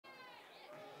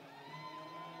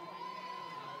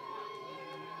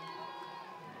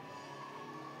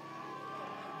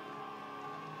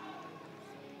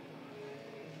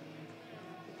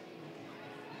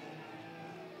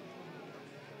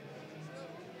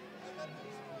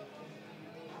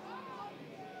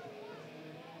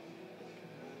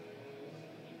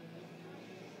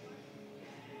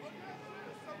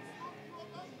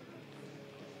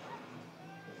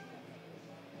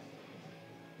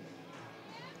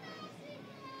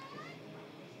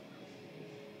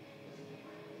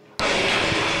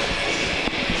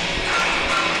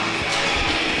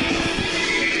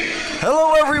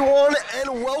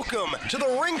Welcome to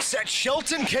the rinks at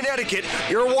Shelton, Connecticut.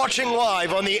 You're watching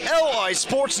live on the LI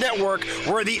Sports Network,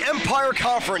 where the Empire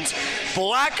Conference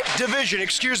Black Division,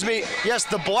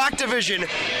 the Black Division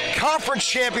Conference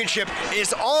Championship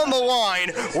is on the line,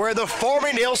 where the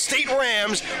Farmingdale State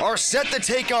Rams are set to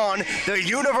take on the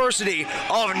University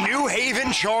of New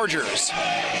Haven Chargers.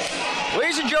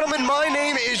 Ladies and gentlemen, my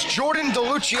name is Jordan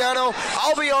DeLuciano.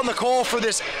 I'll be on the call for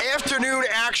this afternoon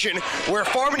action, where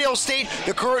Farmingdale State,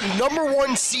 the current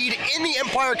 #1 seed in the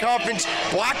Empire Conference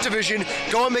Black Division,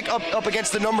 going up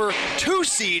against the #2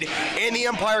 seed in the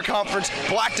Empire Conference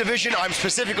Black Division. I'm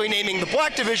specifically naming the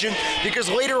Black Division because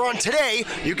later on today,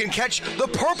 you can catch the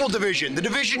Purple Division, the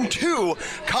Division II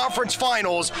Conference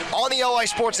Finals on the LI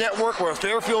Sports Network, where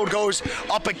Fairfield goes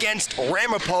up against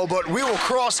Ramapo, but we will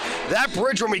cross that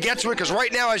bridge when we get to it, because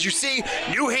right now, as you see,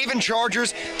 New Haven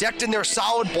Chargers decked in their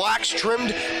solid blacks,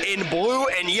 trimmed in blue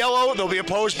and yellow. They'll be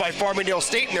opposed by Farmingdale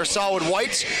State in their solid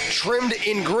whites, trimmed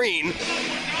in green.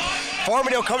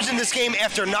 Farmingdale comes in this game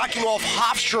after knocking off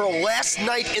Hofstra last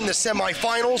night in the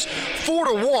semifinals,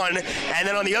 4-1, and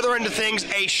then on the other end of things,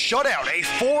 a shutout, a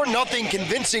 4-0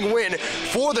 convincing win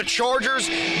for the Chargers.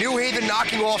 New Haven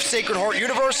knocking off Sacred Heart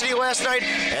University last night,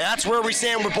 and that's where we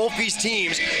stand with both these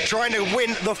teams trying to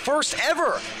win the first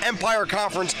ever Empire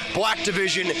Conference Black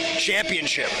Division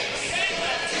Championship.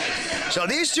 So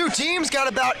these two teams got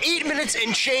about 8 minutes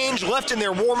and change left in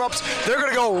their warm-ups. They're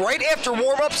going to go right after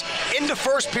warm-ups into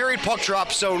first period puck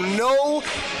drop. So no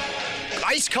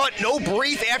ice cut, no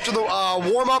breathe after the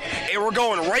warm-up, and we're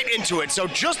going right into it. So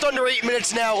just under 8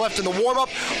 minutes now left in the warm-up.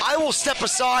 I will step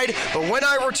aside, but when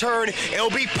I return,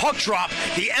 it'll be puck drop.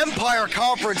 The Empire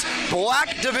Conference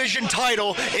Black Division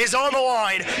title is on the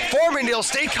line. Farmingdale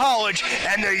State College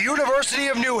and the University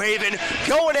of New Haven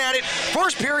going at it.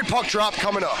 First period puck drop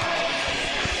coming up.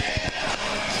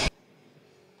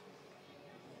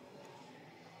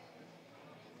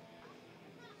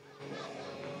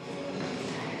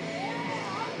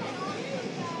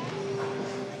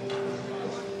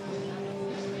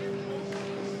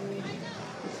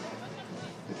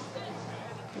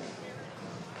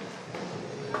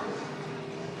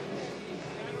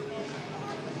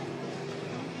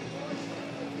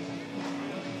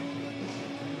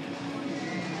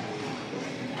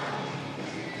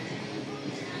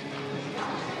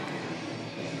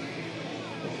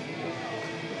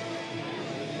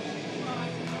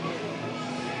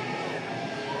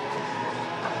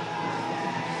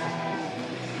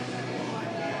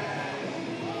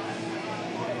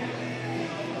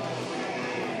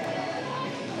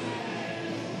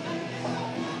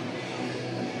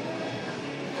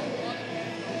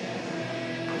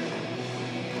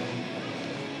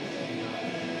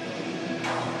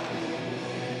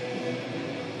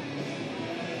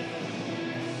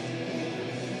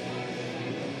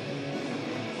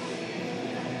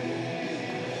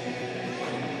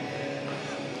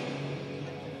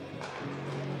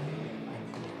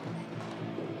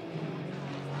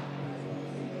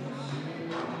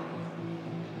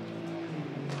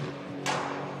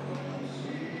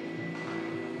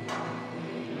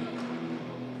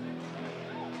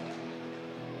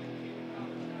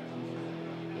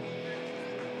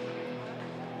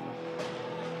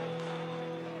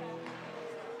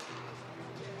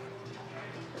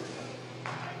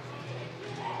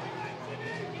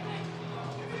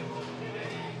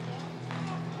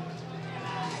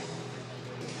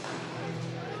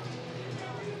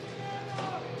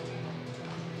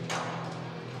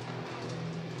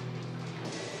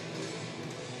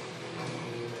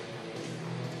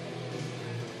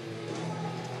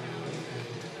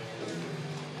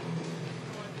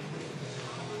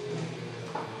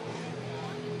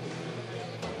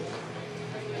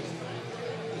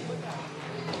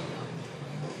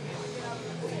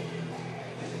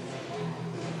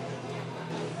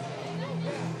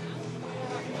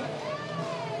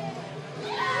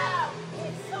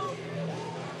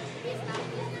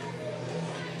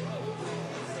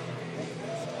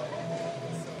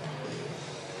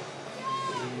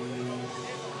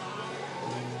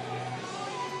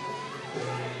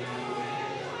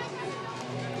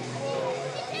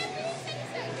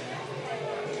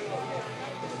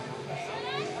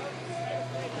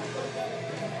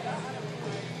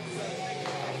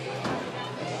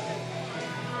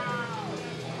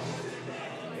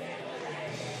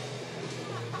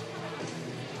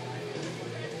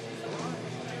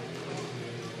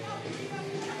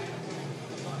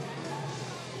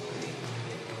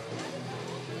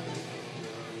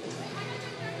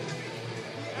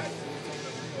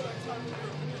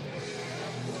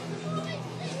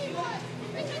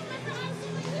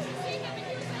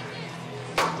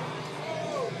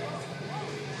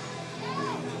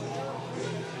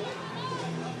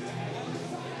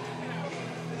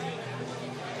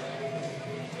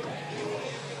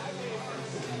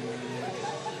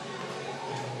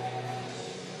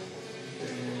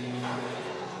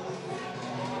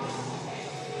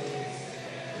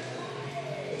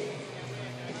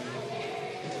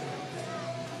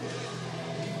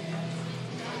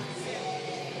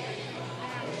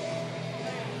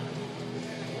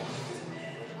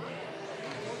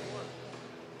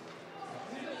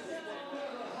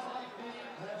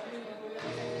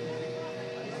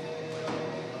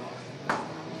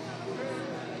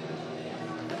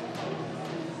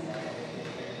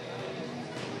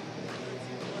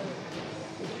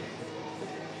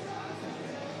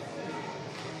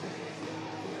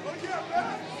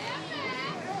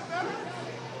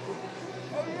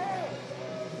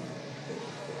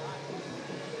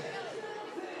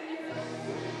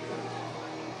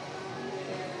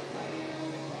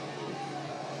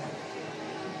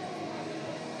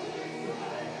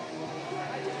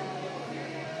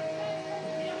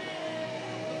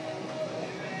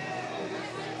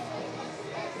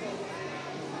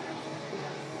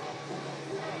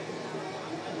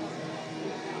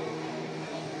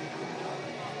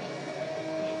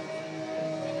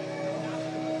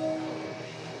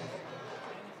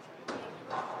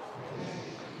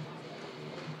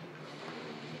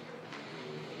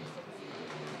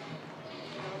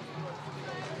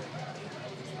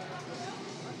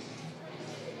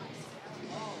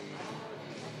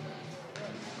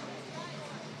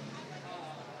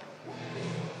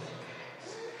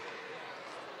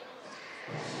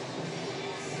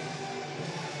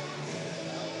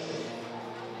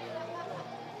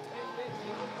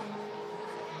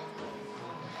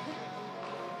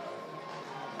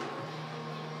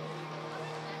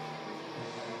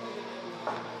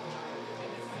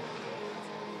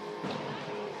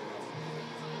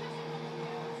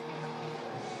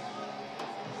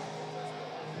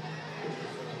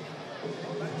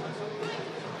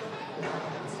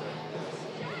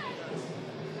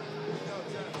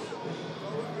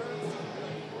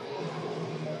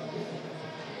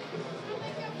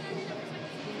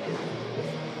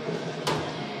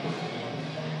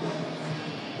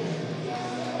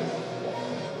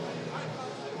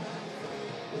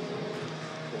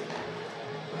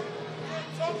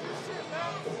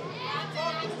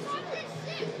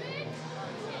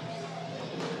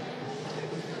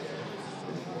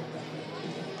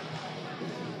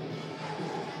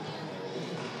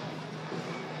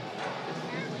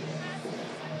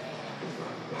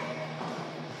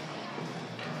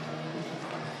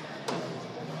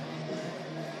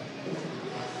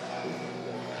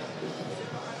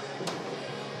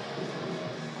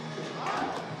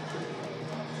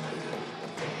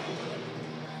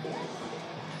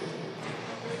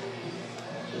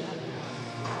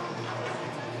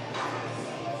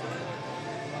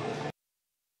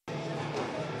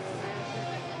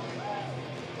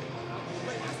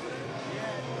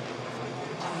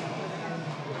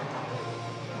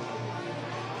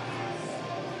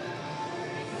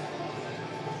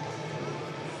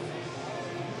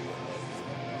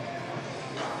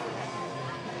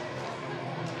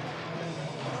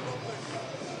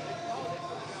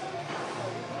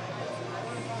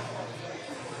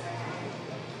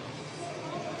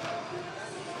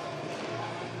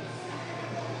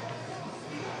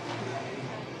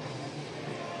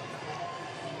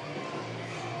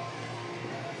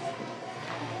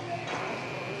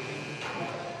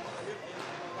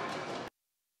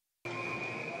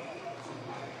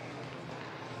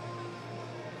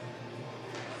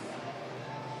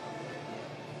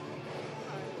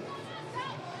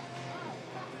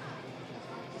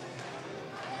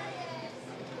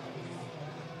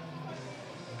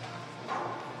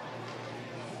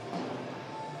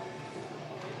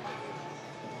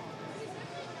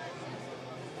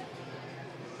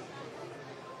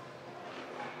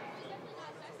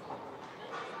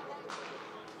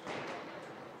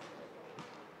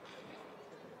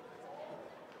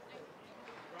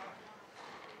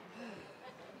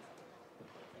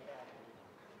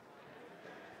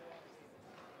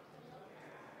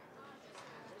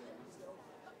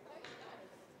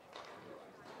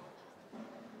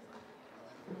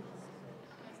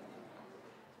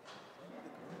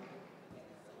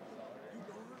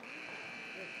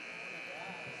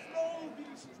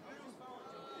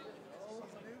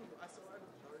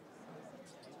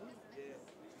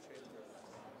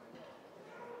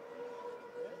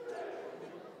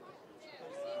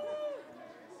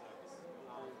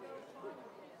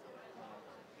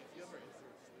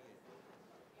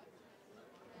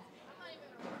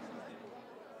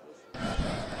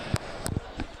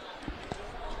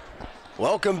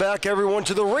 Welcome back, everyone,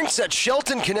 to the rinks at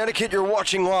Shelton, Connecticut. You're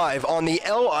watching live on the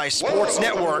LI Sports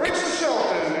Network.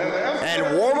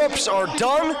 And warm-ups are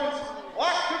done.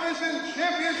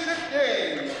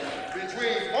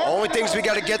 Only things we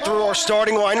got to get through are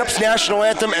starting lineups, national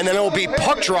anthem, and then it will be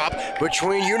puck drop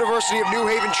between University of New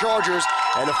Haven Chargers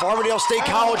and the Farmingdale State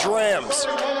College Rams.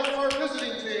 The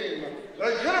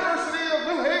University of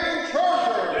New Haven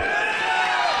Chargers.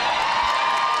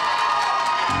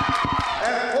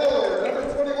 And forward,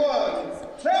 number 21,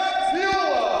 Chad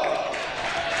Viola.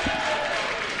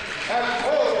 And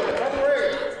forward, number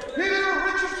 8, Peter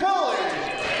Richatelli.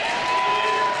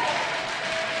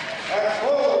 And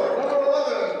forward, number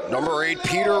 11. Number 8,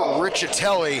 Peter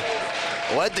Richatelli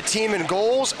led the team in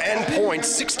goals and points.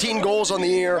 16 goals on the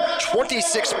year,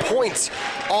 26 points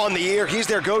on the year. He's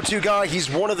their go-to guy. He's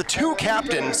one of the 2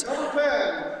 captains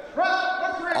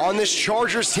on this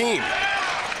Chargers team.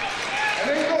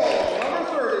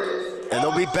 And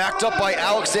they'll be backed up by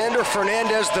Alexander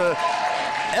Fernandez, the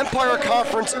Empire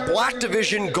Conference Black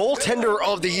Division Goaltender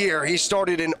of the Year. He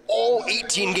started in all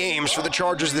 18 games for the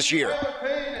Chargers this year.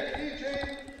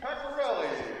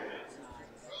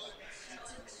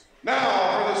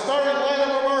 Now for the starting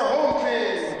lineup of our home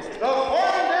team, the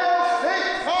Farmingdale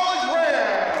State College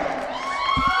Rams.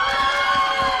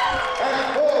 And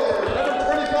forward, number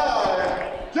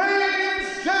 25, James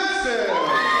Jensen.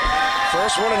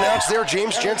 First one announced there,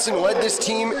 James Jensen led this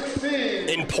team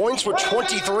in points with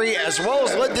 23, as well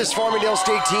as led this Farmingdale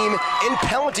State team in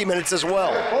penalty minutes as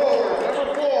well. And forward,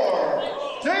 number 4,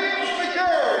 James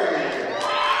McGarry.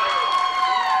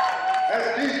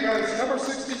 At defense, number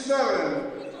 67,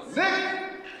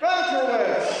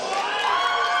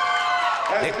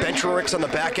 Nick Bencherix on the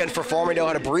back end for Farmingdale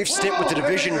had a brief stint with the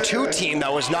Division II team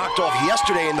that was knocked off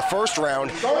yesterday in the first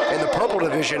round in the Purple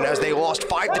Division as they lost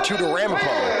 5-2 to Ramapo.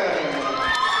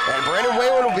 And Brandon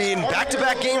Whalen will be in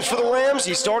back-to-back games for the Rams.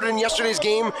 He started in yesterday's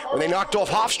game where they knocked off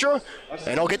Hofstra,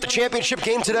 and he'll get the championship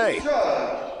game today.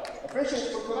 Officials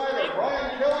for tonight are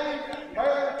Brian Kelly,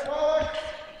 Tyler Pollack,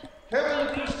 Kevin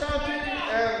Cruscanti,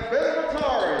 and Ben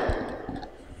Matari.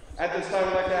 At this time,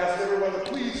 I'd like to ask everyone to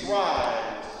please rise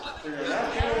for your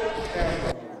national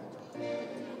anthem.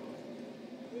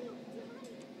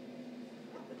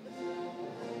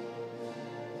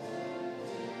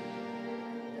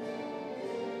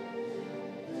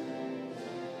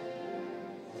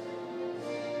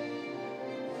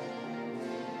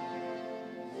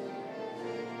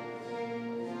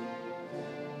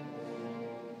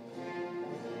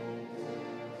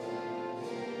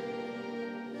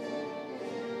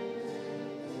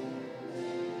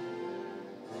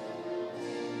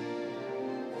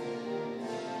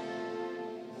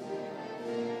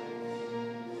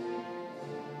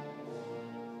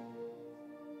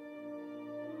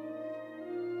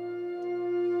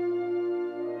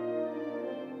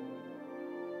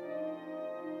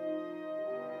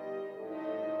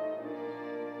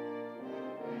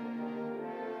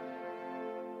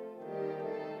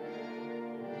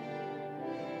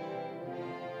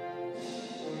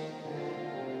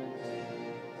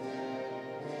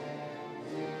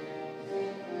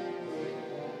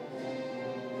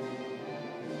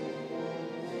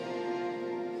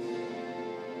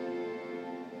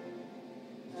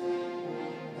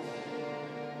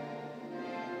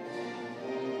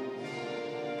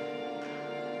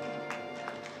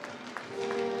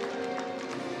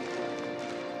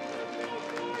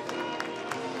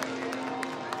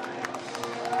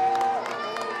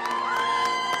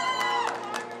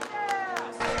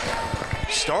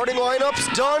 Starting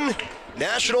lineups done,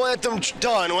 national anthem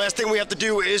done. Last thing we have to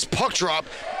do is puck drop,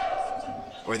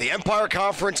 where the Empire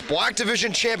Conference Black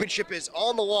Division Championship is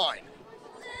on the line.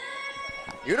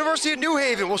 University of New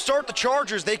Haven will start the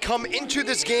Chargers. They come into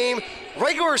this game,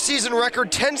 regular season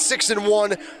record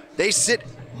 10-6-1. They sit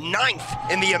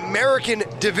 9th in the American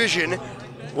Division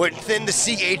within the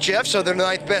CHF, so they're the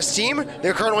 9th best team.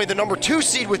 They're currently the number 2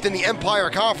 seed within the Empire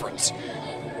Conference.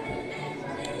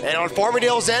 And on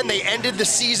Farmingdale's end, they ended the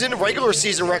season, regular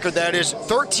season record that is,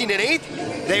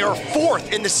 13-8. They are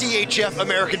 4th in the CHF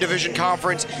American Division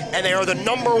Conference, and they are the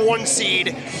number 1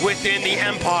 seed within the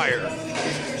Empire.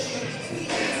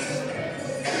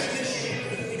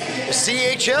 The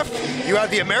CHF, you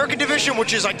have the American Division,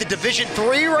 which is like the Division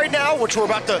III right now, which we're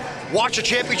about to watch a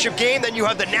championship game. Then you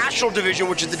have the National Division,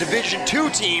 which is the Division II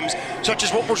teams, such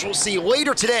as what we'll see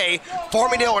later today,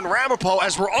 Farmingdale and Ramapo,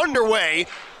 as we're underway.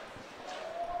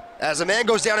 As a man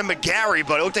goes down in McGarry,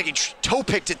 but it looked like he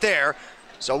toe-picked it there.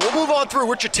 So we'll move on through.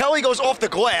 Richatelli goes off the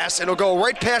glass, and he'll go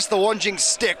right past the lunging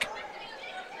stick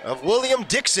of William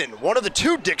Dixon, one of the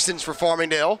 2 Dixons for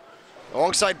Farmingdale,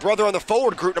 alongside brother on the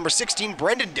forward group, number 16,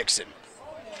 Brendan Dixon.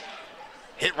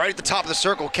 Hit right at the top of the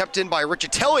circle, kept in by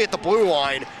Riccitelli at the blue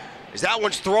line. As that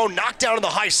one's thrown, knocked down in the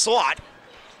high slot.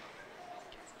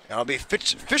 And it'll be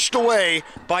fished away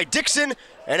by Dixon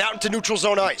and out into neutral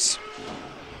zone ice.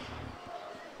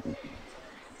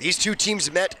 These two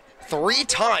teams met 3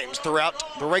 times throughout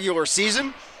the regular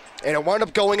season, and it wound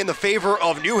up going in the favor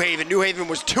of New Haven. New Haven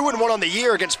was 2-1 on the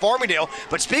year against Farmingdale,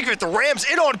 but speaking of it, the Rams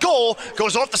in on goal,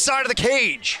 goes off the side of the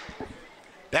cage.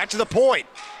 Back to the point.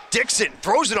 Dixon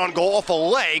throws it on goal off a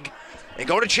leg, and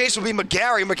going to chase will be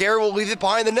McGarry. McGarry will leave it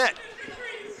behind the net.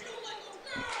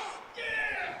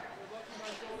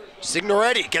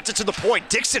 Signoretti gets it to the point.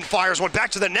 Dixon fires one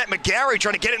back to the net. McGarry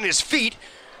trying to get it in his feet,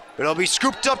 but it'll be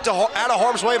scooped up to out of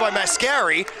harm's way by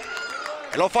Mascari.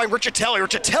 And he'll find Riccitelli.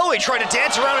 Riccitelli trying to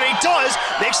dance around, and he does.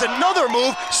 Makes another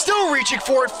move, still reaching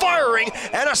for it, firing,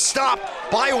 and a stop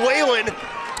by Whalen.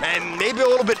 And maybe a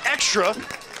little bit extra,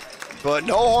 but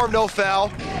no harm, no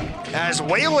foul. As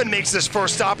Whalen makes this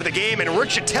first stop of the game, and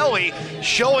Riccitelli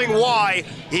showing why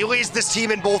he leads this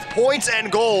team in both points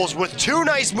and goals with 2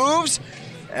 nice moves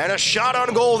and a shot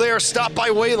on goal there, stopped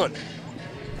by Whalen.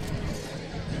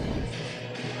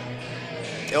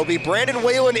 It'll be Brandon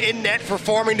Whalen in net for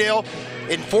Farmingdale.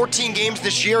 In 14 games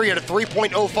this year, he had a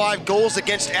 3.05 goals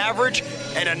against average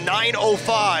and a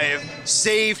 .905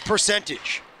 save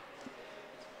percentage.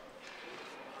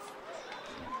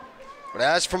 But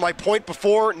as for my point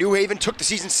before, New Haven took the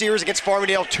season series against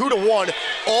Farmingdale 2-1.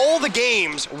 All the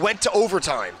games went to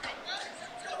overtime.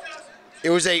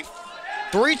 It was a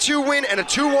 3-2 win and a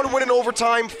 2-1 win in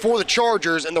overtime for the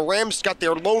Chargers, and the Rams got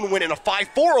their lone win in a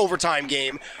 5-4 overtime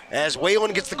game as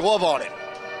Whalen gets the glove on it.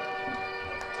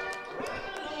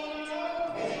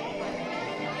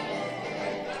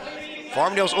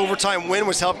 Farmingdale's overtime win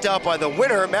was helped out by the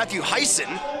winner, Matthew Heisen.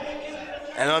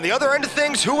 And on the other end of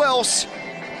things, who else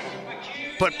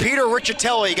but Peter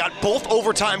Riccitelli got both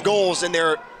overtime goals in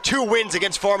their 2 wins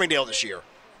against Farmingdale this year.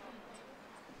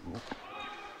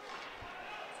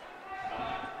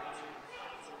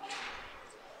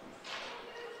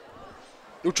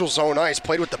 Neutral zone ice,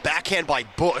 played with the backhand by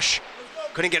Bush.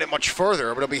 Couldn't get it much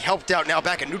further, but it'll be helped out now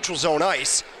back at neutral zone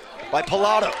ice by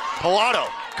Pilato. Pilato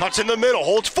cuts in the middle,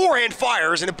 holds forehand,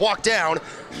 fires, and it blocked down.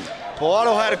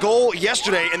 Pilato had a goal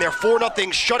yesterday in their 4-0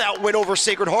 shutout win over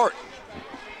Sacred Heart.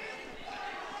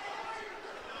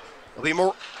 It'll be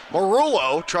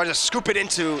Marullo trying to scoop it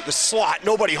into the slot.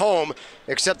 Nobody home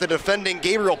except the defending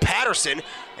Gabriel Patterson.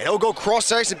 And he'll go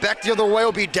cross ice and back the other way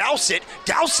will be Dowsett.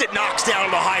 Dowsett knocks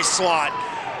down the high slot.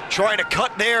 Trying to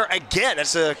cut there again.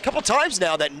 It's a couple times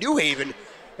now that New Haven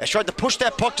has tried to push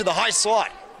that puck to the high slot.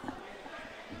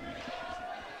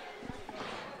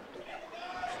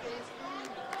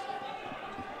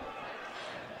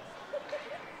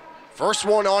 First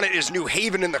one on it is New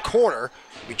Haven in the corner.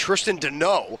 It'll be Tristan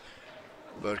Deneau.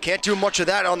 But can't do much of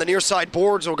that on the near side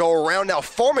boards. Will go around now.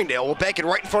 Farmingdale will bank it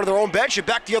right in front of their own bench and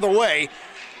back the other way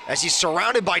as he's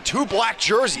surrounded by 2 black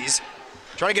jerseys.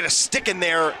 Trying to get a stick in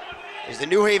there is the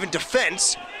New Haven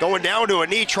defense. Going down to a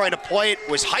knee, trying to play it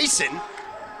was Heisen.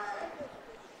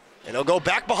 And he'll go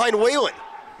back behind Whalen.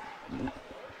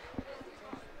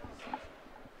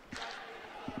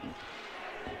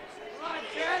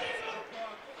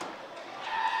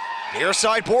 Near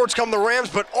side boards come the Rams,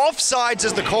 but offsides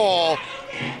is the call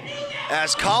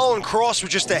as Colin Cross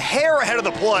was just a hair ahead of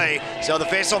the play. So the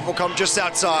faceoff will come just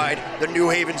outside the New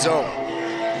Haven zone.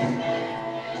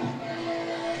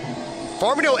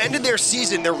 Farmingdale ended their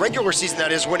season, their regular season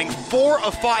that is, winning 4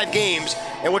 of 5 games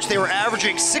in which they were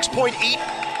averaging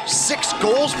 6.86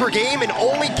 goals per game and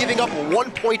only giving up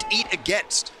 1.8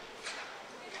 against.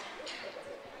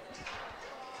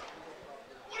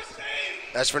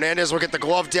 As Fernandez will get the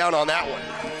glove down on that one.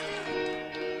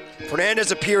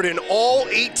 Fernandez appeared in all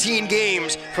 18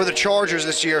 games for the Chargers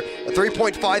this year, a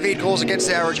 3.58 goals against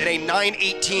average and a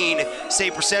 .918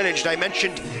 save percentage. And I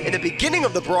mentioned in the beginning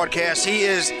of the broadcast, he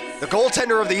is the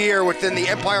goaltender of the year within the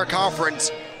Empire Conference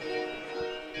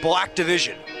Black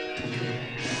Division.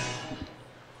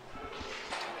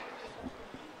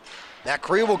 That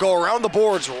Cree will go around the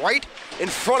boards right in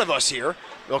front of us here.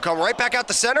 They'll come right back out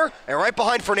the center and right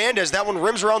behind Fernandez. That one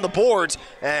rims around the boards,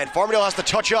 and Farmingdale has to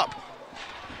touch up.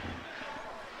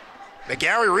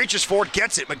 McGarry reaches for it,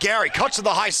 gets it. McGarry cuts to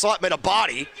the high slot, made a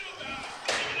body.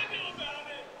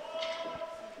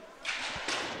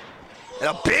 And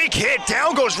a big hit.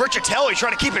 Down goes Riccitelli,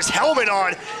 trying to keep his helmet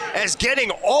on, as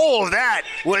getting all of that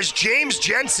was James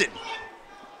Jensen.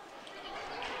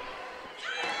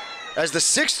 As the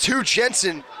 6'2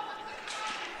 Jensen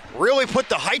really put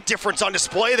the height difference on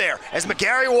display there. As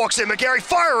McGarry walks in, McGarry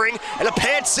firing, and a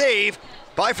pad save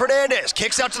by Fernandez.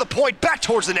 Kicks out to the point, back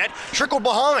towards the net, trickled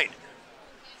behind.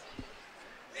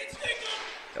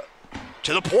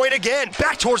 To the point again,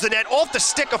 back towards the net, off the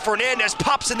stick of Fernandez,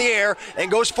 pops in the air, and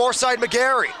goes far side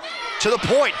McGarry. To the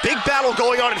point, big battle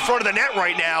going on in front of the net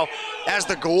right now, as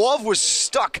the glove was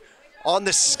stuck on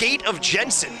the skate of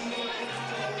Jensen.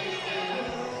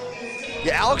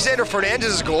 Yeah, Alexander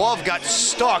Fernandez's glove got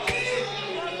stuck.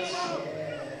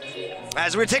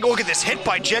 As we take a look at this hit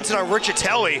by Jensen on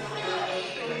Riccitelli.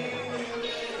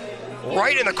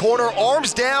 Right in the corner,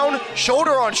 arms down,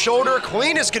 shoulder on shoulder,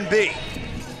 clean as can be.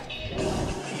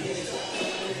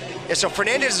 Yeah, so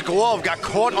Fernandez's glove got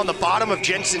caught on the bottom of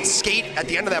Jensen's skate at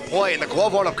the end of that play, and the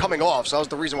glove wound up coming off, so that was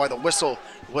the reason why the whistle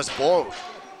was blown.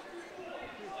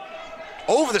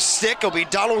 Over the stick, it'll be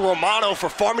Donald Romano for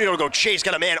Farmingdale to go chase.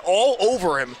 Got a man all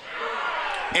over him.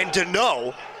 And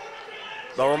Deneau,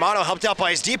 but Romano helped out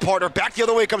by his D partner. Back the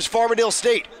other way comes Farmingdale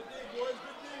State.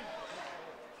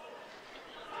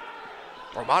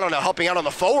 Romano now helping out on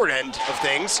the forward end of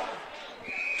things.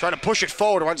 Trying to push it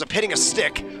forward, winds up hitting a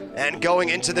stick and going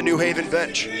into the New Haven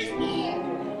bench.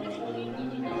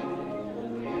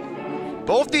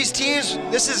 Both these teams,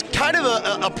 this is kind of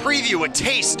a preview, a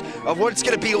taste of what it's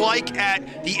going to be like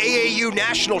at the AAU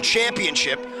National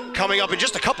Championship coming up in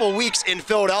just a couple of weeks in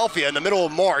Philadelphia in the middle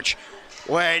of March,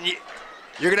 when you're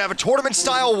going to have a tournament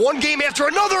style one game after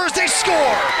another as they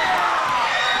score.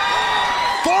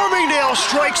 Farmingdale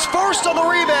strikes first on the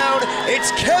rebound.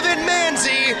 It's Kevin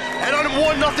Manzi and on a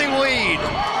 1-0 lead.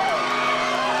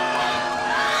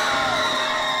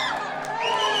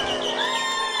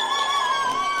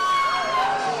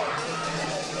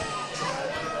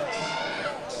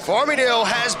 Farmingdale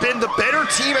has been the better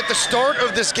team at the start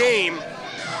of this game,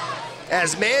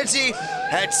 as Manzi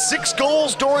had 6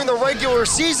 goals during the regular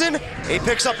season. He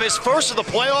picks up his first of the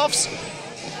playoffs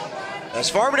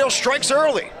as Farmingdale strikes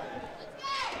early.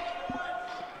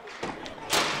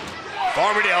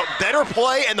 Farmingdale, better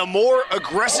play and the more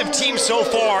aggressive team so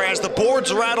far as the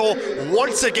boards rattle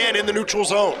once again in the neutral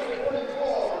zone.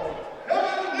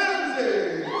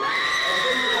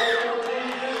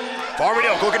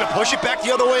 Farmingdale looking to push it back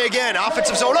the other way again.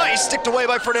 Offensive zone ice, sticked away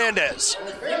by Fernandez.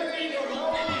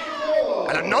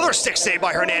 And another stick save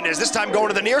by Hernandez, this time going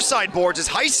to the near side boards as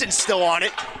Heison's still on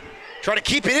it. Trying to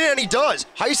keep it in, and he does.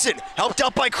 Heison helped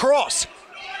out by Cross.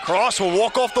 Cross will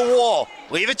walk off the wall,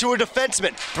 leave it to a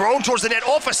defenseman. Thrown towards the net,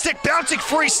 off a stick, bouncing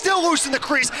free, still loose in the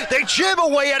crease. They jam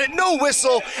away at it, no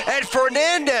whistle, and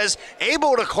Fernandez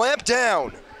able to clamp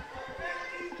down.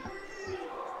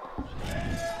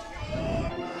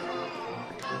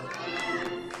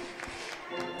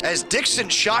 As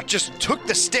Dixon's shot just took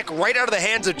the stick right out of the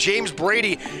hands of James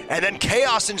Brady, and then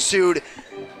chaos ensued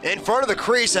in front of the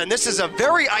crease, and this is a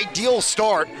very ideal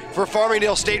start for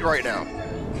Farmingdale State right now.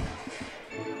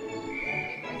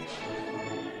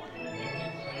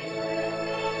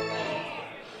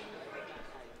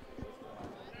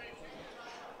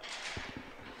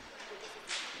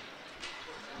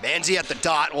 Manzi at the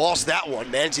dot, lost that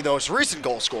one. Manzi, though, his recent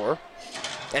goal scorer.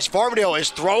 As Farmingdale is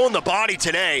throwing the body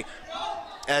today,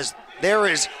 as there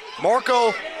is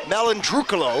Marco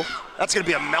Malandrucolo. That's going to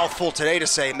be a mouthful today to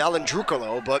say,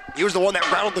 Malandrucolo, but he was the one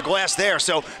that rattled the glass there.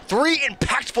 So 3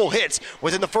 impactful hits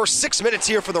within the first 6 minutes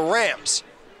here for the Rams.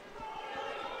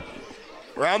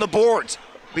 Around the boards,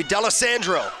 be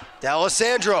D'Alessandro.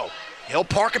 D'Alessandro, he'll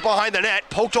park it behind the net,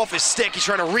 poked off his stick. He's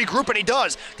trying to regroup, and he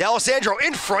does. D'Alessandro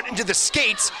in front into the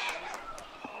skates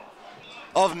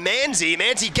of Manzi.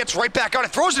 Manzi gets right back on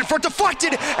it, throws it in front,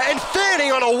 deflected, and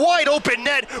fanning on a wide open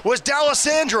net was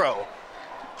D'Alessandro.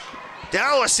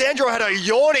 D'Alessandro had a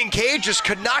yawning cage, just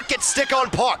could not get stick on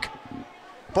puck.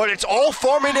 But it's all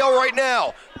Farmingdale right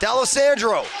now.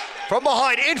 D'Alessandro from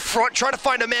behind, in front, trying to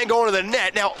find a man going to the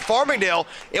net. Now Farmingdale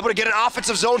able to get an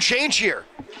offensive zone change here.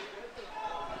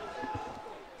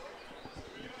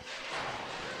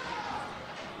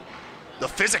 The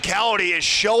physicality is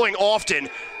showing often,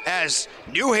 as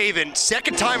New Haven,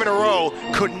 second time in a row,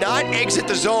 could not exit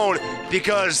the zone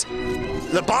because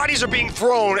the bodies are being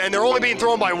thrown, and they're only being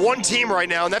thrown by one team right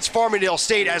now, and that's Farmingdale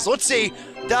State. As let's see,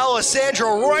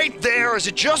 D'Alessandro right there as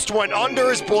it just went under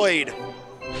his blade.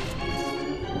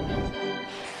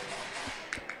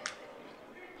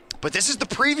 But this is the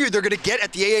preview they're going to get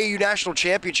at the AAU National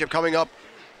Championship coming up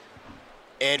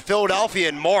in Philadelphia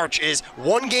in March. Is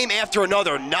one game after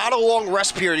another, not a long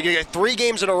rest period. You're going to get 3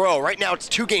 games in a row. Right now it's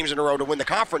 2 games in a row to win the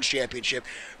conference championship,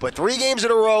 but 3 games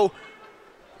in a row,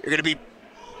 you're going to be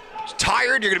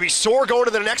tired, you're going to be sore going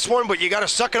to the next one, but you got to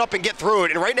suck it up and get through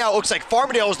it. And right now it looks like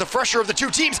Farmingdale is the fresher of the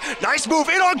 2 teams. Nice move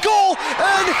in on goal,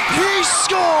 and he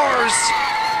scores!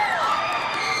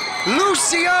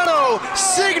 Luciano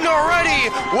Signoretti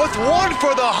with 1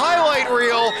 for the highlight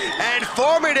reel, and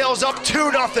Farmingdale's up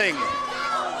 2-0.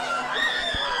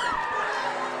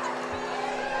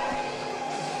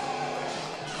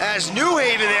 as New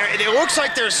Haven there, it looks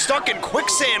like they're stuck in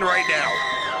quicksand right now.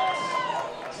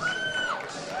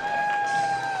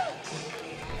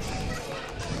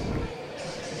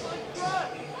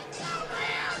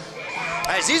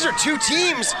 As these are two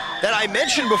teams that I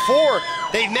mentioned before,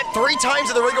 they've met 3 times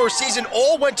in the regular season,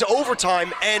 all went to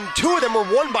overtime, and 2 of them were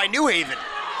won by New Haven.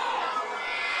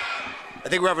 I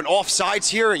think we're having offsides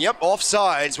here, and yep,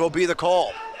 offsides will be the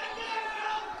call.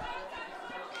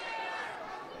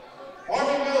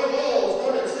 Farmingdale goal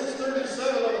scored at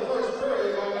 6:37 of the first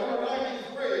period by number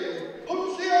 93,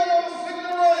 Luciano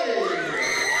Signoretti.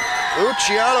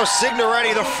 Luciano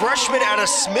Signoretti, the freshman out of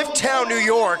Smithtown, New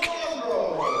York.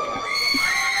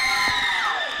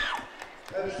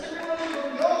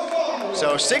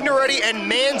 So Signoretti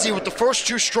and Manzi with the first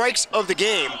 2 strikes of the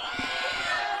game.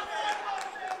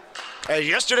 As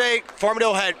yesterday,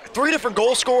 Farmingdale had 3 different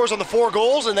goal scorers on the 4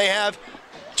 goals, and they have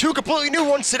 2 completely new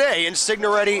ones today in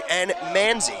Signoretti and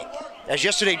Manzi. As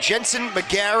yesterday, Jensen,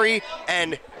 McGarry,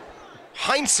 and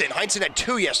Heinsohn. Heinsohn had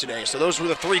 2 yesterday, so those were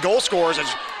the 3 goal scorers.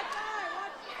 As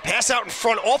pass out in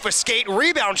front off a skate,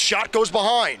 rebound shot goes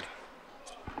behind.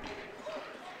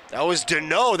 That was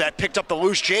Deneau that picked up the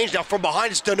loose change. Now from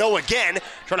behind, it's Deneau again,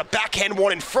 trying to backhand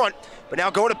one in front, but now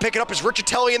going to pick it up is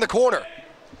Riccitelli in the corner.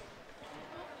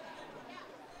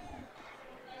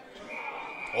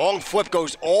 Long flip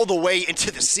goes all the way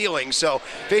into the ceiling, so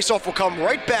faceoff will come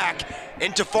right back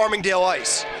into Farmingdale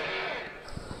ice.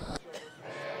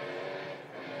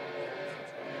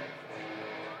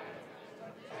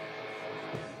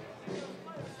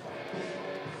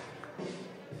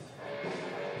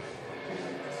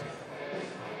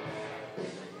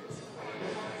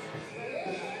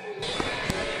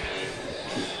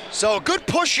 So a good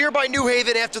push here by New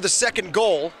Haven after the second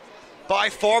goal by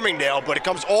Farmingdale, but it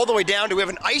comes all the way down. Do we have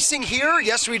an icing here?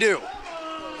 Yes, we do.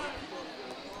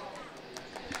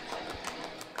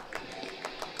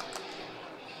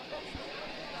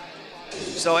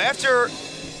 So after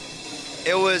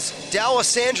it was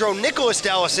Nicholas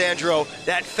D'Alessandro,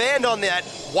 that fanned on that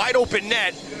wide open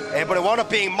net, but it wound up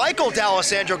being Michael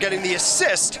D'Alessandro getting the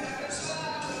assist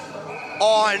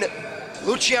on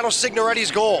Luciano Signoretti's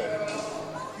goal.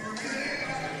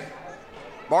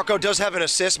 Marco does have an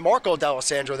assist. Marco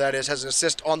D'Alessandro, that is, has an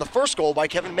assist on the first goal by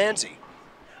Kevin Manzi.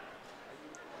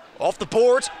 Off the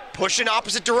boards, push in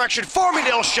opposite direction.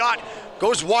 Farmingdale shot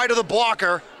goes wide of the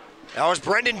blocker. Now is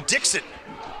Brendan Dixon.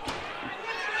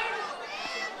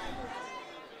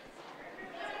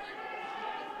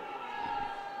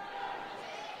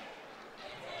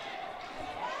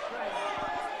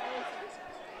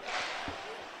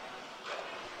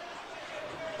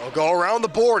 They'll go around the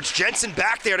boards. Jensen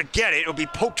back there to get it. It'll be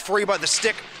poked free by the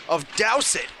stick of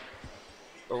Dowsett.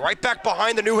 Right back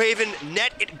behind the New Haven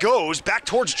net it goes. Back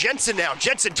towards Jensen now.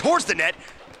 Jensen towards the net.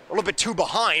 A little bit too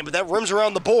behind, but that rims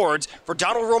around the boards for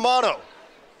Donald Romano.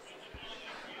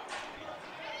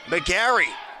 McGarry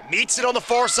meets it on the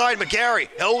far side. McGarry,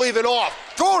 he'll leave it off.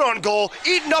 Throw it on goal.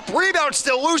 Eaten up. Rebound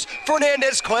still loose.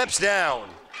 Fernandez clamps down.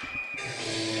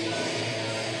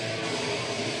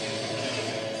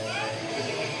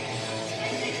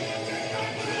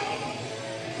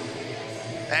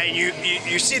 And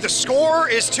you see the score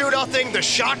is 2-0. The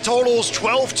shot total is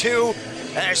 12-2.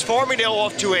 As Farmingdale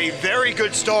off to a very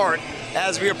good start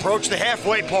as we approach the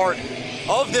halfway part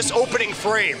of this opening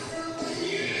frame.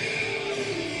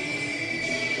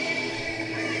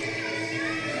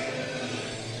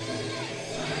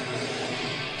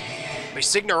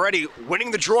 Signoretti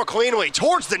winning the draw cleanly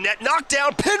towards the net, knocked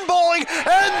down, pinballing,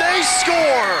 and they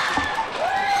score!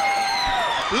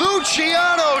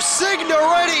 Luciano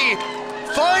Signoretti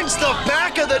finds the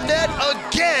back of the net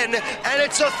again, and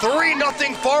it's a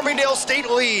 3-0 Farmingdale State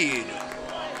lead.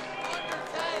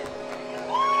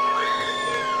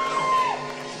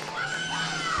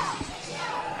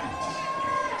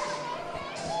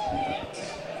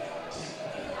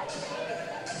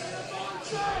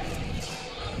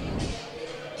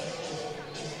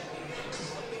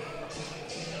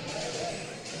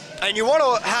 And you want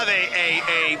to have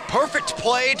a perfect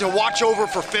play to watch over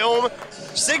for film.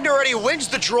 Signoretti wins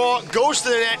the draw, goes to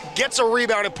the net, gets a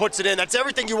rebound, and puts it in. That's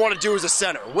everything you want to do as a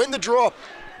center. Win the draw,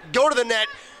 go to the net,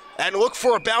 and look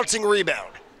for a bouncing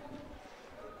rebound.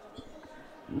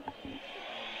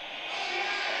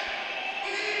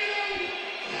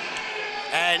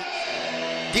 And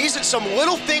these are some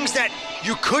little things that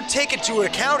you could take into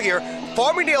account here.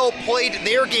 Farmingdale played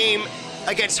their game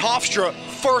against Hofstra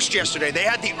first yesterday. They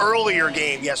had the earlier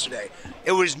game yesterday.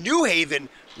 It was New Haven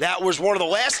that was one of the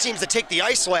last teams to take the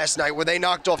ice last night where they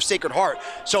knocked off Sacred Heart.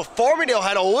 So Farmingdale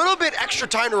had a little bit extra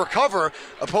time to recover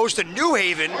opposed to New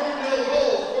Haven,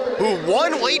 who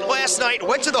won late last night,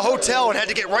 went to the hotel and had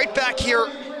to get right back here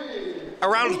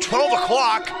around 12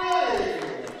 o'clock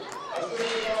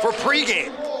for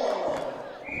pregame.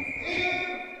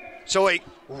 So a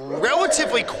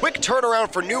relatively quick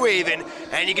turnaround for New Haven,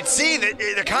 and you can see that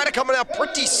they're kind of coming out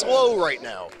pretty slow right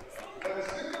now.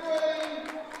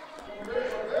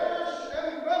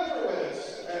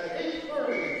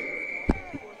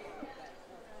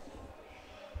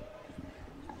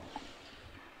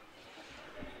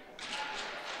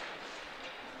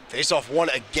 Face-off won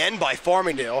again by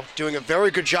Farmingdale, doing a very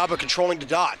good job of controlling the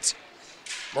dots.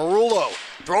 Marullo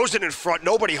throws it in front,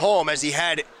 nobody home as he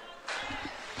had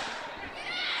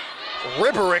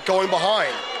Ribberick going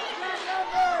behind.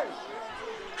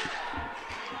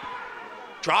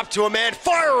 Drop to a man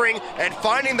firing, and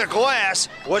finding the glass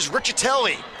was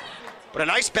Riccitelli. But a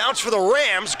nice bounce for the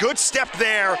Rams. Good step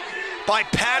there by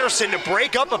Patterson to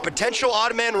break up a potential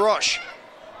odd man rush.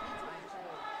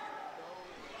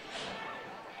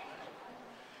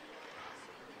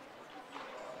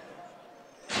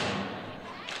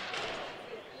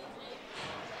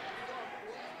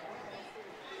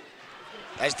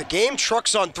 As the game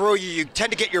trucks on through you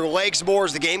tend to get your legs more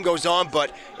as the game goes on,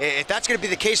 but if that's going to be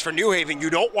the case for New Haven,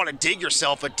 you don't want to dig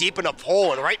yourself a deep enough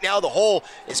hole, and right now the hole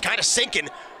is kind of sinking.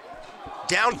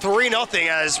 Down 3-0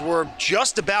 as we're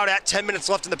just about at 10 minutes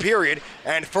left in the period,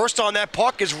 and first on that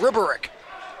puck is Ribberick.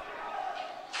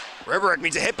 Ribberick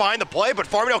means a hit behind the play, but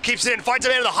Farmingdale keeps it in, finds a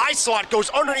man in the high slot,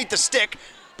 goes underneath the stick,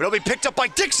 but it'll be picked up by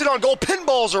Dixon on goal,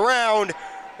 pinballs around,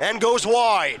 and goes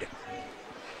wide.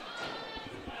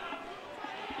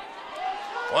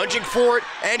 Lunging for it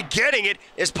and getting it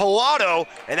is Pilato,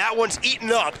 and that one's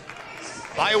eaten up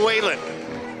by Whalen.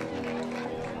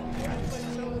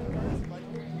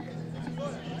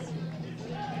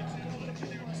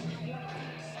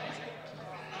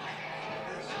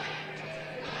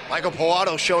 Michael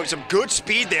Pilato showing some good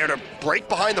speed there to break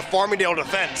behind the Farmingdale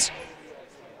defense,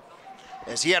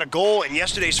 as he had a goal in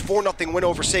yesterday's 4-0 win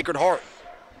over Sacred Heart.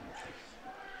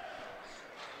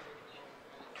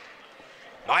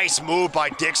 Nice move by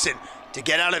Dixon to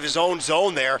get out of his own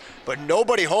zone there, but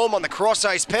nobody home on the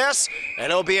cross-ice pass, and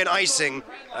it'll be an icing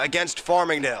against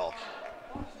Farmingdale.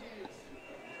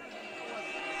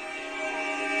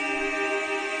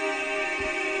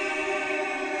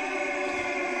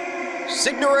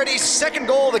 Signoretti's second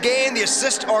goal of the game. The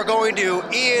assists are going to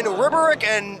Ian Ribberick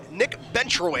and Nick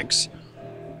Bentrowicz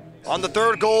on the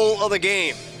third goal of the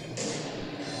game.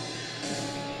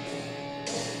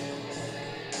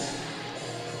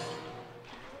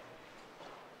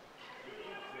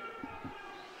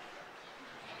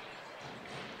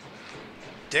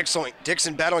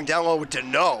 Dixon battling down low with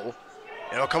Deneau.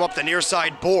 It'll come up the near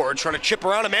side board, trying to chip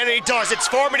around a man, and he does. It's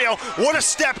Farmingdale. What a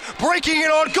step, breaking it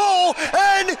on goal,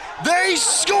 and they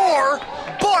score,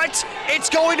 but it's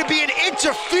going to be an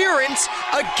interference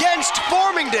against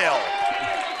Farmingdale.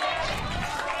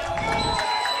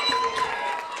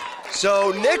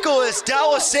 So Nicholas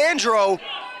D'Alessandro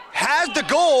has the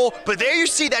goal, but there you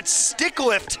see that stick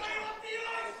lift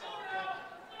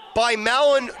by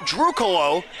Malin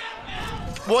Drucolo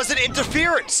was an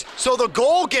interference. So the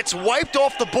goal gets wiped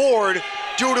off the board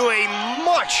due to a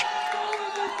much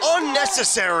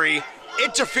unnecessary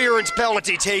interference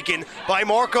penalty taken by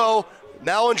Marco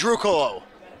Malandrucolo.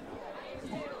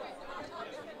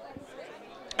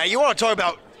 And you want to talk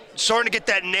about starting to get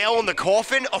that nail in the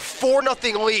coffin? A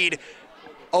 4-0 lead,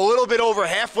 a little bit over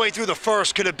halfway through the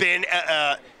first, could have been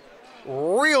a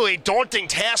really daunting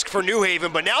task for New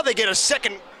Haven, but now they get a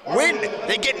second win.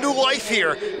 They get new life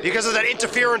here because of that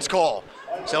interference call.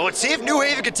 So let's see if New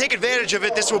Haven can take advantage of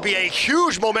it. This will be a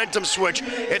huge momentum switch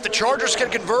if the Chargers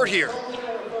can convert here.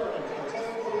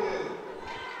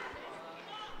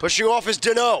 Pushing off is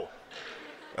Deneau.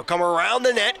 He'll come around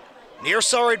the net, near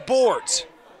side boards.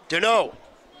 Deneau.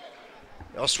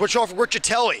 They'll switch off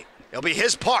Riccitelli. It'll be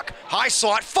his puck. High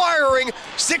slot, firing,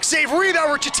 stick save,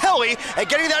 rebound, Riccitelli, and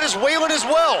getting that is Whalen as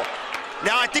well.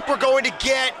 Now I think we're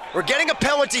getting a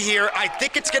penalty here. I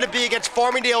think it's going to be against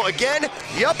Farmingdale again.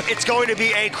 Yep, it's going to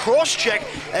be a cross check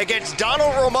against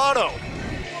Donald Romano.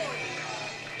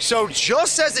 So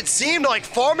just as it seemed like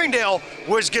Farmingdale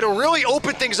was going to really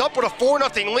open things up with a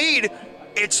 4-0 lead,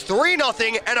 it's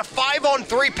 3-0 and a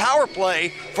 5-on-3 power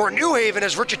play for New Haven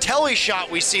as Riccitelli's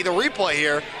shot, we see the replay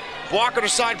here, blocked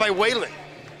aside by Whalen.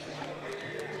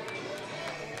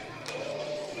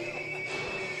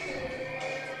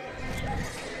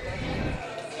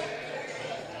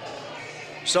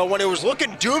 So when it was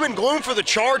looking doom and gloom for the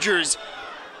Chargers,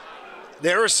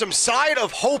 there is some side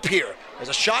of hope here as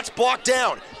a shot's blocked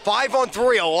down.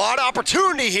 5-on-3, a lot of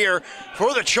opportunity here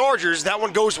for the Chargers. That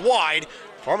one goes wide.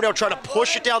 Farmingdale trying to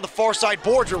push it down the far side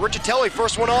boards with Riccitelli,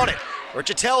 first one on it.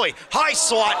 Riccitelli, high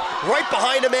slot, right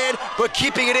behind the man, but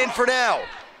keeping it in for now.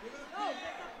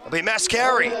 It'll be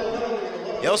Mascari.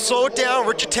 He'll slow it down.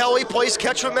 Riccitelli plays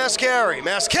catch with Mascari.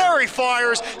 Mascari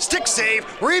fires, stick save,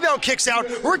 rebound kicks out.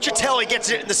 Riccitelli gets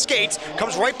it in the skates,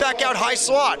 comes right back out high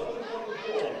slot.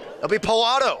 It'll be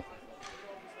Pilato.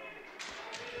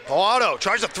 Pilato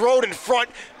tries to throw it in front,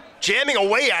 jamming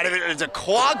away out of it, and it's a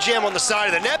clog jam on the side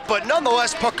of the net, but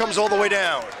nonetheless, puck comes all the way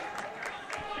down.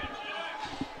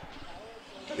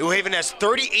 New Haven has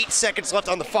 38 seconds left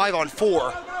on the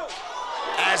 5-on-4.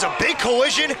 As a big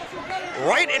collision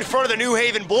right in front of the New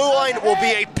Haven blue line will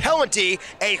be a penalty,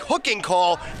 a hooking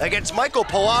call against Michael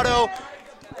Pilato,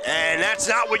 and that's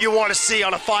not what you want to see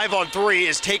on a 5-on-3,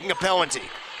 is taking a penalty.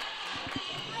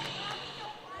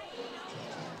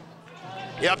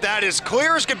 Yep, that is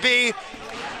clear as could be,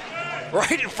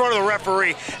 right in front of the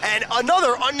referee. And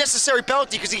another unnecessary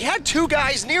penalty because he had two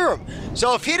guys near him.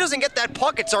 So if he doesn't get that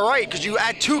puck, it's all right because you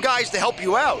add two guys to help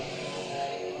you out.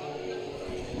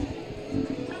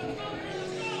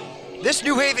 This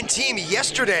New Haven team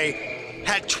yesterday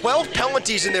had 12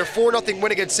 penalties in their 4-0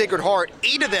 win against Sacred Heart.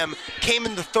 8 of them came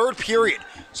in the third period.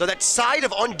 So that side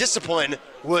of undiscipline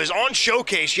was on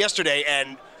showcase yesterday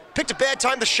and picked a bad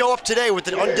time to show up today with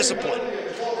an undiscipline.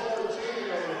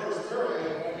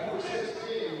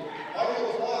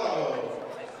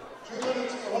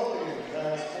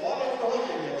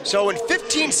 So in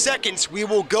 15 seconds, we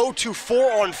will go to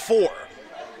 4-on-4.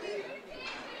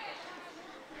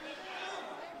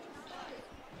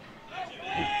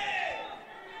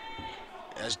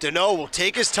 As Deneau will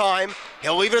take his time,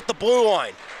 he'll leave it at the blue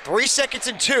line. 3 seconds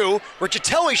and 2,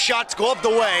 Riccitelli's shot's gloved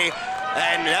away,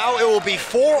 and now it will be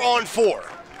 4-on-4.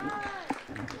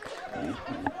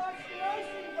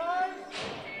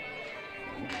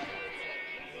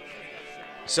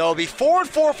 So it'll be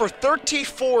 4-on-4 for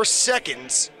 34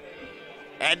 seconds.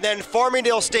 And then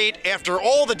Farmingdale State, after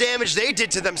all the damage they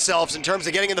did to themselves in terms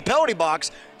of getting in the penalty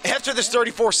box, after this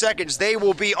 34 seconds, they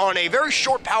will be on a very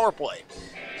short power play.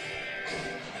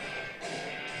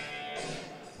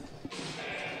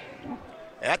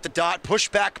 At the dot,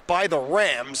 pushed back by the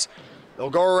Rams. They'll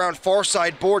go around far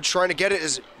side boards trying to get it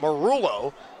as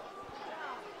Marullo.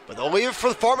 But they'll leave it for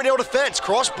the Farmingdale defense.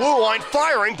 Cross blue line,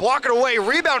 firing, block it away.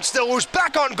 Rebound still loose,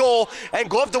 back on goal, and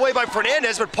gloved away by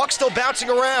Fernandez, but puck still bouncing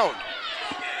around.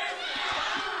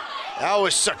 That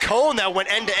was Saccone that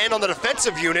went end-to-end on the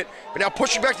defensive unit, but now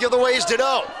pushing back the other way is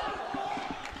Deneau.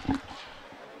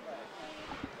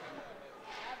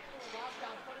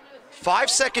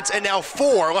 Five seconds and now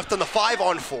 4 left on the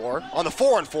 5-on-4, on the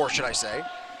 4-on-4, should I say.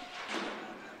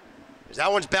 As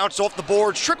that one's bounced off the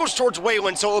boards, trickles towards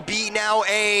Wayland, so it'll be now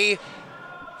a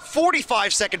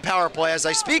 45-second power play as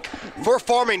I speak for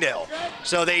Farmingdale.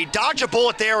 So they dodge a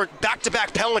bullet there,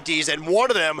 back-to-back penalties, and one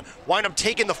of them wind up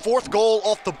taking the 4th goal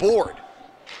off the board.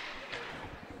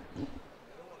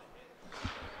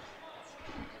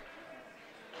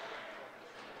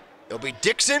 It'll be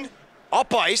Dixon,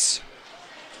 up ice.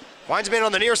 Finds a man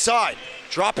on the near side,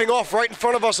 dropping off right in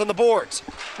front of us on the boards.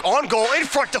 On goal, in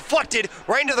front, deflected,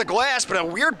 right into the glass, but a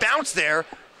weird bounce there.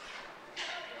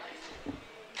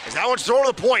 As that one's thrown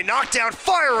to the point, knocked down,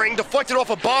 firing, deflected off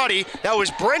a body. That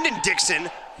was Brendan Dixon.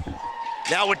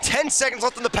 Now with 10 seconds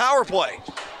left in the power play.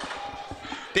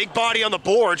 Big body on the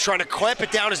board, trying to clamp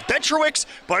it down as Bentrowicz,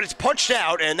 but it's punched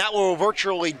out, and that will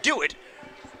virtually do it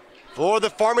for the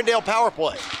Farmingdale power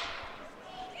play.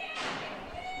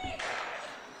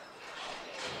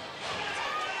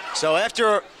 So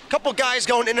after a couple guys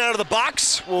going in and out of the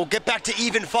box, we'll get back to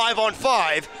even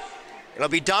 5-on-5. It'll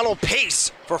be Donald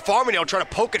Pace for Farmingdale trying to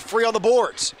poke it free on the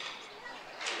boards.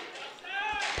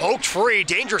 Poked free,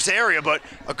 dangerous area, but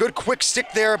a good quick stick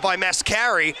there by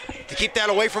Mascari to keep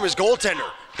that away from his goaltender.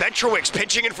 Bentrowicz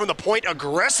pinching in from the point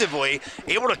aggressively,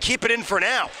 able to keep it in for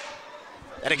now.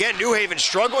 And again, New Haven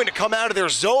struggling to come out of their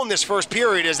zone this first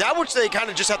period, as that which they kind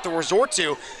of just have to resort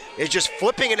to is just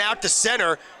flipping it out to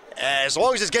center. As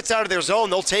long as it gets out of their zone,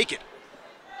 they'll take it.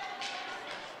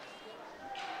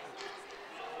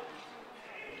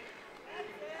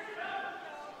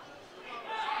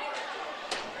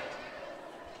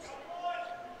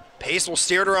 Pace will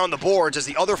steer it around the boards as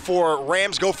the other 4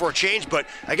 Rams go for a change, but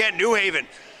again, New Haven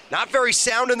not very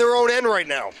sound in their own end right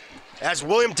now. As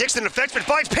William Dixon, defenseman,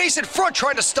 finds Pace in front,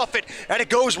 trying to stuff it, and it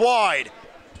goes wide.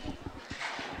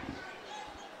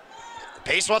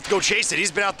 Pace will have to go chase it.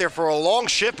 He's been out there for a long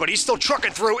shift, but he's still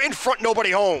trucking through. In front, nobody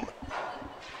home.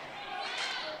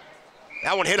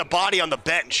 That one hit a body on the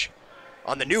bench,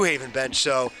 on the New Haven bench,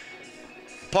 so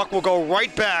puck will go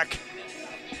right back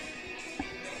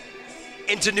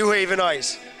into New Haven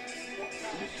ice.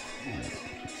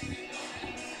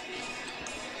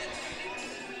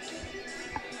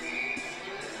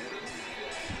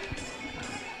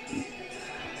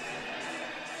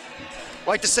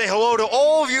 like to say hello to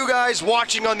all of you guys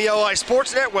watching on the LI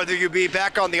Sportsnet, whether you be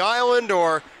back on the island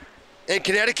or in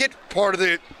Connecticut, part of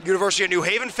the University of New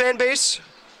Haven fan base.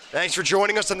 Thanks for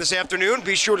joining us on this afternoon.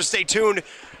 Be sure to stay tuned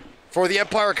for the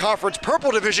Empire Conference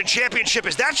Purple Division Championship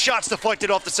as that shot's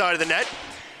deflected off the side of the net.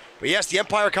 But yes, the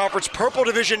Empire Conference Purple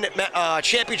Division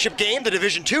Championship game, the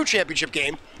Division II Championship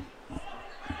game,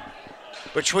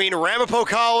 between Ramapo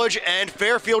College and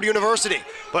Fairfield University.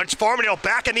 But it's Farmingdale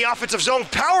back in the offensive zone,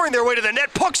 powering their way to the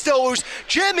net. Puck still loose,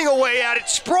 jamming away at it.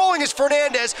 Sprawling is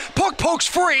Fernandez. Puck pokes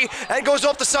free and goes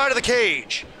off the side of the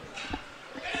cage.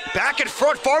 Back in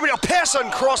front, Farmingdale pass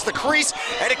across the crease,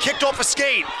 and it kicked off a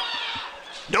skate.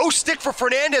 No stick for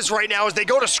Fernandez right now as they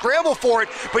go to scramble for it,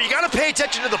 but you got to pay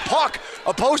attention to the puck,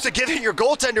 opposed to giving your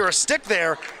goaltender a stick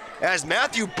there, as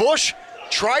Matthew Bush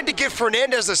tried to give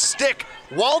Fernandez a stick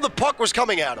while the puck was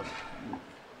coming at him.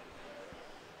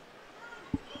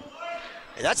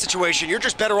 In that situation, you're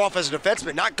just better off as a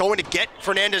defenseman not going to get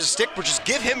Fernandez a stick, but just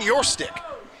give him your stick.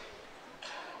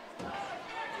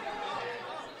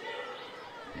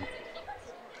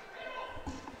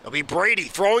 It'll be Brady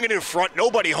throwing it in front,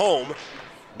 nobody home.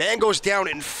 Man goes down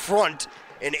in front,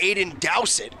 and Aiden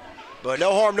Dowsett. But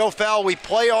no harm, no foul. We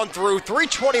play on through.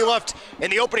 3:20 left in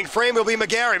the opening frame. It'll be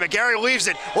McGarry. McGarry leaves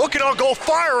it. Looking on goal,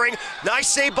 firing. Nice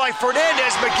save by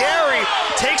Fernandez. McGarry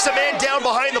takes a man down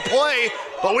behind the play,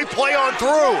 but we play on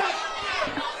through.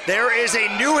 There is a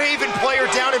New Haven player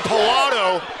down in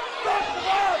Pilato.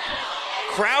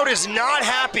 Crowd is not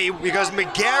happy because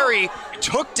McGarry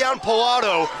took down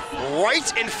Pilato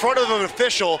right in front of an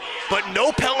official, but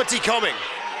no penalty coming.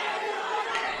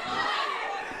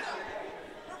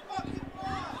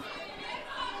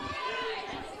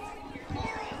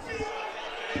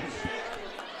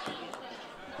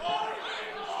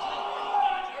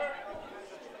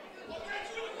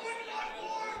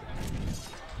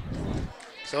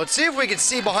 So let's see if we can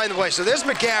see behind the play. So there's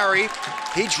McGarry.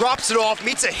 He drops it off,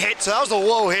 meets a hit. So that was a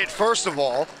low hit, first of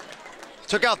all.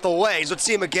 Took out the legs. Let's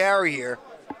see McGarry here.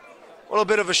 A little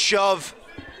bit of a shove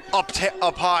up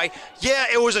high. Yeah,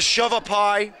 it was a shove up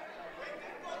high.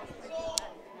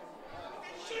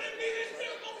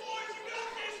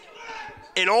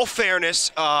 In all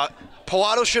fairness,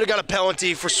 Pilato should have got a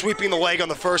penalty for sweeping the leg on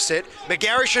the first hit.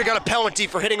 McGarry should have got a penalty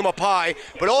for hitting him up high,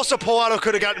 but also Pilato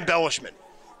could have got embellishment.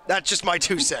 That's just my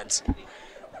 2 cents.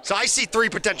 So I see 3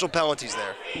 potential penalties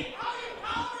there.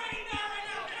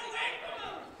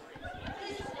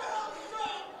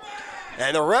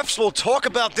 And the refs will talk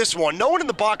about this one. No one in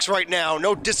the box right now,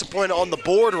 no discipline on the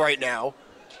board right now.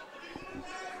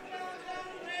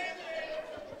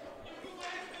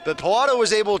 But Pilato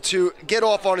was able to get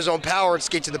off on his own power and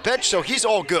skate to the bench, so he's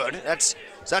all good. That's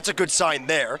a good sign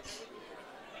there.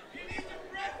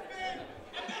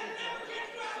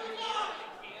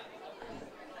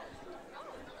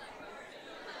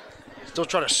 Still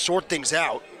trying to sort things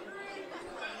out.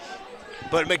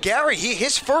 But McGarry,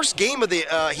 his first game of the,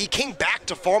 he came back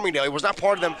to Farmingdale. He was not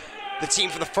part of the team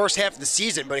for the first half of the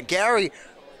season. But McGarry,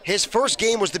 his first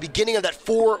game was the beginning of that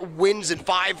 4 wins in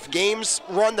 5 games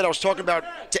run that I was talking about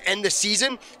to end the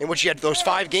season, in which he had those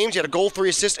 5 games. He had a goal, 3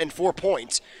 assists, and 4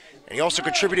 points. And he also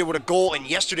contributed with a goal in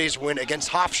yesterday's win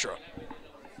against Hofstra.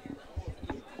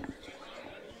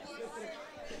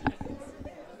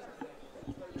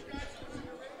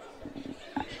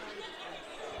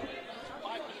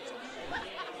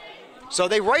 So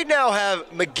they right now have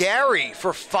McGarry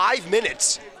for 5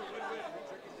 minutes.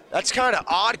 That's kind of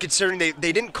odd considering they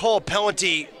didn't call a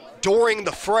penalty during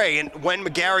the fray, and when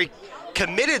McGarry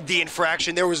committed the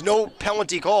infraction, there was no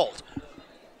penalty called.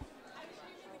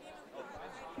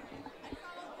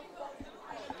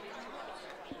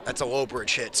 That's a low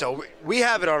bridge hit. So we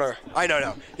have it on our, I don't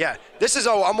know. Yeah, this is,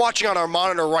 I'm watching on our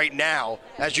monitor right now.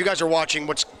 As you guys are watching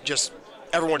what's just,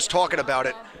 everyone's talking about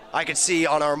it. I can see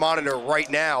on our monitor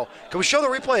right now. Can we show the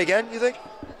replay again, you think?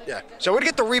 Yeah. So we're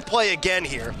going to get the replay again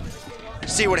here.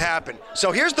 See what happened.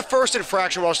 So here's the first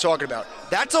infraction I was talking about.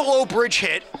 That's a low bridge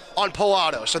hit on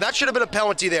Pilato. So that should have been a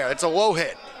penalty there. It's a low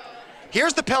hit.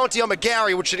 Here's the penalty on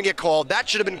McGarry, which didn't get called. That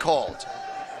should have been called.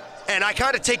 And I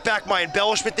kind of take back my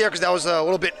embellishment there because that was a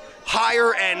little bit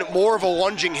higher and more of a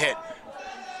lunging hit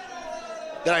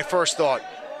than I first thought.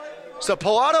 So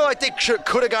Pilato, I think,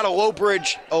 could have got a low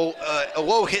bridge, a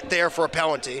low hit there for a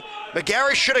penalty.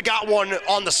 McGarry should have got one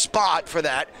on the spot for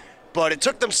that, but it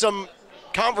took them some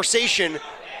conversation,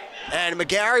 and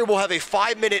McGarry will have a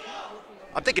 5-minute,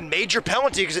 I'm thinking major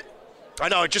penalty, because I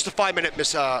know it's just a 5-minute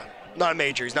miss, not a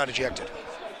major, he's not ejected.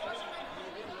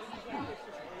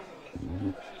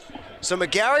 So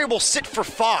McGarry will sit for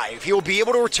 5. He will be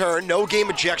able to return, no game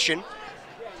ejection.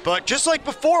 But just like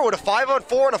before, with a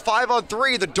 5-on-4 and a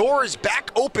 5-on-3, the door is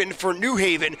back open for New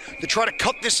Haven to try to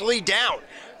cut this lead down.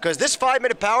 Because this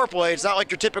 5-minute power play, it's not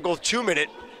like your typical 2-minute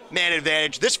man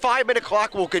advantage. This 5-minute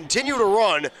clock will continue to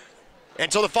run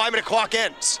until the 5-minute clock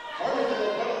ends.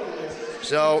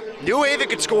 So New Haven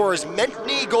can score as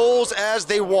many goals as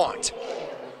they want.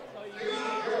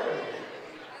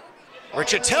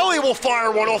 Riccitelli will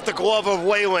fire one off the glove of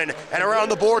Whalen, and around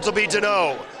the boards will be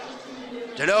Deneau.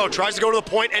 Deneau tries to go to the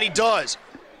point, and he does.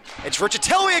 It's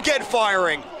Riccitelli again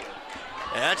firing.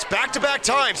 And that's back-to-back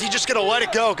times. He's just going to let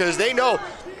it go because they know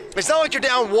it's not like you're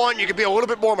down 1. You can be a little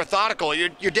bit more methodical.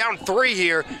 You're down 3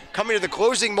 here. Coming to the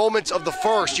closing moments of the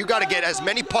first, you got to get as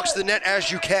many pucks to the net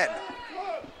as you can.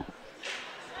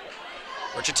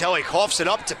 Riccitelli coughs it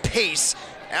up to pace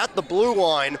at the blue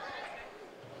line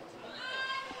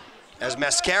as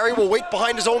Mascari will wait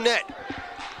behind his own net.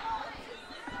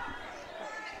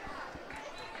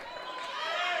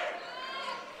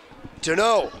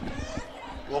 Deneau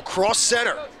will cross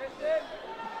center.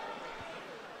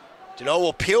 Deneau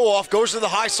will peel off, goes to the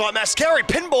high slot. Mascari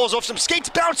pinballs off some skates,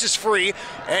 bounces free,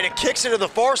 and it kicks into the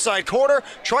far side corner.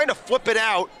 Trying to flip it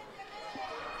out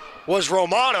was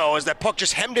Romano as that puck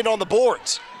just hemmed in on the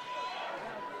boards.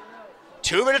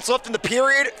 2 minutes left in the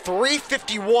period,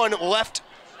 3:51 left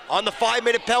on the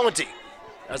 5-minute penalty.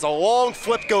 As a long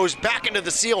flip goes back into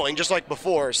the ceiling, just like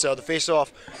before, so the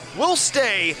faceoff will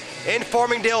stay in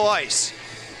Farmingdale ice.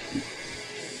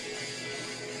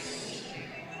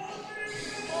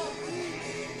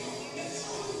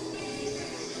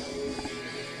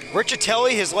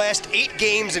 Riccitelli, his last 8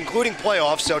 games, including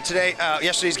playoffs, so today,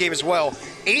 yesterday's game as well,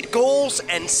 8 goals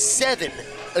and 7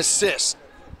 assists.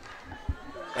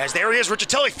 As there he is,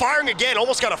 Riccitelli firing again,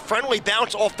 almost got a friendly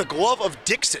bounce off the glove of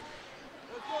Dixon.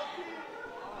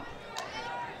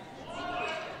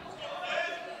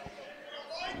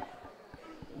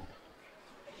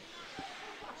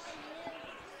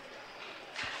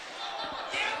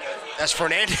 As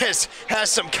Fernandez has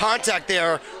some contact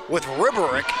there with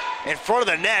Ribberick in front of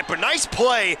the net, but nice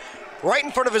play right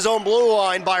in front of his own blue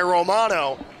line by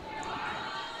Romano.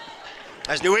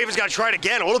 As New Haven's got to try it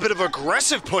again, a little bit of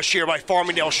aggressive push here by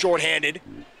Farmingdale shorthanded.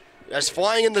 As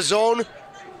flying in the zone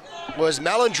was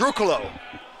Malandrucolo.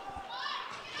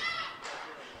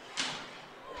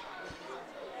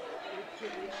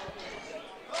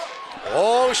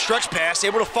 Long stretch pass,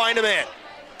 able to find a man.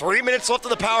 3 minutes left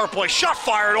of the power play. Shot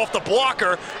fired off the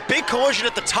blocker. Big collision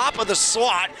at the top of the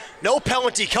slot. No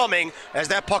penalty coming as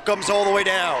that puck comes all the way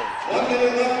down. 1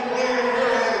 minute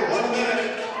left, 1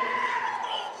 minute.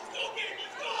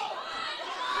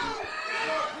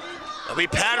 It'll be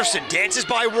Patterson, dances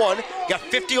by 1. Got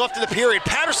 50 left in the period.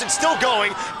 Patterson still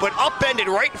going, but upended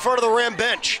right in front of the Ram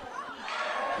bench.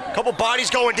 Couple bodies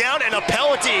going down and a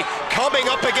penalty coming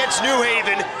up against New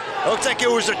Haven. Looks like it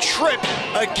was a trip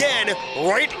again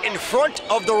right in front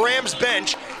of the Rams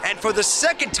bench. And for the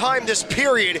second time this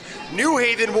period, New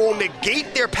Haven will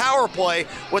negate their power play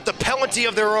with the penalty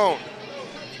of their own.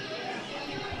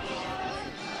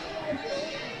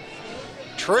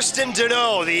 Tristan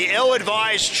Deneau, the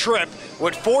ill-advised trip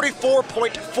with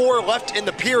 44.4 left in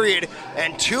the period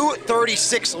and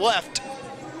 2:36 left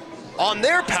on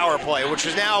their power play, which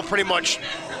is now pretty much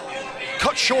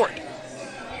cut short.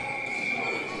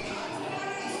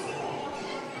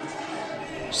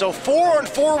 So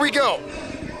 4-on-4 we go.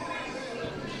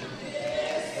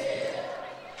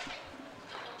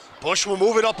 Bush will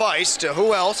move it up ice to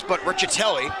who else but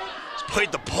Riccitelli. He's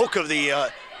played the bulk of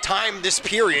the time this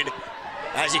period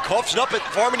as he coughs it up at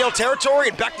Farmingdale territory,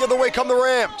 and back the other way come the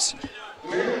Rams.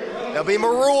 That'll be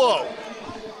Marullo.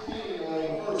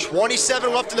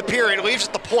 27 left in the period, leaves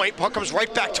at the point, puck comes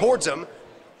right back towards him.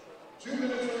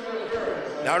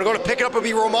 Now to go to pick it up will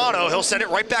be Romano. He'll send it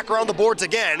right back around the boards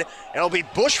again, and it'll be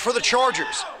Bush for the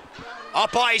Chargers.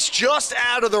 Up ice, just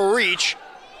out of the reach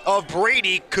of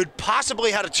Brady, could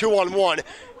possibly had a 2-on-1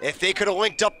 if they could have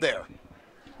linked up there.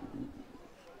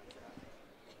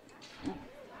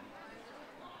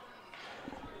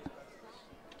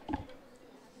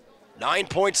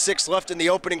 .6 left in the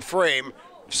opening frame.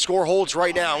 Score holds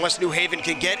right now unless New Haven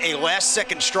can get a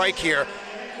last-second strike here.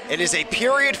 It is a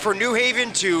period for New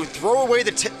Haven to throw away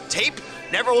the tape,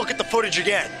 never look at the footage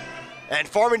again. And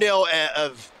Farmingdale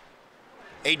of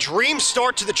a dream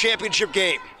start to the championship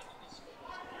game.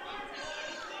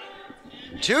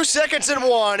 2 seconds and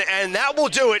 1, and that will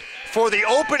do it for the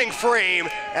opening frame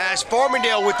as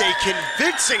Farmingdale with a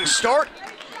convincing start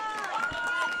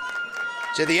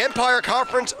to the Empire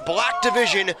Conference Black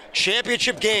Division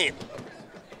Championship game.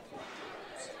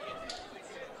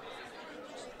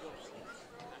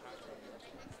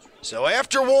 So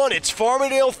after one, it's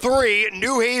Farmingdale 3,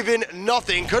 New Haven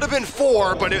nothing. Could have been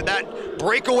 4, but that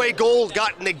breakaway goal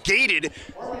got negated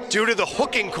due to the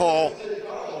hooking call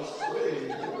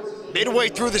midway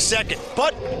through the second.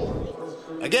 But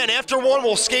again, after one,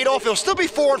 we'll skate off. It'll still be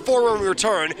 4-4 when we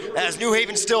return, as New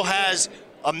Haven still has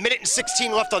a minute and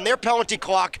 16 left on their penalty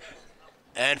clock,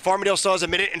 and Farmingdale still has a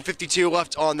minute and 52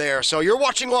 left on there. So you're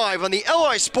watching live on the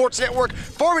LI Sports Network.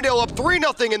 Farmingdale up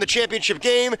 3-0 in the championship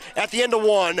game at the end of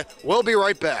one. We'll be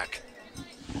right back.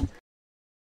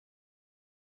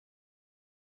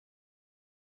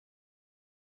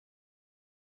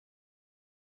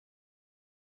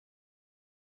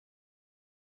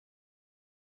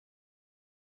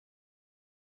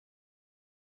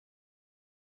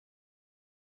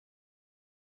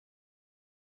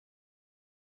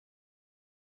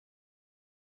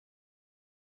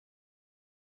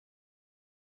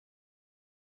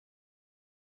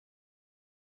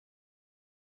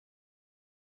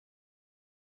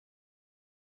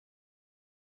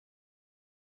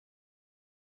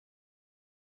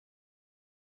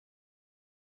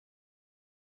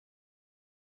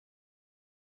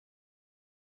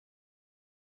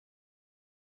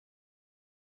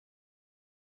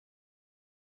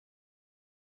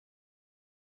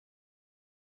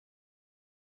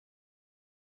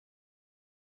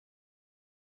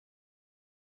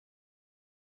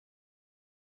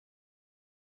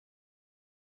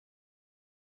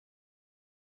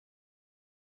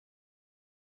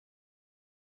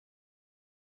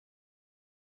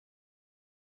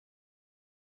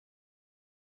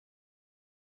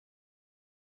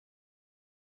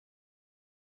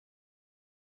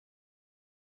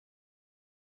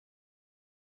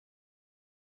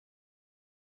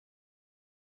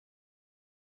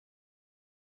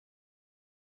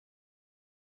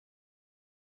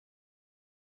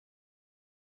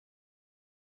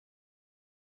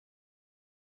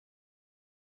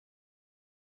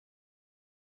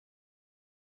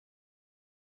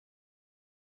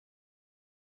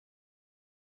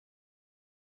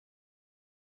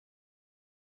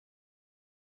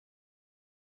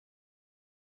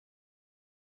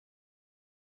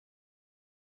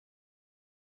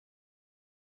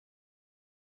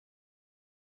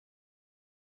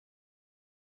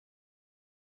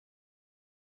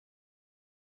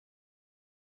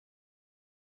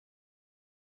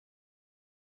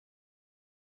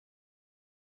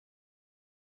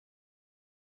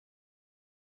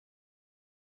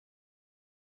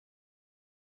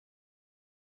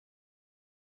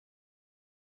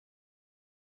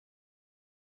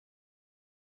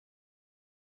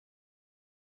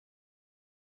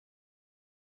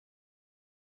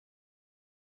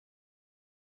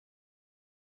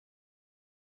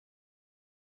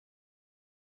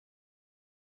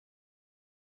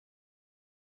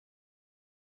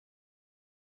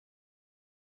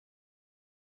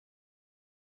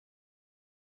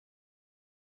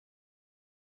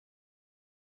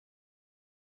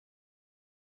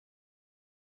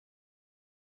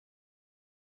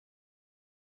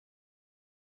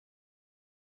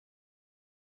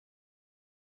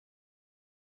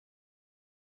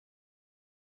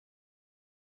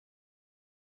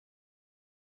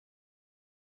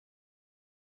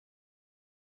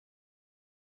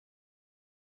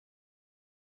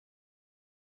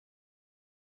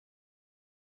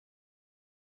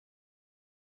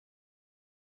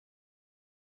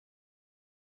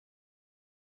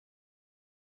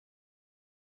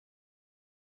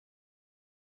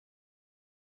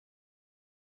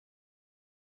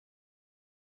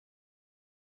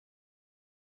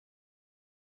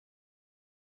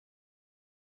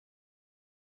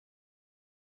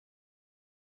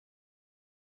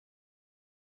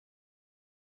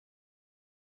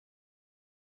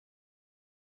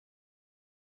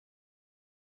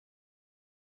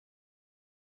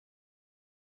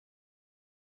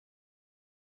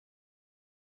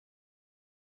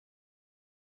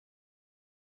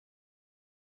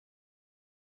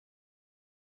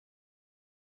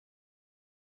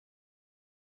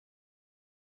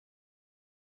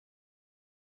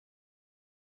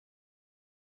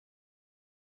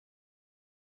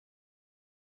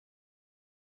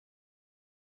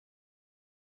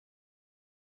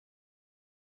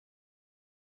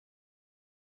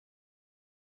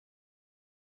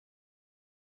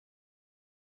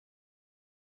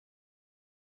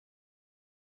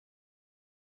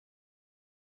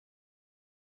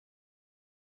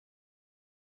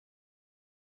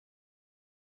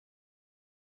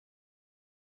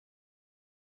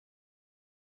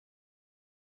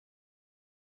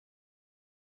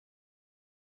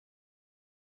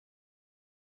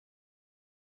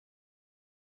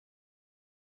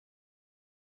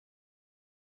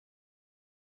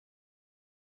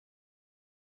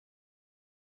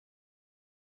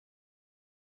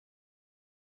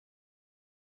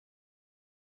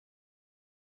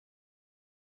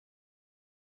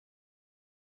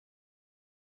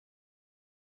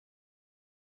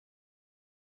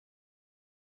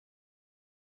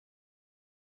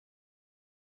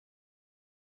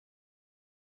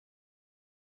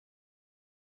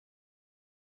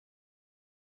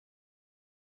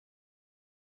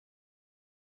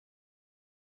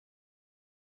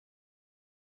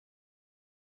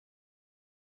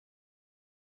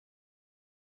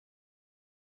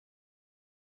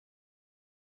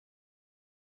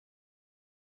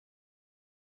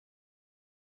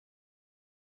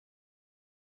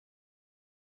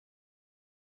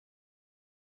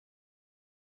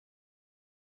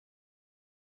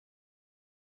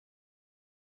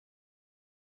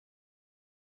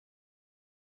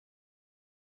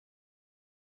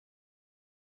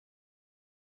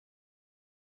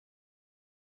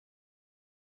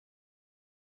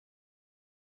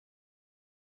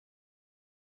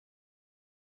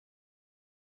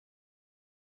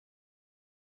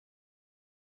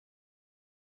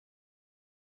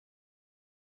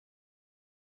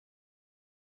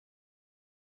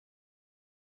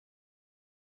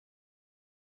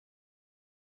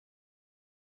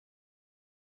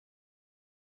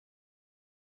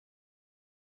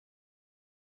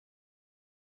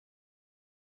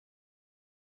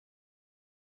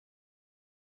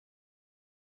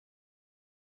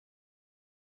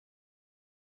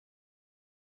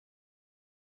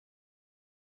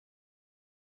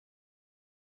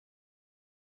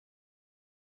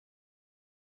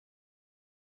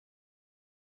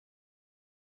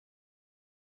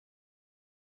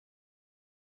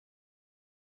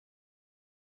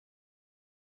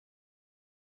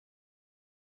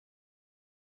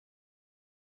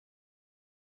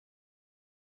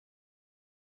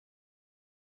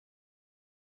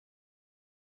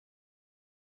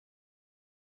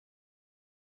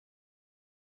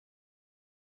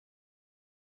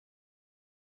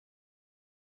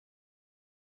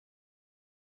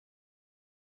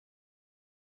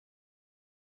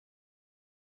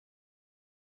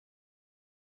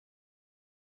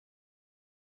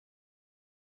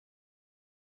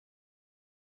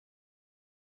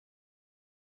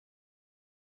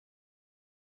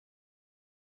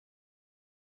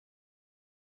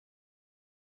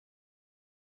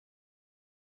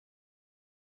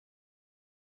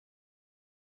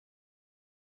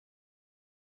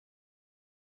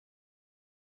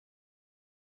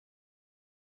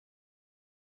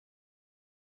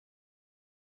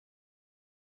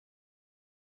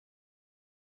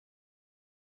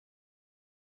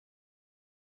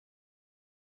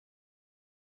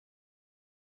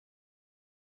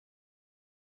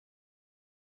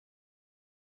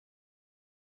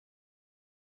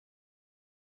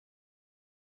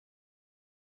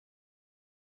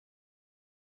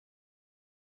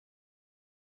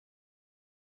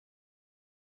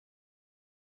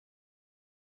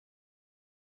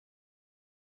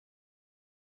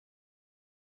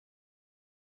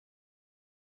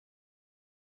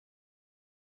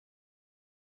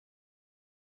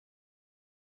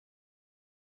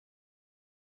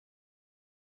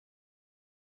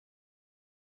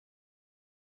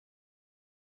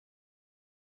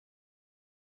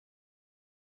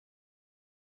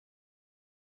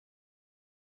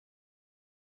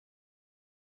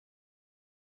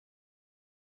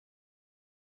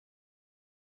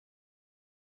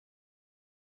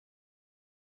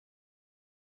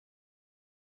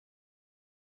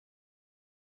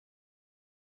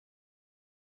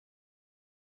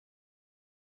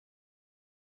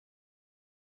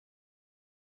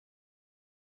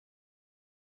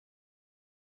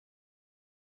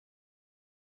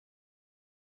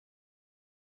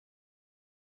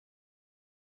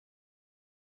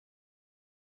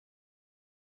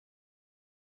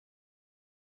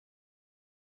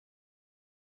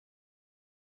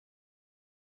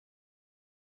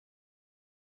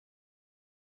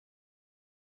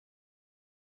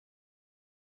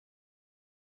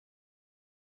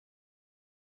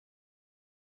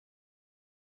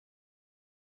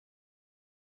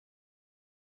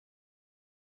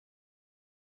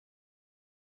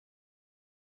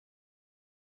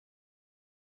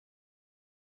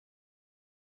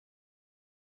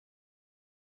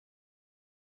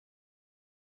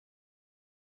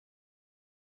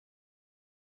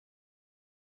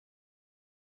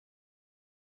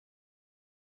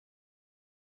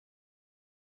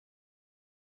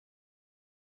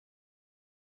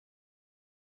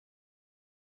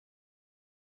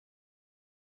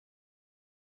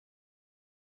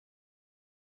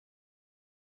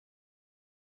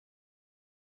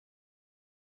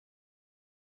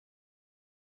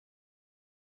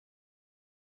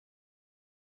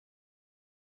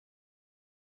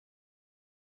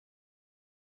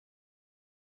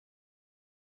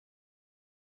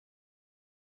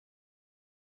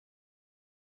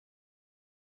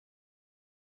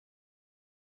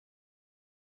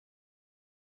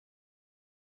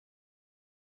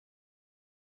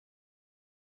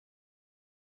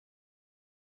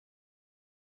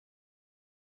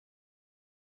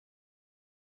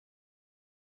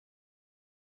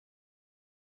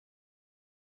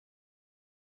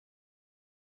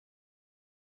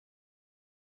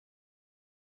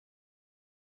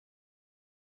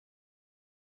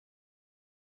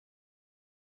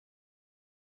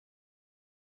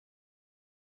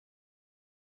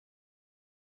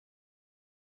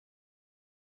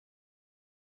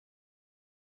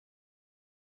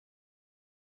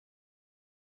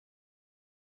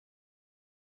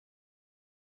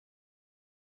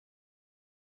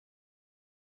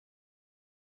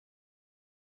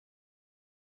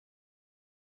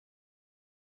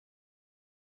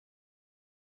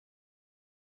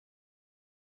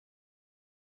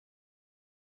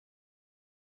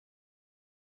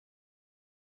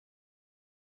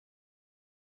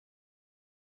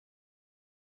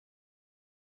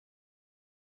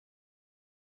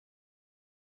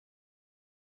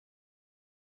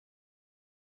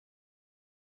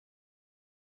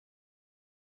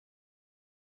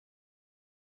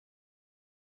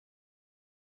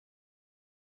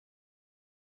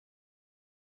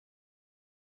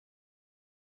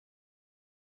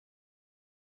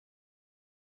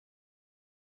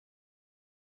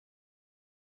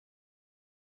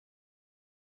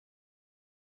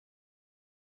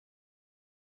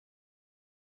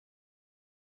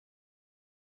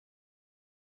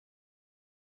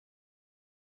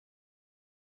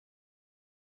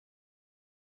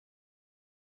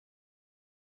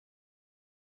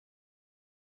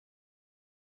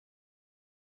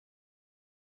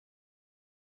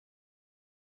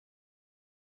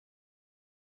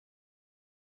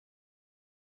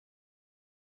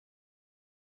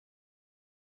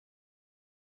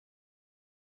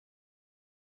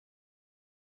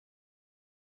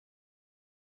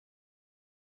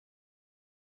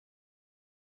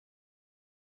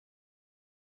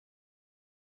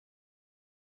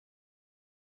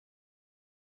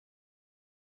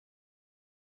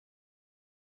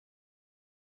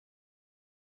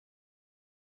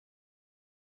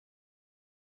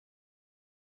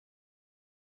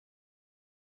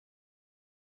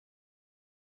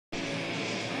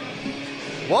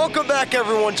 Welcome back,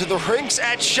 everyone, to the rinks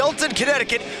at Shelton,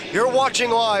 Connecticut. You're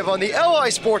watching live on the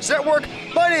LI Sports Network.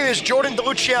 My name is Jordan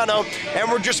DeLuciano, and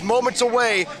we're just moments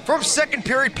away from second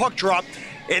period puck drop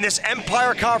in this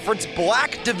Empire Conference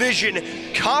Black Division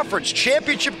Conference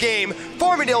Championship game.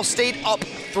 Farmingdale State up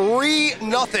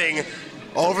 3-0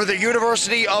 over the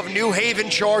University of New Haven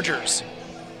Chargers.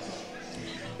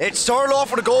 It started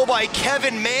off with a goal by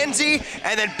Kevin Manzi,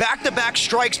 and then back-to-back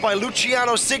strikes by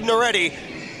Luciano Signoretti.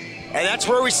 And that's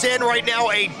where we stand right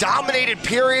now, a dominated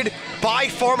period by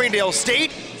Farmingdale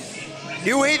State.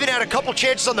 New Haven had a couple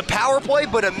chances on the power play,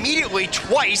 but immediately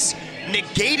twice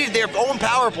negated their own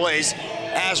power plays.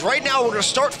 As right now we're going to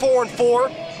start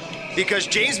 4-on-4 because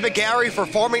James McGarry for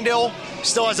Farmingdale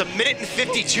still has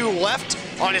 1:52 left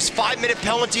on his 5-minute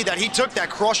penalty that he took, that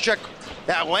cross-check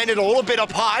that landed a little bit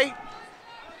up high.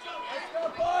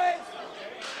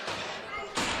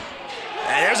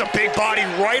 And there's a big body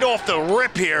right off the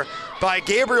rip here by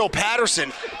Gabriel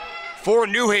Patterson for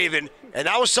New Haven. And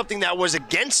that was something that was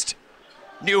against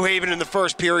New Haven in the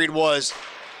first period, was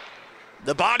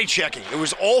the body checking. It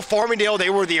was all Farmingdale. They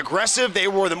were the aggressive, they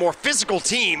were the more physical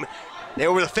team. They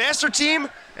were the faster team,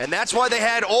 and that's why they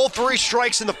had all 3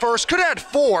 strikes in the first. Could have had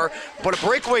 4, but a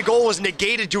breakaway goal was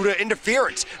negated due to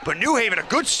interference. But New Haven, a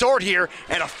good start here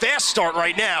and a fast start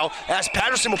right now as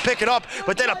Patterson will pick it up,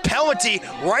 but then a penalty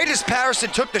right as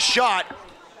Patterson took the shot,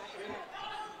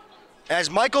 as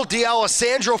Michael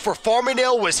D'Alessandro for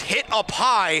Farmingdale was hit up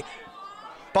high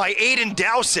by Aiden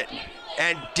Dowsett,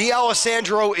 and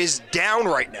D'Alessandro is down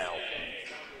right now.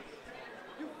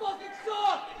 You fucking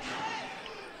suck!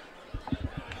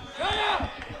 Shut up!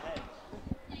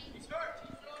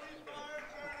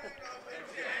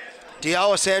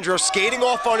 D'Alessandro skating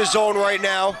off on his own right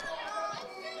now.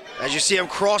 As you see him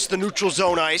cross the neutral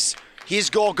zone ice.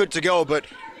 He's all good to go, but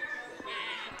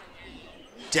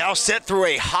Dowsett threw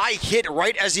a high hit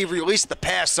right as he released the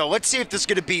pass. So let's see if this is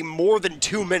going to be more than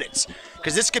 2 minutes,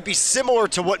 because this could be similar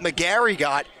to what McGarry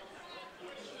got.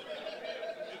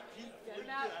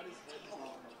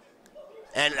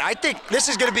 And I think this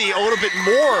is going to be a little bit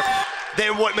more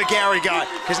than what McGarry got,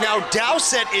 because now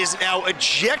Dowsett is now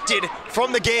ejected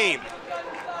from the game.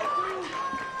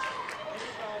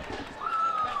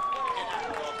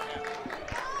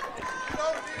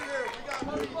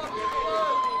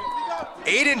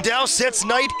 Aiden Dowsett's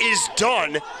night is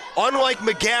done. Unlike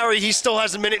McGarry, he still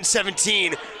has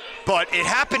 1:17, but it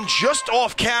happened just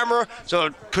off camera, so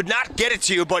could not get it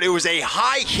to you, but it was a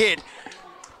high hit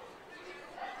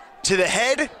to the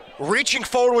head, reaching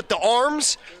forward with the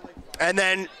arms, and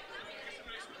then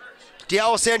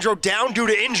D'Alessandro down due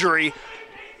to injury.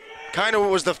 Kind of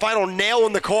was the final nail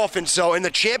in the coffin. So in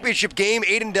the championship game,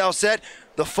 Aiden Dowsett,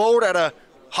 the forward out of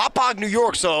Hauppauge, New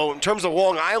York, so in terms of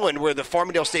Long Island, where the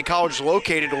Farmingdale State College is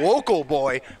located, a local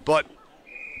boy, but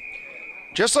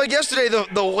just like yesterday,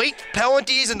 the late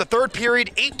penalties in the third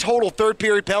period, 8 total third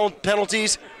period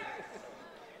penalties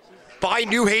by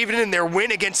New Haven in their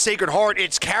win against Sacred Heart.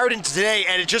 It's carried into today,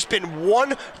 and it's just been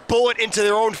one bullet into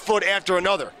their own foot after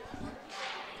another.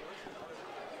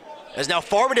 As now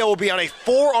Farmingdale will be on a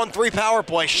 4-on-3 power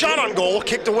play. Shot on goal,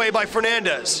 kicked away by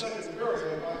Fernandez.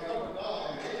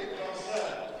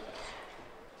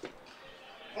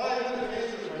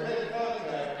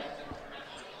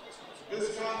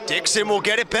 Dixon will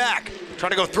get it back. Trying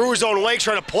to go through his own legs,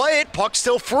 trying to play it. Puck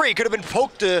still free. Could have been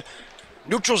poked to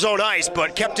neutral zone ice,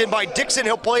 but kept in by Dixon.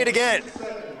 He'll play it again.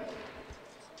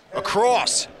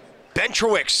 Across.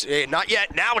 Bentrowicz. Not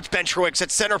yet. Now it's Bentrowicz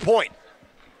at center point.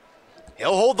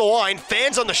 He'll hold the line.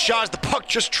 Fans on the shot as the puck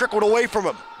just trickled away from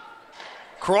him.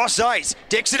 Cross ice.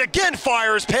 Dixon again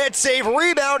fires. Pad save.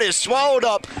 Rebound is swallowed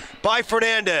up by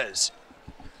Fernandez.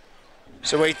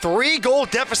 So a 3-goal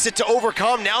deficit to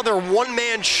overcome. Now they're 1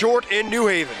 man short in New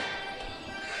Haven.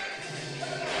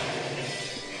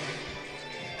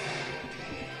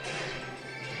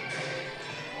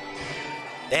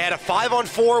 They had a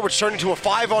 5-on-4, which turned into a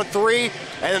 5-on-3,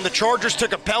 and then the Chargers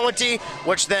took a penalty,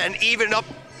 which then evened up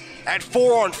at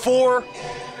 4-on-4.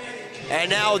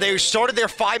 And now they started their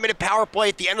 5-minute power play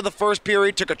at the end of the first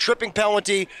period, took a tripping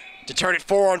penalty to turn it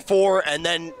 4-on-4, and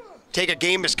then take a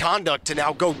game misconduct to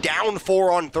now go down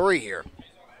 4-on-3 here.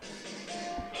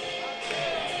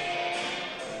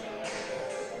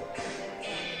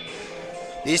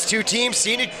 These two teams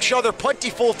seen each other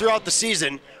plentiful throughout the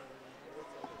season.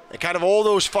 And kind of all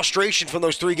those frustration from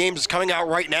those 3 games is coming out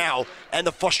right now. And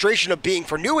the frustration of being,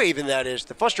 for New Haven that is,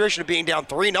 the frustration of being down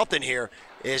 3-0 here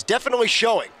is definitely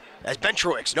showing. As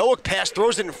Bentrowicz, no look pass,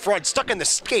 throws it in front, stuck in the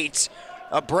skates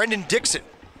of Brendan Dixon.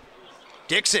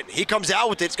 Dixon, he comes out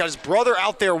with it. He's got his brother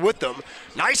out there with them.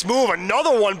 Nice move,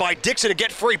 another one by Dixon to get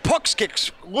free. Puck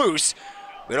kicks loose.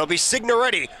 It'll be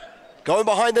Signoretti going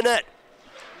behind the net.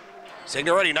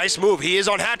 Signoretti, nice move. He is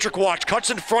on hat-trick watch. Cuts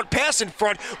in front, pass in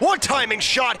front. One timing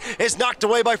shot is knocked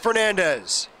away by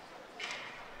Fernandez.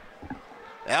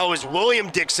 That was William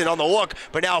Dixon on the look,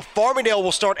 but now Farmingdale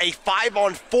will start a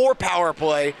 5-on-4 power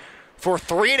play for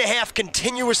 3.5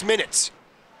 continuous minutes.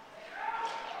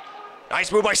 Nice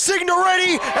move by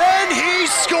Signoretti, and he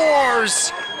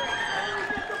scores!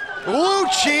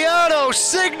 Luciano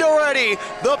Signoretti,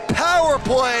 the power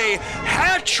play,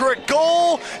 hat-trick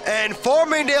goal, and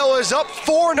Farmingdale is up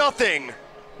 4-0.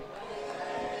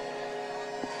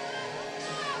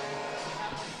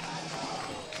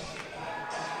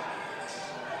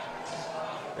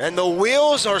 And the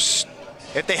wheels are,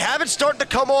 if they haven't started to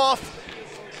come off,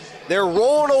 they're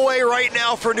rolling away right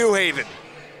now for New Haven.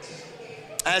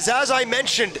 As I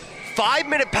mentioned,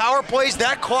 5-minute power plays,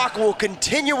 that clock will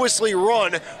continuously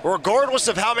run regardless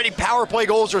of how many power play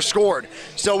goals are scored.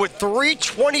 So with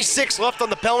 3:26 left on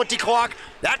the penalty clock,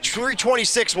 that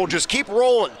 3:26 will just keep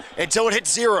rolling until it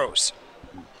hits zeros.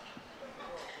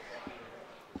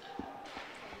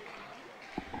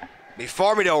 Be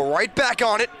Farmingdale right back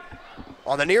on it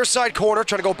on the near side corner,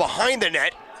 trying to go behind the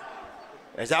net.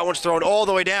 As that one's thrown all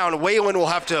the way down, Whalen will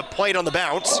have to play it on the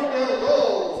bounce.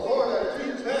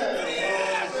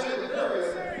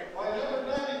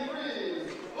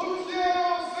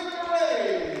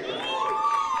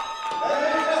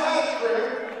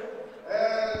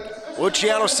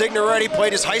 Luciano Signoretti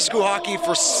played his high school hockey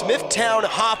for Smithtown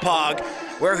Hauppauge,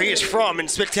 where he is from, in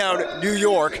Smithtown, New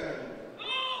York.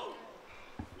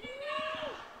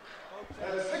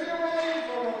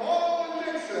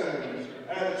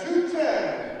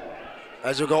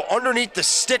 As we'll go underneath the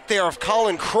stick there of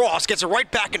Colin Cross, gets it right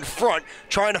back in front,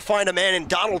 trying to find a man, and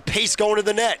Donald Pace going to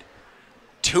the net.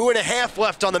 2.5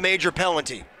 left on the major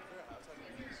penalty.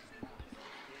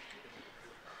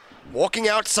 Walking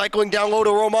out, cycling down low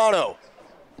to Romano.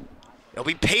 It'll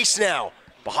be Pace now,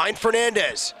 behind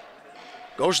Fernandez.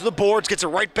 Goes to the boards, gets it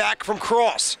right back from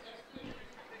Cross.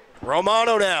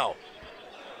 Romano now.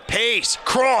 Pace,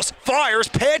 Cross, fires,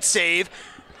 pad save,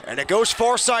 and it goes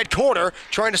far side corner.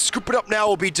 Trying to scoop it up now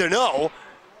will be Deneau,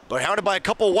 but hounded by a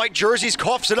couple white jerseys,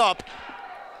 coughs it up,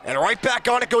 and right back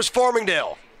on it goes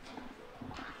Farmingdale.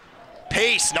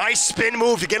 Pace, nice spin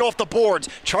move to get off the boards,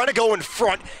 trying to go in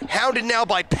front, hounded now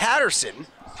by Patterson.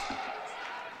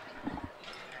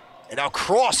 And now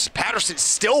Cross, Patterson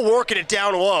still working it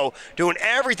down low, doing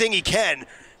everything he can,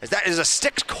 as that is a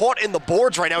stick caught in the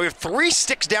boards right now. We have 3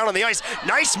 sticks down on the ice.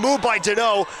 Nice move by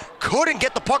Deneau, couldn't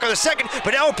get the puck on the second,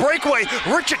 but now a breakaway,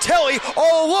 Riccitelli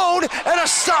all alone, and a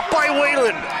stop by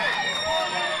Whalen.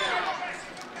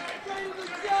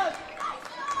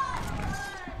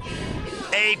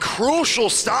 A crucial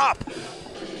stop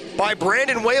by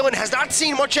Brandon Whalen. Has not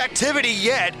seen much activity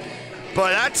yet,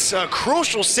 but that's a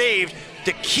crucial save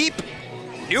to keep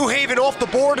New Haven off the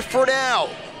board for now.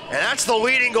 And that's the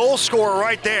leading goal scorer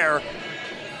right there,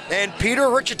 and Peter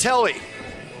Riccitelli.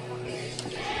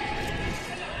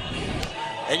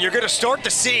 And you're going to start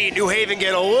to see New Haven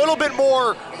get a little bit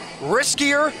more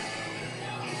riskier,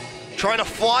 trying to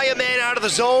fly a man out of the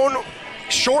zone,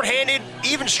 shorthanded,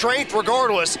 even strength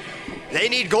regardless. They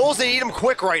need goals, they need them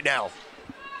quick right now.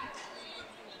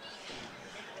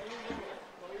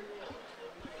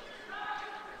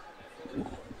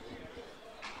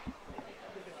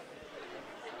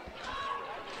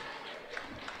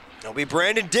 It'll be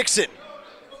Brandon Dixon.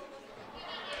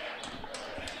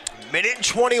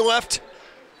 1:20 left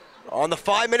on the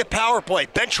 5-minute power play.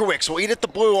 Bentrowicz will eat at the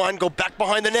blue line, go back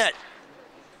behind the net.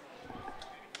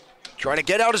 Trying to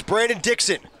get out is Brandon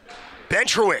Dixon.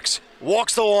 Bentrowicz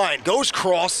walks the line, goes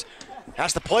cross,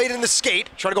 has to play it in the skate,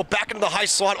 trying to go back into the high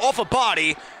slot, off a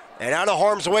body, and out of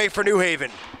harm's way for New Haven.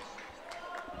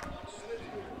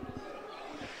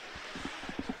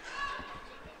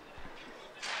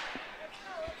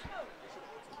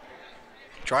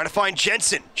 Trying to find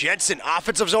Jensen. Jensen,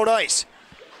 offensive zone ice.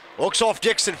 Looks off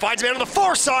Dixon, finds a man on the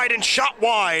far side, and shot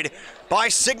wide by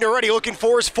Signoretti, looking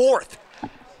for his 4th.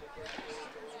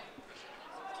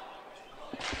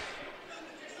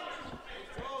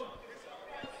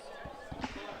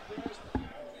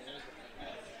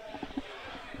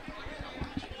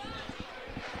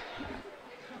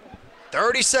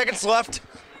 .30 seconds left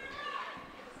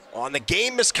on the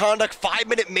game misconduct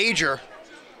 5-minute major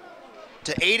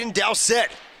to Aiden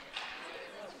Dowsett.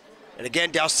 And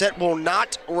again, Dowsett will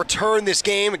not return this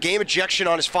game. A game ejection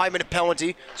on his 5-minute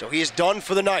penalty, so he is done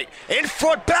for the night. In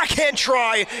front, backhand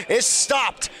try is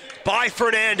stopped by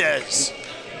Fernandez.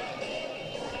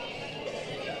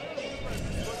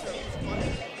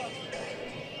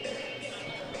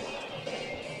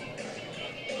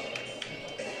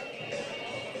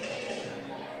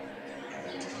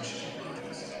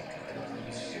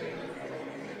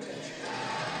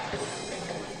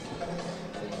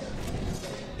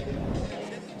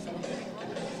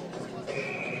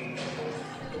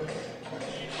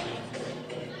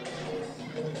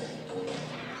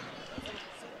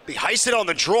 Be Heisen on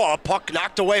the draw. Puck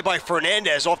knocked away by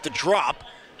Fernandez off the drop.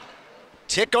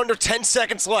 Tick under 10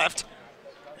 seconds left.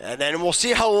 And then we'll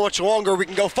see how much longer we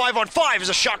can go. 5-on-5 as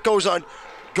a shot goes on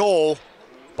goal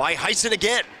by Heisen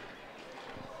again.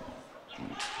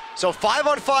 So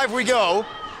 5-on-5 we go.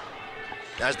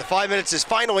 As the 5 minutes is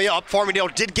finally up,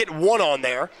 Farmingdale did get one on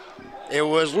there. It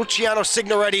was Luciano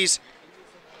Signoretti's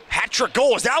hat-trick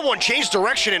goal. As that one changed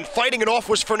direction and fighting it off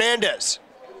was Fernandez.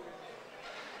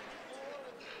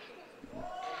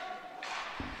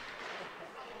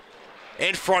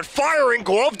 In front, firing,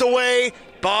 gloved away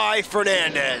by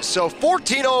Fernandez. So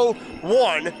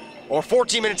 14:01, or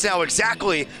 14 minutes now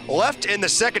exactly, left in the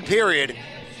second period.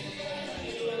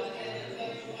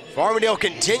 Farmingdale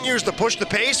continues to push the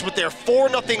pace with their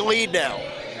 4-0 lead now.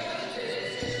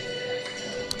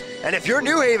 And if you're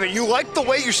New Haven, you like the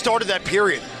way you started that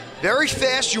period. Very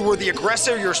fast, you were the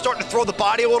aggressor, you were starting to throw the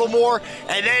body a little more,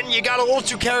 and then you got a little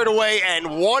too carried away,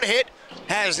 and one hit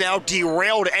has now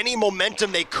derailed any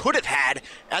momentum they could have had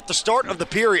at the start of the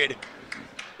period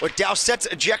with Dowsett's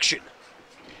ejection.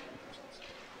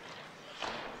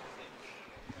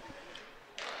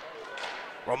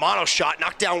 Romano's shot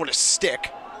knocked down with a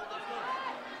stick.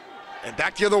 And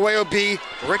back the other way will be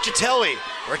Riccitelli.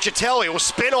 Riccitelli will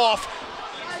spin off,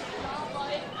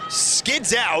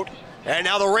 skids out, and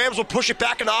now the Rams will push it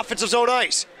back in offensive zone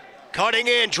ice. Cutting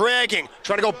in, dragging,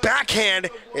 trying to go backhand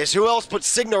is who else but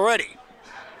Signoretti.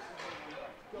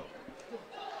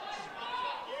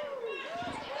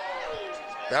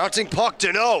 Bouncing puck,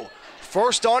 Deneau.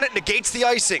 First on it, negates the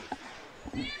icing.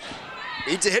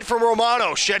 Needs a hit from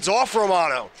Romano, sheds off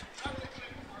Romano.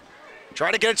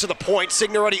 Trying to get it to the point,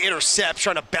 Signoretti intercepts,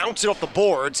 trying to bounce it off the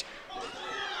boards.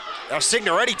 Now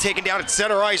Signoretti taken down at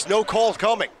center ice, no call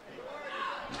coming.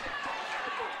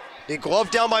 The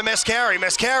glove down by Mascari.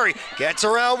 Mascari gets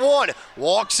around one,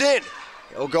 walks in.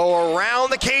 He'll go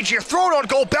around the cage here, throw it on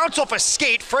goal, bounce off a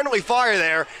skate, friendly fire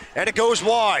there, and it goes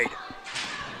wide.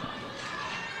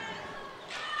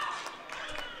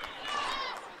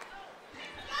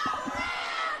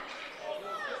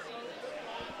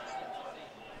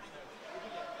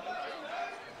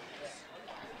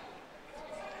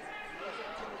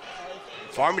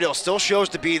 Farmingdale still shows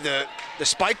to be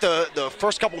despite the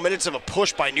first couple minutes of a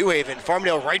push by New Haven,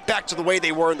 Farmingdale right back to the way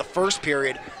they were in the first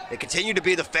period. They continue to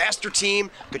be the faster team,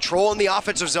 controlling the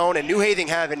offensive zone, and New Haven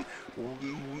having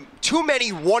too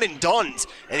many one-and-dones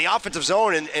in the offensive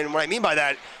zone. And what I mean by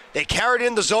that, they carried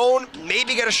in the zone,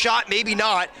 maybe get a shot, maybe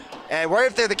not. And right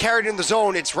after they carried in the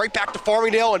zone, it's right back to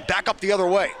Farmingdale and back up the other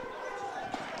way.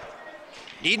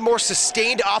 Need more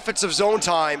sustained offensive zone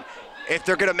time if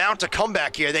they're going to mount a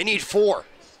comeback here. They need 4.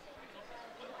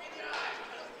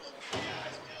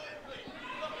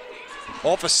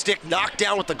 Off a stick, knocked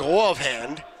down with the glove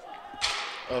hand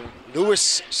of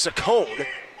Louis Saccone.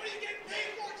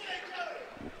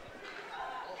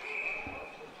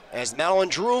 As Madeline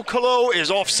Drew Colo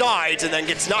is offsides and then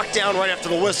gets knocked down right after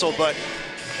the whistle, but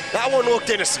that one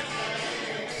looked innocent.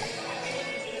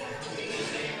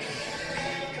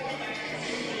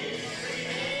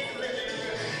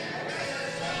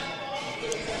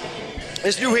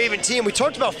 This New Haven team, we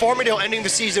talked about Farmingdale ending the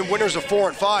season winners of 4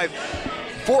 or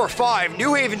 5.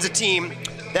 New Haven's a team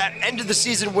that ended the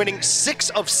season winning 6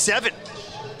 of 7.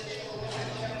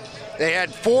 They had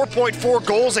 4.4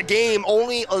 goals a game,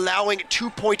 only allowing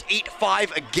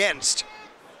 2.85 against.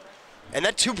 And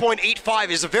that 2.85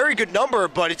 is a very good number,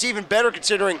 but it's even better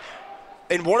considering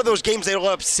in one of those games they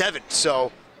let up 7.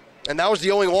 So, and that was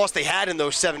the only loss they had in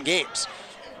those 7 games.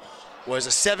 Was a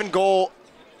 7-goal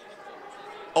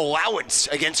allowance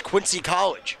against Quincy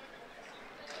College.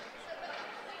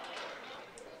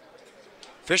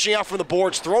 Fishing out from the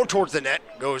boards, thrown towards the net,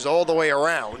 goes all the way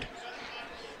around.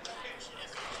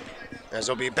 As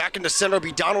it'll be back in the center, it'll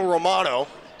be Donald Romano,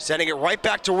 sending it right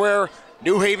back to where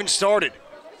New Haven started.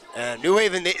 And New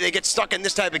Haven, they get stuck in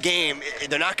this type of game.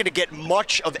 They're not going to get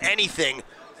much of anything.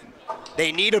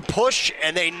 They need a push,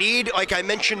 and they need, like I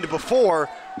mentioned before,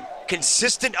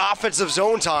 consistent offensive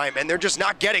zone time, and they're just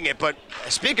not getting it. But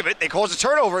speak of it, they cause a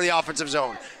turnover in the offensive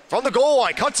zone. From the goal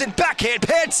line, cuts in, backhand,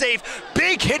 pad save,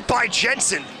 big hit by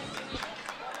Jensen.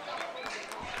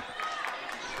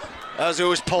 As it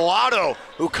was Pilato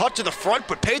who cut to the front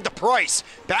but paid the price.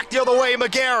 Back the other way,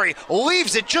 McGarry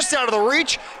leaves it just out of the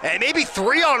reach, and maybe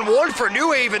 3-on-1 for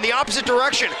New Haven, the opposite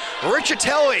direction.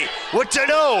 Riccitelli with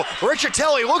Deneau.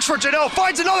 Riccitelli looks for Deneau,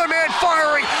 finds another man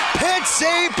firing. Pad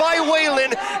save by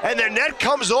Whalen, and the net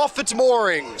comes off its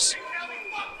moorings.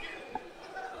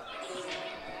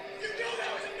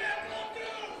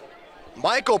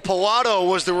 Michael Pilato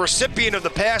was the recipient of the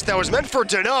pass that was meant for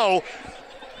Deneau.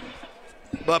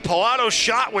 but Pallato's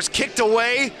shot was kicked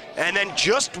away and then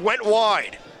just went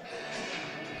wide.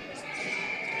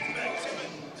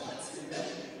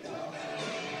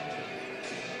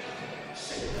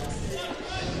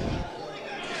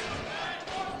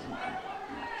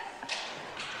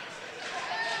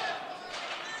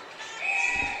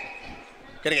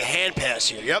 Getting a hand pass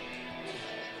here, yep.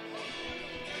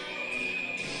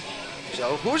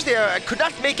 So who's there? I could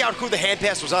not make out who the hand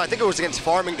pass was on. I think it was against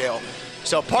Farmingdale.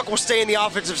 So puck will stay in the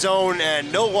offensive zone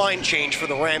and no line change for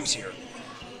the Rams here.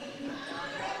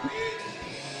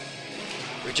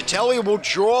 Riccitelli will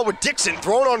draw with Dixon,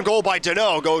 thrown on goal by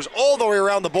Deneau, goes all the way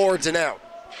around the boards and out.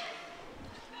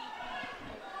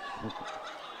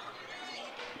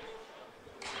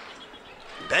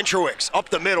 Bencherwicz up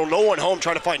the middle, no one home,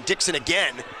 trying to find Dixon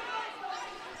again.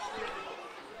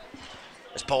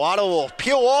 As Pilato will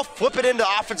peel off, flip it into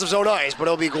offensive zone ice, but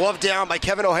it'll be gloved down by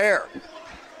Kevin O'Hare.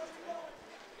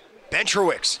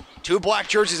 Bencherwicz, 2 black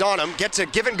jerseys on him, gets a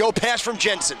give-and-go pass from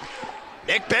Jensen.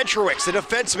 Nick Bencherwicz, the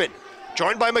defenseman,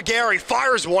 joined by McGarry,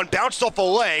 fires one, bounced off a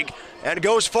leg, and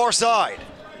goes far side.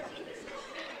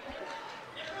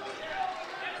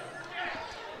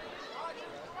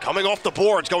 Coming off the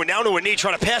boards, going down to a knee,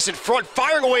 trying to pass in front,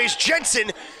 firing away is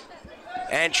Jensen.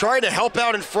 And trying to help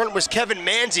out in front was Kevin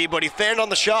Manzi, but he fanned on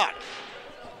the shot.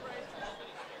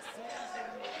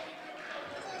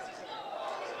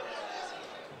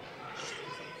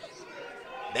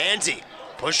 Manzi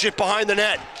pushed it behind the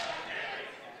net.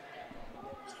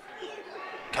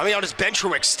 Coming out is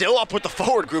Bencherwicz, still up with the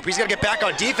forward group. He's got to get back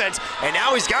on defense, and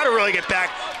now he's got to really get back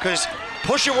because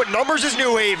pushing with numbers is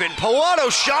New Haven.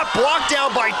 Pallato's shot blocked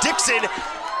down by Dixon,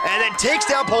 and then takes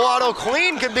down Pilato,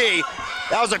 clean can be.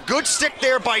 That was a good stick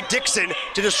there by Dixon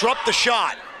to disrupt the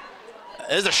shot.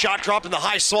 There's a shot drop in the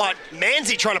high slot.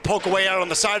 Manzi trying to poke away out on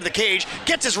the side of the cage,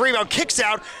 gets his rebound, kicks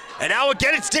out, and now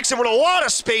again it's Dixon with a lot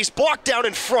of space, blocked down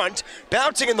in front,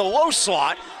 bouncing in the low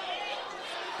slot,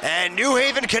 and New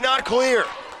Haven cannot clear.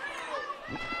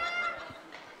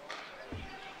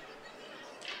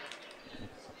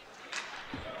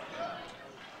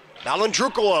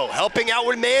 Malandrucolo helping out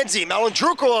with Manzi.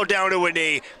 Malandrucolo down to a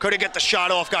knee. Couldn't get the shot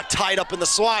off, got tied up in the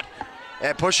slot.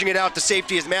 And pushing it out to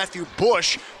safety is Matthew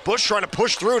Bush. Bush trying to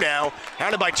push through now.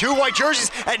 Hounded by 2 white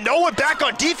jerseys and no one back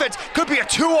on defense. Could be a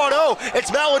 2-on-0. It's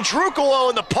Malandrucolo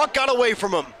and the puck got away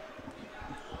from him.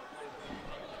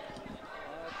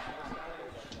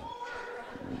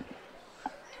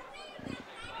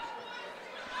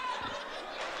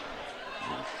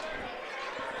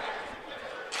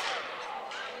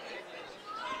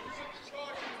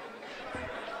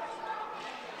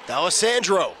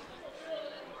 D'Alessandro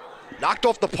knocked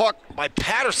off the puck by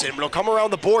Patterson, but it'll come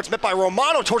around the boards, met by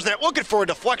Romano towards the net, looking for a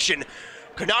deflection.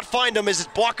 Could not find him as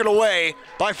it's blocking away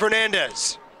by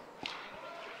Fernandez.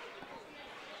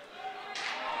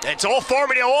 It's all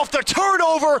Farmingdale off the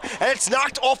turnover, and it's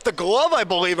knocked off the glove, I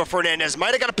believe, of Fernandez.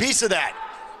 Might have got a piece of that.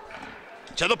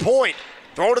 To the point,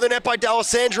 thrown to the net by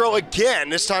D'Alessandro again.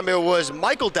 This time it was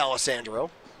Michael D'Alessandro.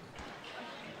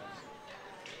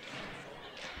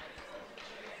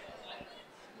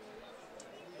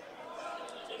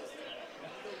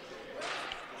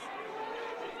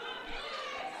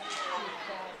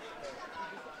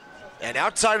 And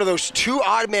outside of those 2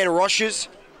 odd man rushes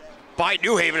by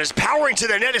New Haven is powering to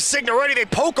the net is Signoretti. They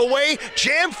poke away,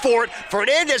 jam for it.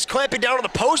 Fernandez clamping down on the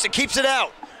post and keeps it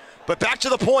out. But back to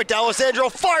the point, D'Alessandro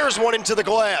fires one into the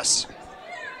glass.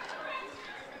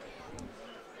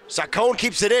 Saccone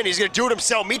keeps it in. He's going to do it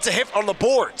himself. Meets a hit on the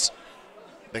boards,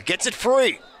 but gets it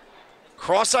free.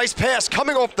 Cross-ice pass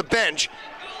coming off the bench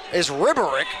is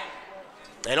Ribberick.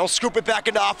 And he'll scoop it back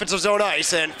into offensive zone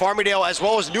ice, and Farmingdale as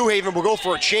well as New Haven will go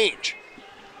for a change.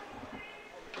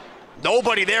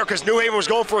 Nobody there because New Haven was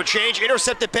going for a change.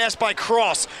 Intercepted pass by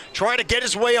Cross, trying to get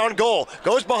his way on goal.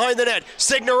 Goes behind the net.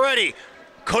 Signoretti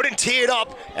couldn't tee it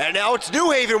up, and now it's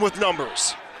New Haven with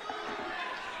numbers.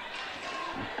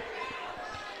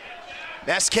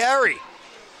 Mascari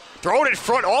thrown in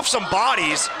front off some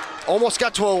bodies. Almost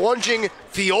got to a lunging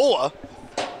Fiola.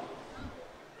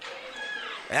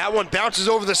 That one bounces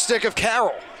over the stick of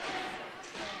Carroll.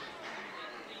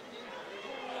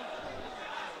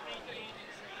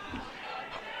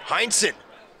 Heinsohn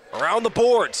around the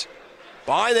boards,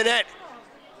 behind the net,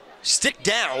 stick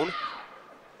down,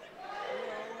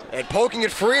 and poking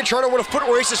it free and trying to win a foot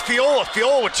race is Fiola.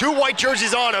 Fiola with 2 white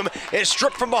jerseys on him is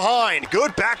stripped from behind.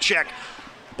 Good back check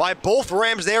by both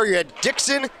Rams there. You had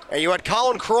Dixon and you had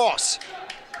Colin Cross.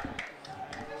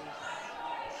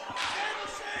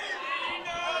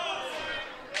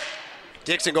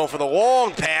 Dixon going for the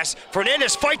long pass.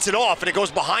 Fernandez fights it off, and it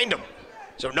goes behind him.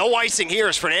 So no icing here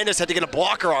as Fernandez had to get a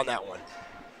blocker on that one.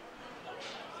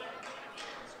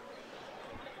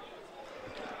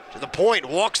 To the point,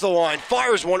 walks the line,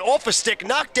 fires one off a stick,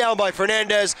 knocked down by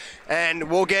Fernandez, and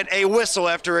we'll get a whistle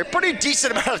after a pretty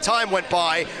decent amount of time went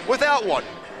by without one.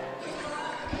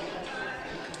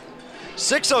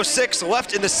 6:06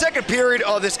 left in the second period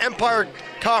of this Empire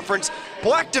Conference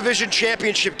Black Division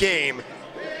Championship game.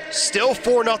 Still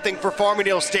 4-0 for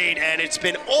Farmingdale State, and it's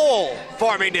been all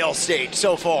Farmingdale State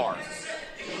so far.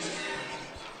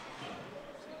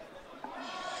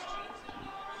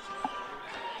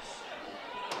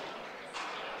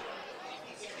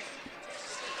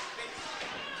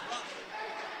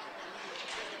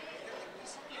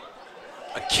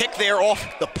 A kick there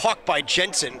off the puck by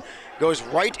Jensen goes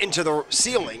right into the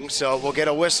ceiling, so we'll get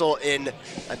a whistle in,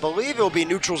 I believe it will be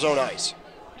neutral zone ice.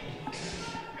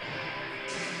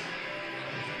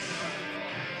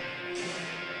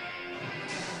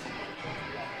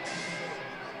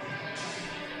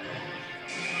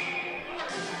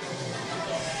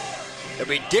 It'll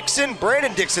be Dixon,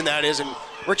 Brandon Dixon that is, and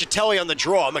Riccitelli on the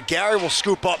draw. McGarry will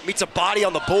scoop up, meets a body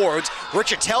on the boards.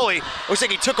 Riccitelli looks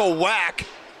like he took a whack.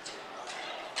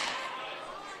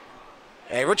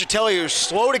 And Riccitelli was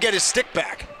slow to get his stick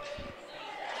back.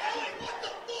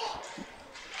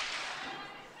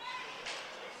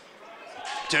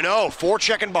 Deneau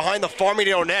forechecking behind the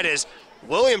Farmingdale net is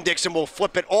William Dixon will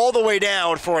flip it all the way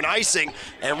down for an icing,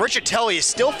 and Riccitelli is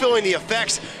still feeling the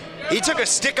effects. He took a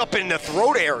stick up in the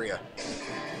throat area.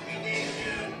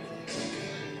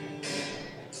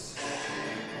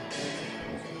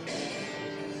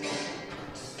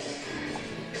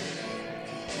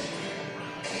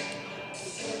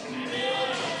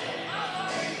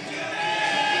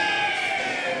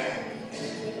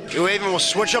 New Haven will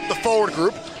switch up the forward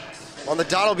group. On the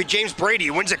dot will be James Brady.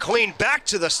 He wins it clean back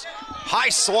to the high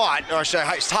slot, or should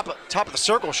I, top of the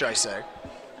circle, should I say.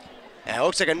 And it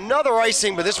looks like another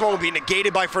icing, but this one will be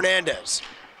negated by Fernandez.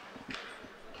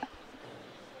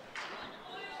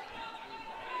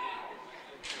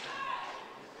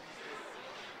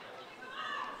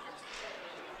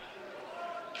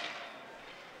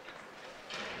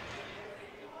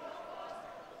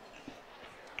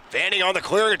 Vanning on the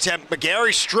clearing attempt.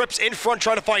 McGarry strips in front,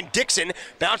 trying to find Dixon.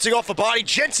 Bouncing off the body.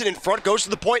 Jensen in front, goes to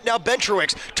the point now.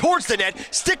 Bentrowicz towards the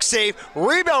net. Stick save.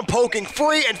 Rebound poking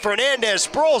free, and Fernandez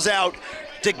sprawls out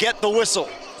to get the whistle.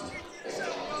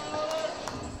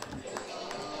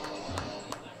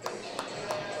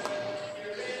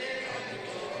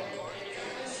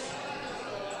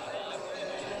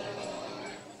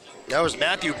 That was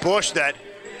Matthew Bush that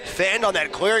fanned on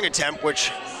that clearing attempt,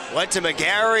 which led to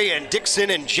McGarry and Dixon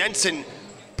and Jensen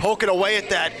poking away at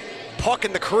that puck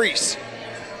in the crease.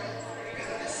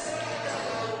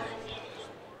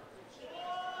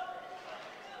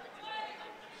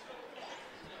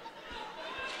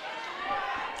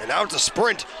 And now it's a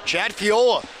sprint. Chad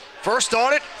Fiola, first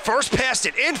on it, first past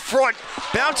it, in front,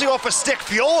 bouncing off a stick.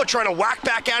 Fiola trying to whack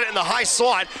back at it in the high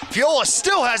slot. Fiola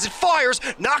still has it, fires,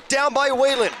 knocked down by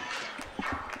Whalen.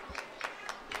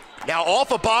 Now off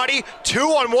a body,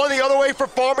 2-on-1 the other way for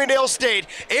Farmingdale State.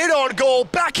 In on goal,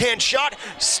 backhand shot,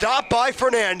 stopped by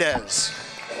Fernandez.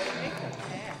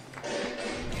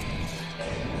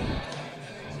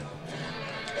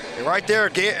 And right there,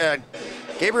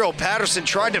 Gabriel Patterson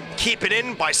tried to keep it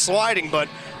in by sliding, but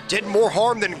did more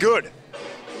harm than good.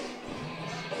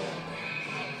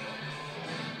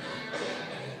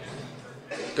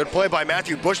 Good play by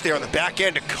Matthew Bush there on the back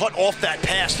end to cut off that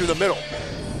pass through the middle.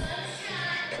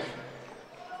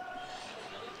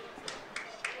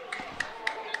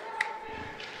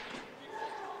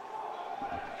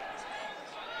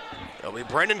 It'll be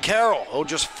Brendan Carroll. He'll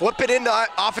just flip it into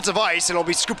offensive ice, and it'll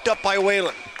be scooped up by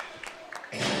Whalen.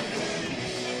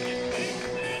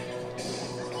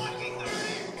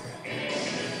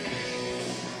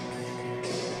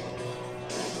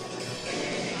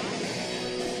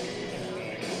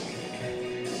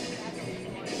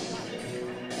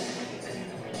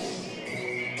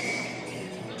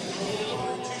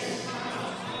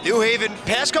 New Haven,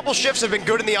 past couple shifts have been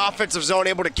good in the offensive zone,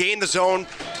 able to gain the zone.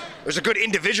 There's a good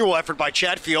individual effort by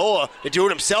Chad Fiola to do it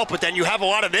himself, but then you have a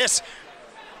lot of this.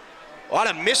 A lot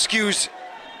of miscues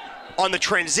on the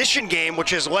transition game, which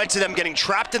has led to them getting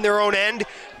trapped in their own end,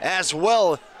 as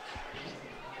well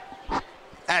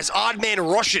as odd man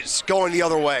rushes going the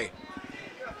other way.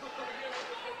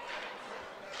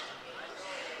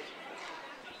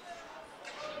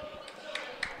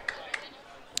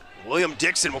 William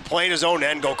Dixon will play in his own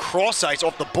end, go cross ice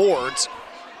off the boards.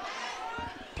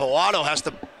 Pilato has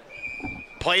to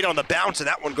play it on the bounce, and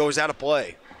that one goes out of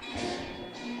play.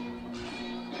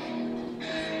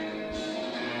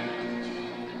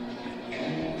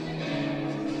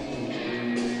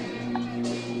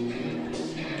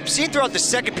 seen throughout the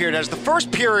second period, as the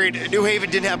first period, New Haven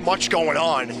didn't have much going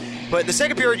on, but the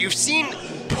second period, you've seen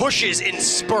pushes in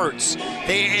spurts.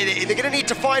 They're going to need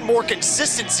to find more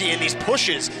consistency in these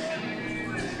pushes.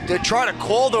 They're trying to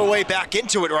claw their way back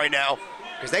into it right now,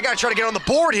 because they got to try to get on the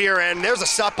board here, and there's a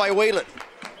stop by Whalen.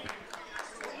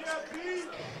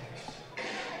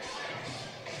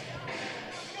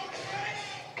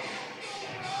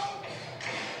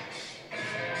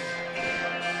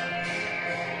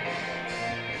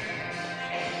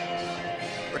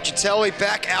 Richatelli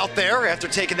back out there after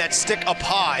taking that stick up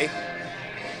high.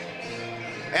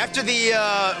 After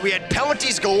we had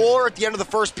penalties galore at the end of the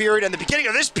first period and the beginning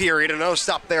of this period, another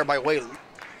stop there by Whalen.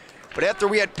 But after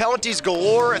we had penalties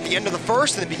galore at the end of the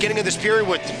first and the beginning of this period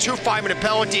with 2 5-minute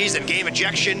penalties and game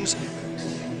ejections,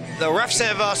 the refs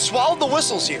have swallowed the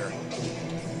whistles here.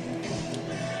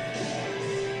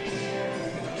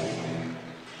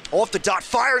 Off the dot,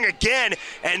 firing again,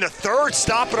 and the third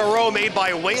stop in a row made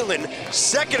by Whalen,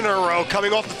 second in a row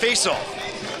coming off the faceoff.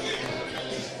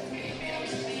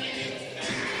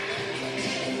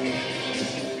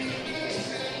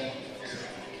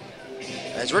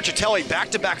 As Richatelli,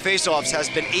 back-to-back faceoffs, has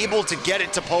been able to get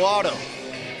it to Pilato.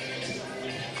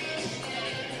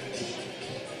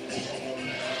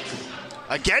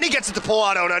 Again, he gets it to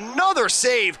Pilato, and another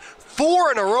save,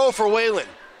 4 in a row for Whalen.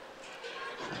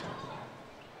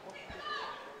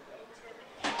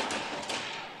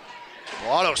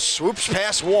 Pilato swoops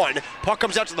past one. Puck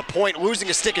comes out to the point. Losing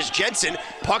a stick is Jensen.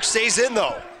 Puck stays in,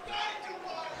 though.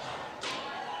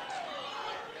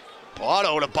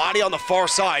 Pilato with a body on the far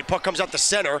side. Puck comes out the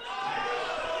center.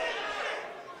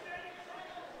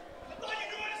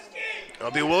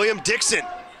 It'll be William Dixon,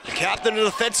 the captain of the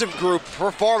defensive group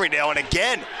for Farmingdale. And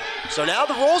again, so now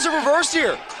the roles are reversed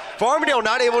here. Farmingdale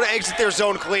not able to exit their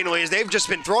zone cleanly as they've just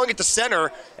been throwing it to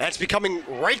center, and it's becoming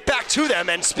right back to them.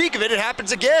 And speak of it, it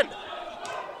happens again.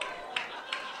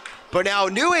 But now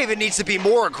New Haven needs to be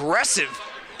more aggressive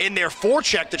in their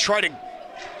forecheck to try to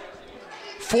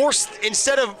force,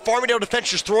 instead of Farmingdale defense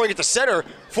just throwing it to center,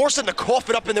 force them to cough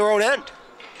it up in their own end.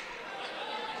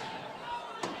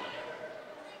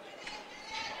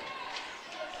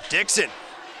 Dixon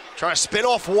trying to spin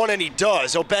off one, and he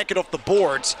does. He'll back it off the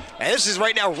boards. And this is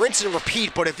right now rinse and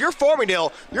repeat, but if you're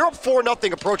Farmingdale, you're up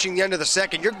 4-0 approaching the end of the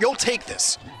second. You'll take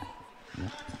this.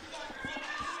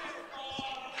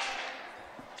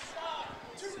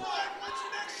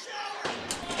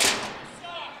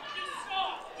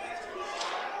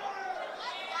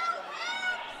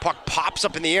 Puck pops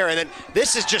up in the air, and then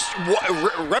this is just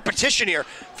repetition here.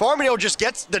 Farmingdale just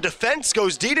gets the defense,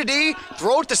 goes D to D,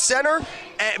 throw it to center,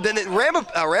 and then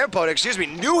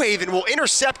New Haven will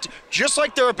intercept just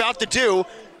like they're about to do,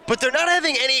 but they're not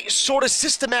having any sort of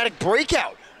systematic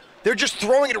breakout. They're just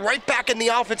throwing it right back in the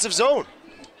offensive zone.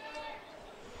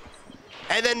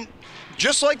 And then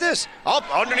just like this, up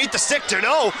underneath the stick to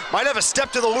no, might have a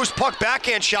step to the loose puck,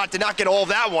 backhand shot, did not get all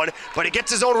that one, but he gets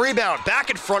his own rebound,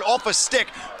 back in front, off a stick,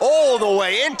 all the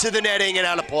way into the netting and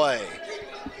out of play.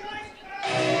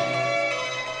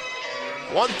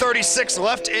 1:36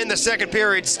 left in the second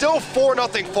period, still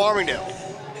 4-0 Farmingdale.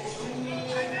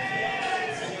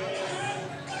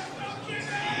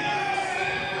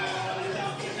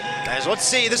 Guys, let's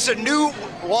see, this is a new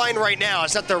line right now.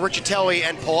 It's not the Richatelli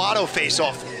and Pilato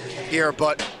face-off here,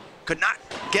 but could not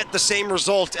get the same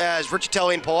result as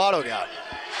Richatelli and Pilato got.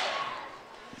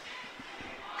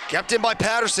 Kept in by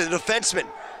Patterson, the defenseman,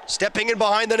 stepping in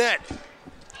behind the net.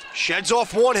 Sheds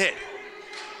off one hit.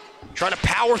 Trying to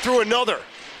power through another.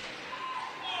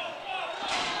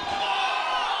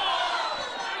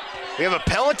 We have a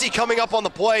penalty coming up on the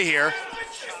play here.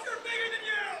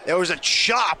 There was a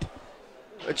chop.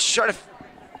 Let's try to,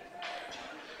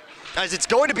 as it's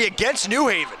going to be against New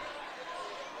Haven.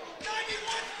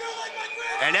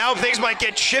 And now things might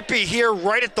get chippy here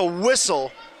right at the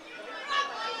whistle.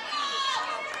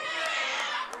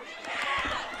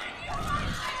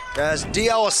 As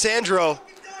D'Alessandro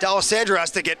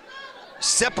has to get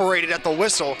separated at the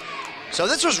whistle. So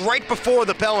this was right before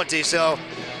the penalty, so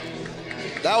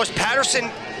that was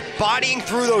Patterson bodying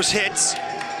through those hits.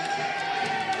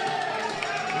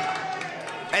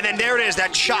 And then there it is,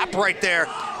 that chop right there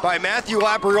by Matthew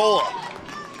Labriola.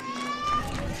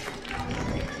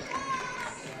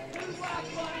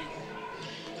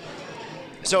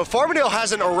 So if Farmingdale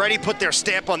hasn't already put their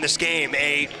stamp on this game,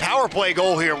 a power play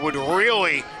goal here would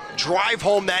really drive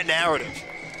home that narrative.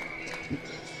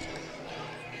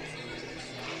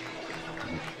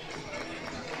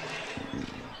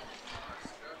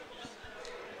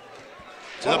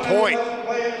 To the point.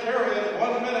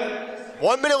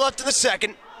 1 minute left in the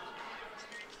second.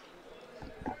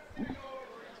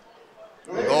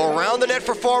 The goal the net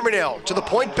for Farmingdale. To the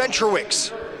point,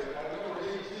 Bencherwicks.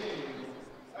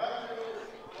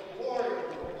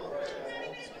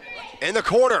 In the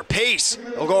corner, Pace.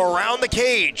 He'll go around the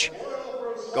cage.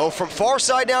 Go from far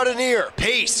side now to near.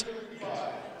 Pace.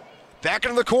 Back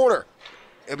into the corner.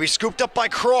 It'll be scooped up by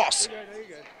Cross.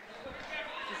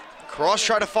 Cross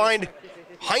try to find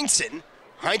Heinzen.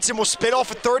 Heinzen will spin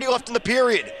off at 30 left in the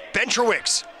period.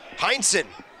 Bencherwicks. Heinzen.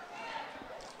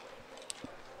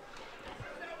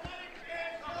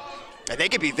 And they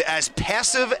can be as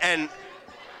passive and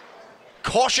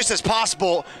cautious as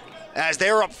possible as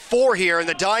they're up 4 here in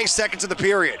the dying seconds of the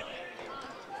period.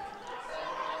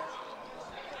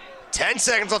 10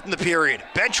 seconds left in the period.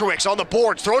 Bencherwicks on the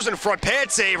board, throws in front, pad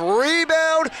save,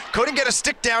 rebound. Couldn't get a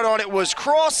stick down on it, was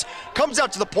Cross. Comes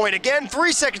out to the point again,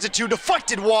 3 seconds to 2,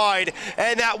 deflected wide,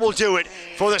 and that will do it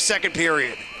for the second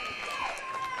period.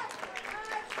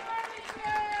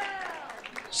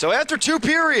 So after 2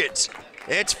 periods,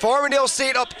 it's Farmingdale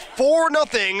State up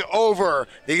 4-0 over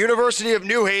the University of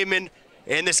New Haven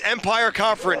in this Empire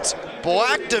Conference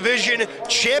Black Division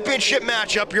Championship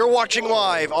matchup. You're watching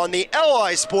live on the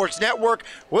LI Sports Network.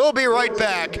 We'll be right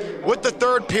back with the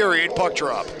third period puck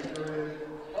drop.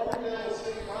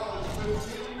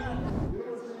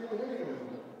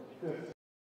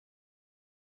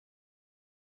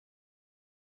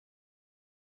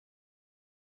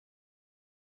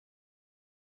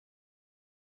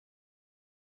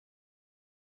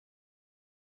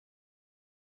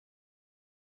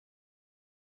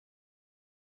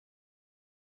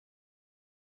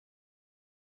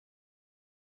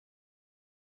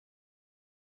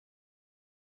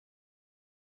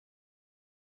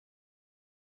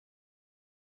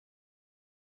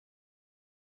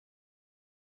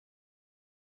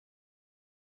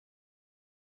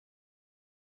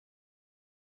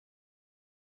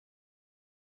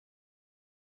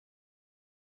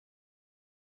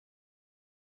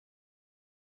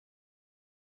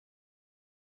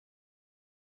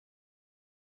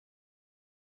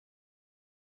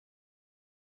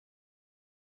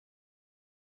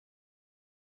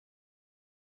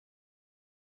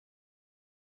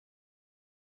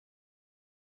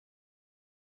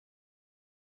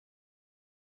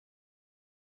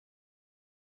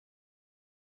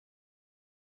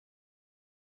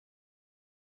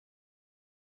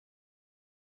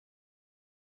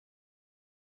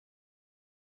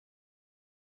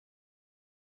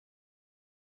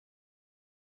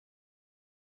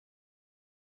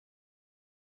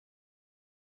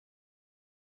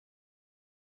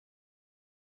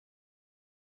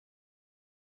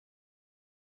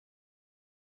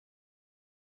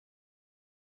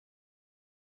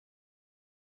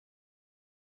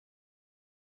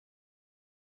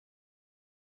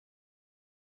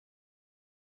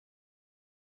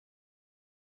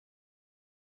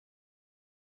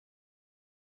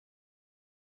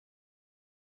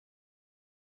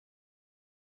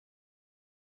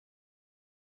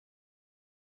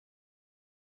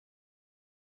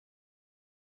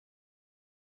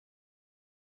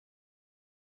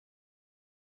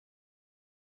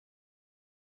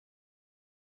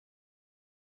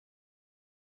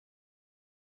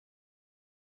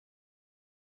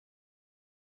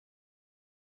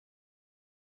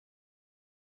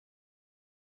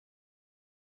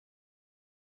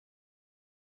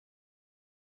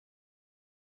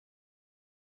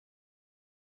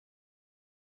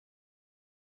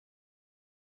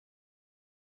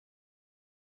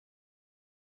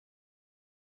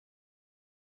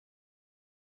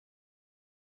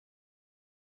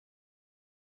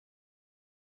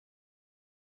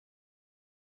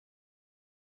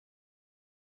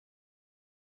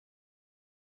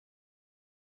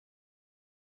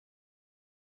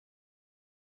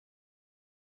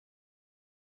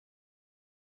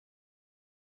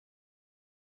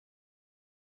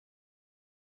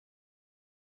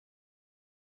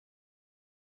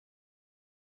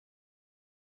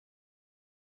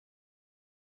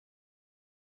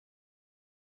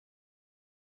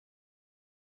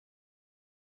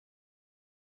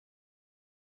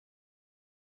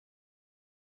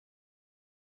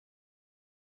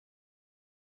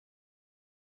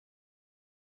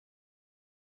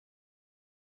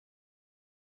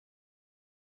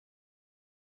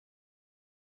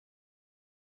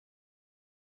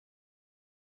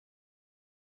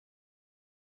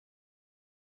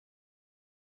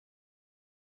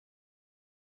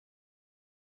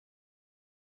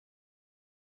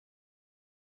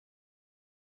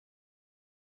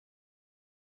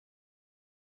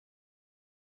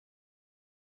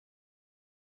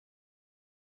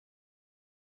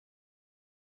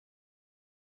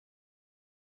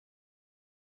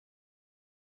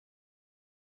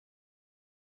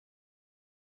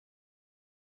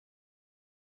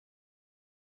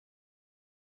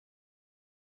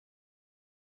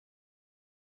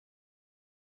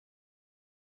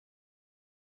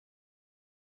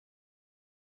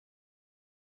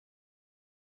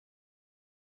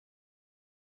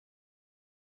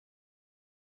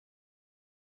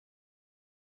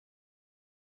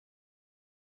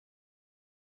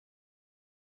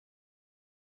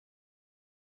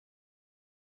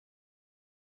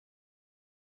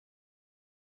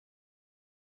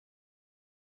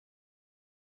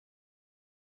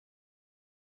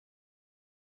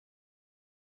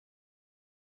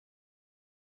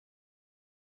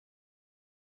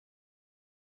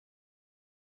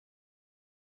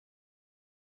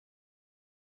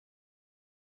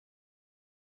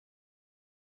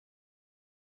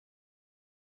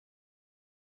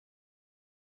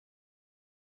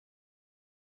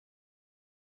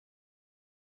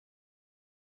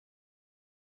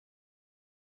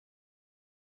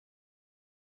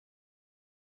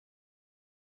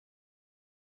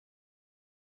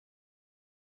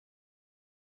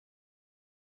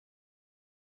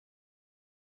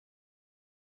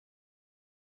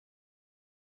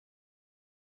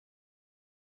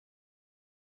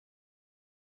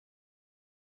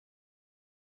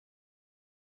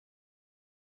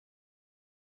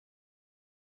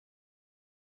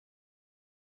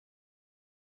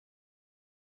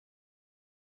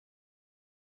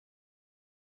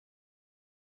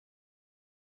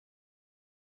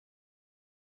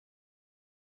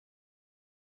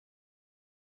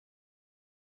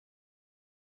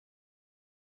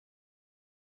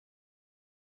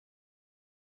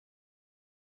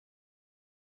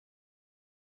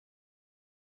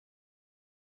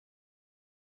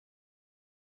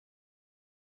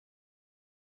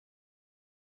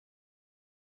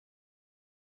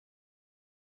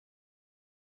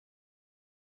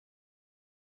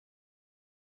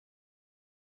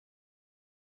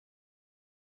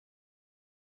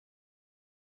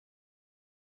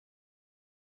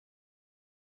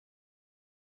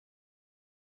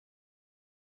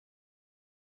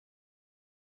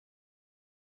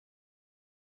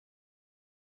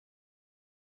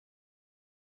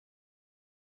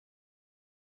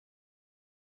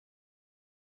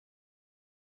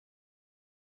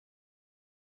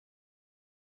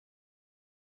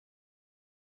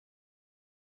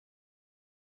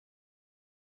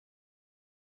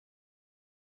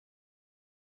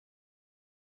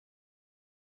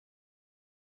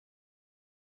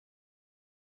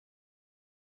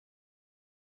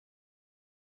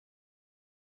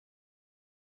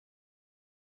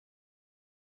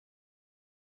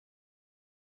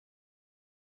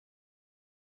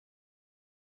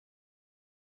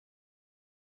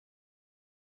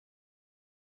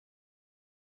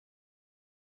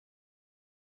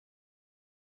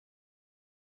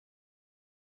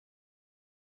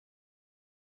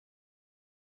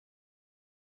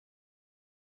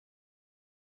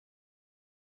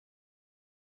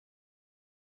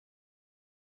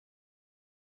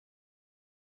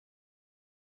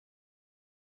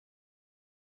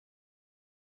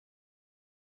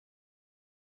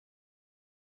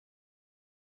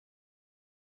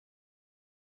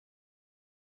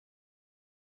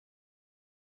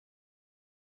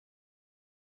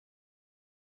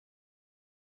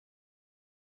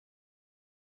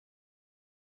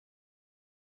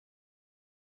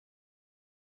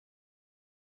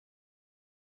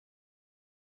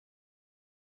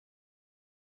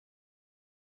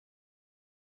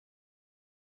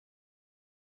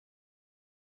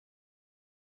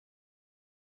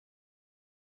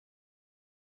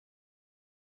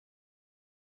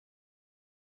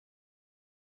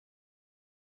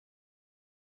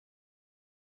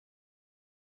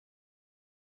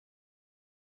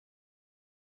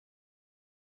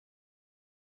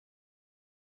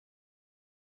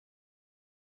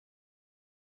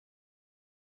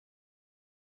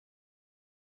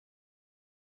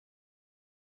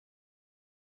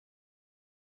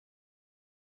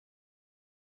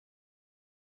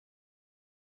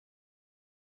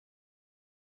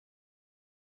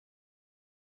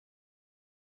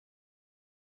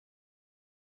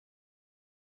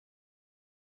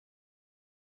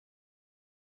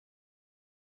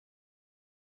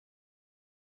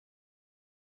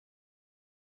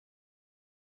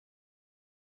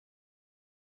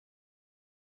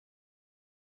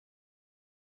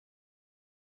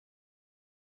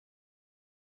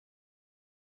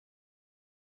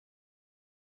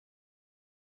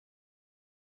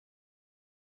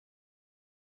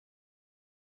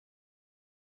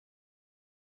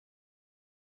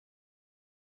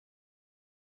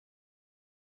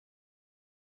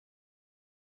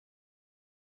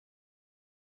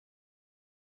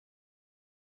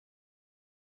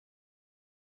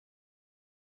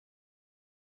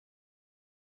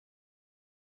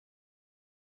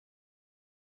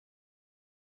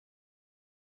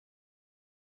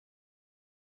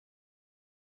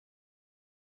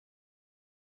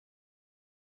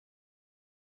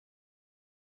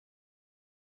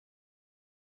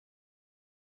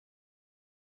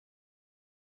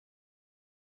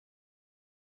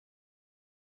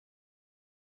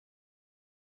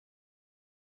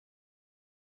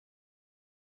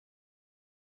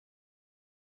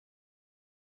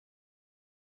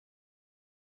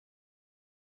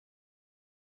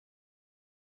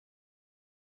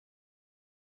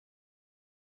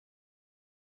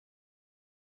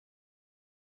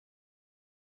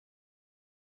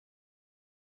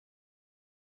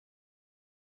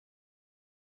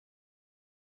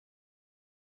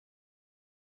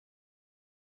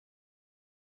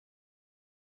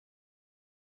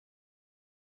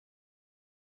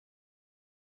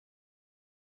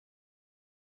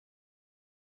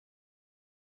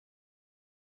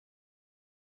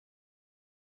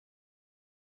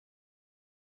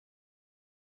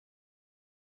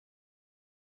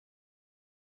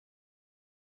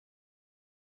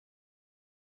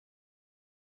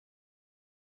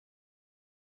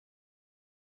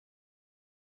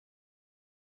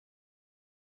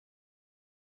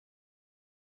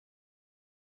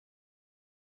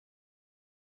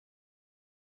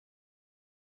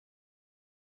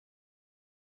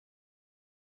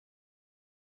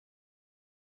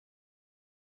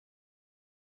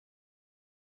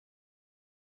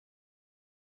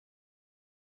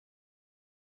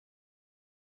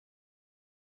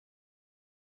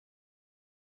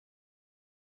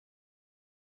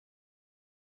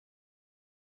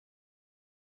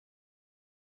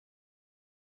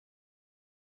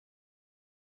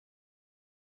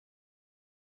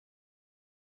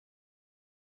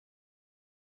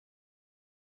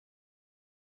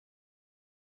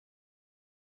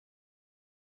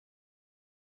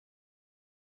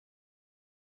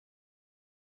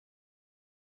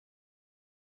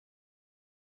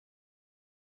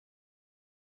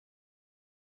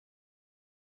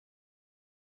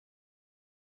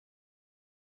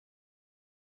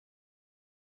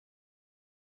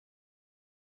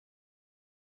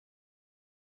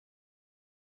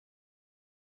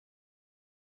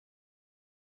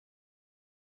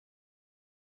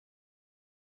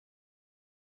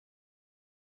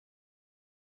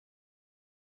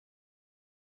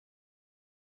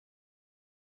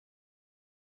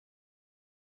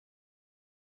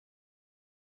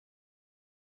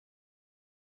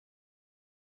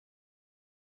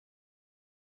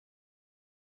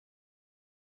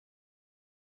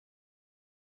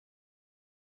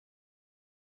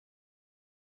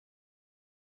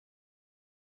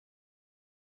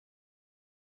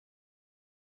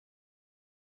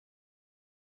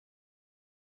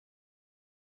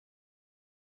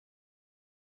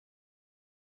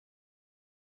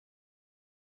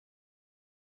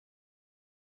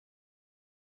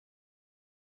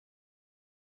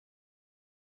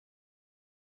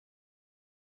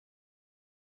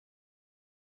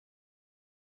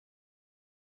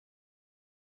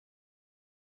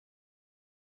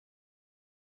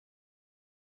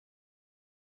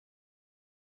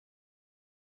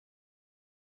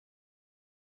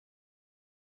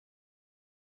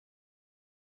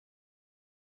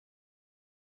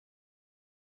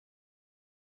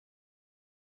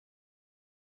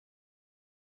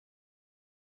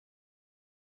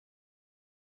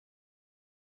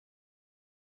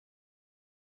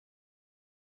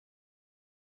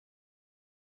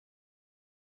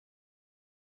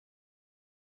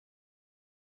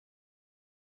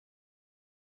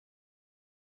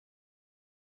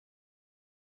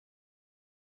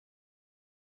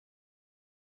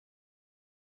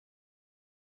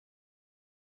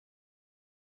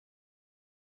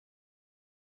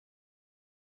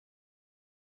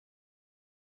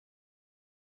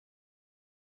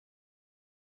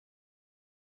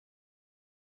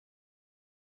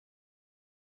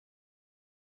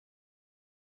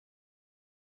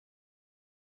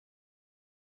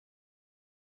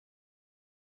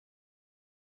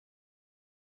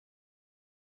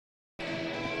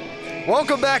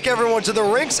 Welcome back, everyone, to the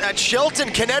rinks at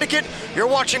Shelton, Connecticut. You're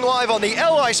watching live on the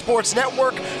LI Sports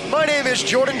Network. My name is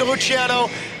Jordan DeLuciano,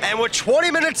 and with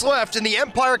 20 minutes left in the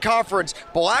Empire Conference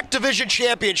Black Division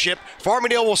Championship,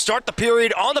 Farmingdale will start the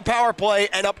period on the power play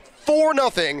and up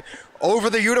 4-0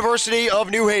 over the University of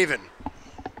New Haven.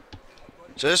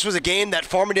 So this was a game that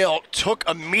Farmingdale took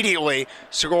immediately,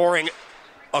 scoring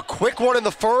a quick one in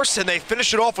the first, and they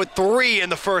finished it off with 3 in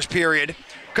the first period.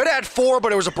 Could have had 4,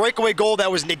 but it was a breakaway goal that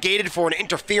was negated for an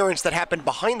interference that happened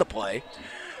behind the play.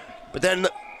 But then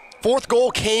the fourth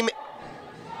goal came,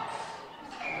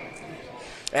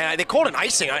 and they called an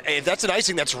icing. If that's an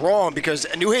icing, that's wrong because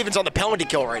New Haven's on the penalty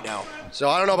kill right now. So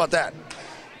I don't know about that.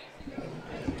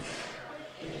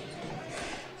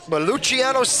 But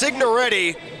Luciano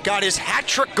Signoretti got his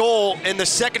hat-trick goal in the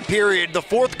second period, the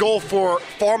fourth goal for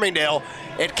Farmingdale.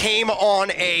 It came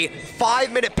on a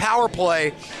 5-minute power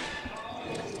play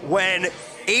when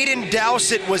Aiden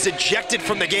Dowsett was ejected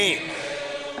from the game.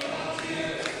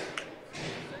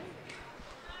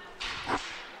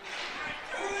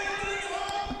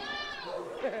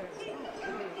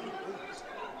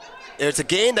 It's a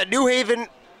game that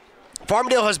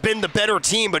Farmingdale has been the better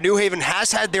team, but New Haven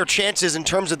has had their chances in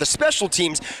terms of the special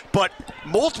teams, but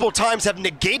multiple times have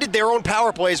negated their own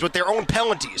power plays with their own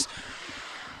penalties.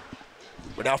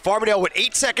 But now Farmingdale with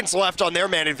 8 seconds left on their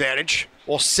man advantage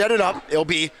will set it up. It'll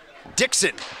be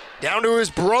Dixon down to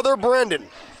his brother Brandon.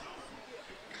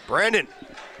 Brandon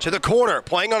to the corner.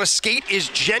 Playing on a skate is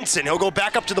Jensen. He'll go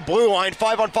back up to the blue line.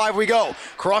 5-on-5 we go.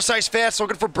 Cross ice fast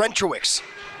looking for Brentrowicz.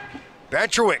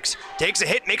 Brentrowicz takes a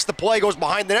hit, makes the play, goes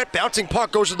behind the net. Bouncing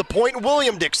puck goes to the point.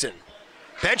 William Dixon.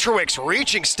 Brentrowicz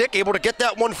reaching stick, able to get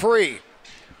that one free.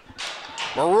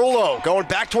 Marullo going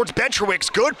back towards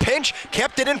Brentrowicz. Good pinch,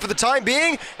 kept it in for the time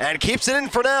being, and keeps it in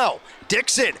for now.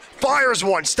 Dixon fires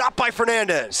one, stopped by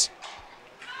Fernandez.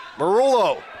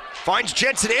 Marullo finds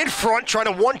Jensen in front, trying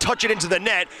to one-touch it into the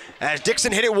net as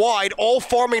Dixon hit it wide. All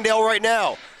Farmingdale right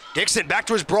now. Dixon back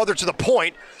to his brother to the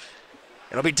point.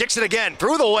 It'll be Dixon again,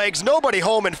 through the legs, nobody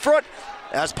home in front,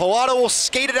 as Pilato will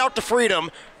skate it out to freedom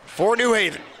for New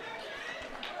Haven.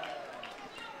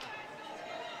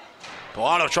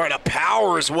 Pilato trying to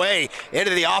power his way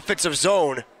into the offensive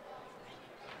zone.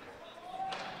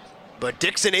 But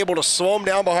Dixon able to slow him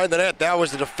down behind the net. That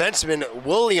was the defenseman,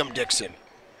 William Dixon.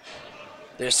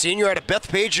 They're a senior out of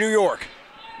Bethpage, New York.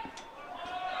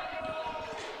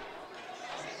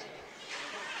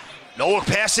 No-look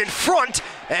pass in front,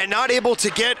 and not able to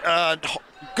get a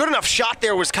good enough shot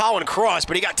there was Colin Cross,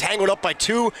 but he got tangled up by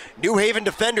 2 New Haven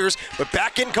defenders. But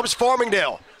back in comes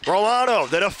Farmingdale. Rolano,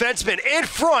 the defenseman, in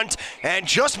front, and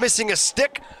just missing a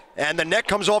stick, and the net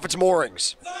comes off its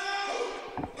moorings.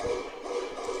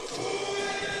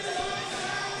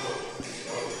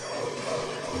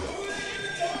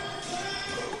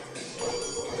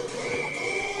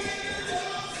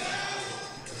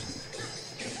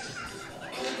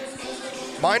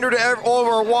 Reminder to all of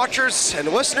our watchers and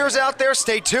listeners out there,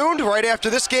 stay tuned. Right after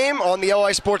this game on the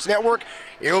LI Sports Network,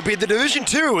 it will be the Division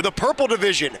II, the Purple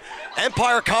Division,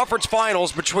 Empire Conference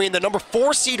Finals between the number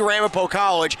 4 seed Ramapo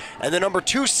College and the number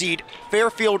 2 seed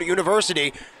Fairfield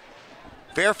University.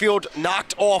 Fairfield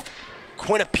knocked off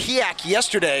Quinnipiac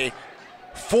yesterday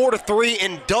 4-3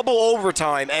 in double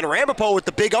overtime, and Ramapo with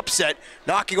the big upset,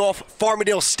 knocking off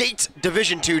Farmingdale State's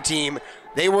Division II team.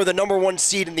 They were the number 1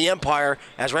 seed in the Empire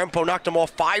as Ramapo knocked them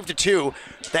off 5-2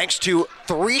 thanks to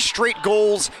 3 straight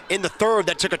goals in the third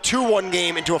that took a 2-1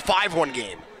 game into a 5-1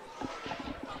 game.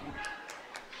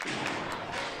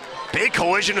 Big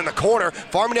collision in the corner.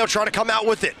 Farmingdale trying to come out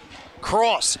with it.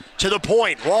 Cross to the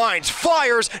point, lines,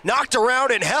 fires, knocked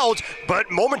around and held,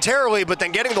 but momentarily, but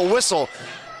then getting the whistle.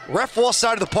 Ref lost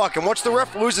side of the puck, and once the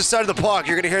ref loses side of the puck,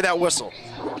 you're going to hear that whistle.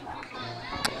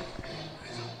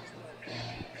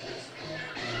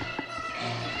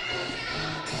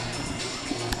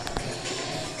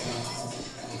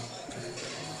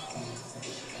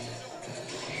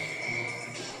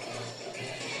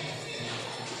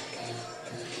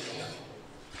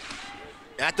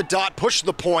 At the dot, pushed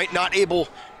the point, not able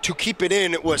to keep it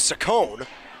in, it was Saccone.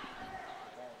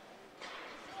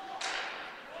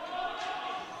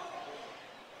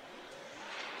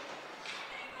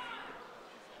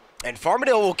 And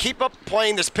Farmingdale will keep up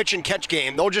playing this pitch and catch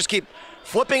game. They'll just keep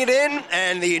flipping it in,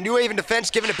 and the New Haven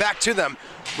defense giving it back to them.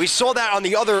 We saw that on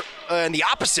the other, in the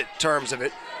opposite terms of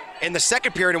it, in the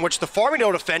second period, in which the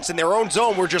Farmingdale defense in their own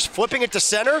zone were just flipping it to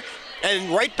center and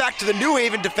right back to the New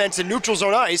Haven defense in neutral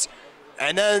zone ice.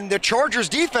 And then the Chargers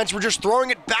defense were just throwing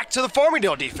it back to the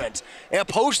Farmingdale defense, as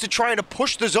opposed to trying to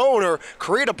push the zone or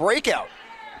create a breakout.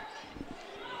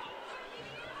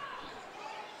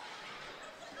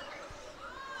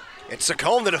 It's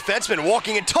Saccone, the defenseman,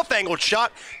 walking in, tough angled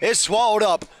shot is swallowed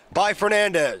up by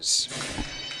Fernandez.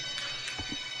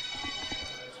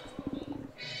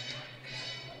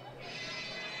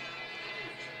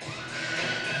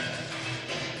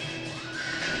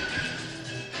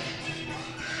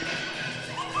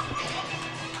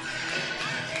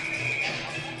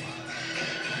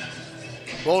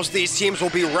 Most of these teams will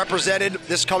be represented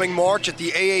this coming March at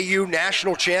the AAU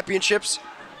National Championships.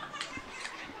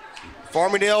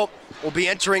 Farmingdale will be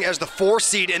entering as the 4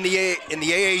 seed in the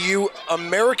AAU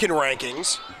American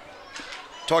rankings.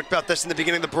 Talked about this in the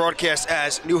beginning of the broadcast,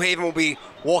 as New Haven will be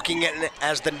walking in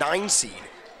as the 9 seed.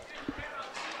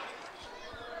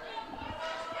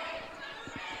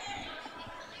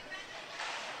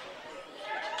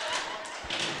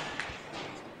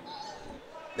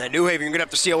 Now New Haven, you're gonna have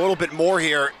to see a little bit more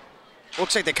here.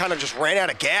 Looks like they kind of just ran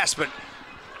out of gas, but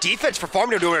defense for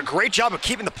Farmingdale doing a great job of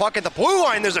keeping the puck at the blue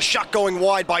line. There's a shot going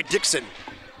wide by Dixon.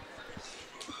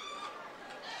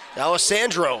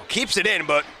 Alessandro keeps it in,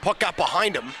 but puck got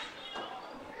behind him.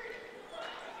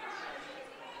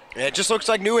 And it just looks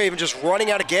like New Haven just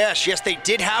running out of gas. Yes, they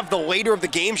did have the later of the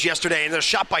games yesterday, and there's a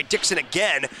shot by Dixon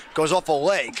again, goes off a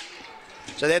leg.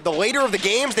 So they had the later of the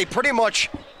games. They pretty much,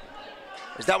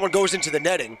 as that one goes into the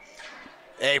netting,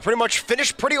 they pretty much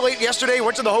finished pretty late yesterday,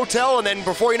 went to the hotel, and then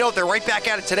before you know it, they're right back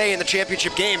at it today in the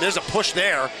championship game. There's a push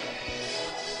there.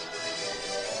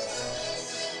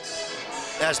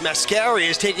 As Mascari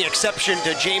is taking exception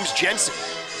to James Jensen.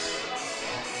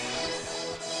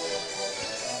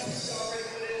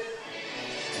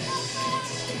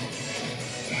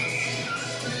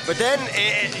 But then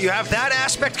you have that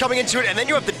aspect coming into it, and then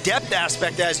you have the depth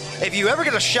aspect, as if you ever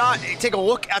get a shot, take a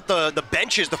look at the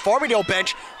benches. The Farmingdale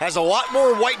bench has a lot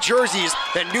more white jerseys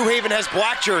than New Haven has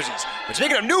black jerseys. But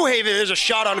speaking of New Haven, there's a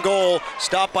shot on goal,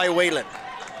 stopped by Whalen.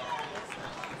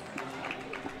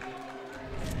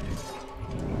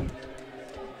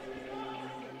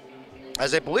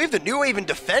 As I believe the New Haven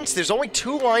defense, there's only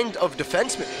 2 lines of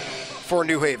defensemen for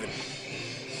New Haven.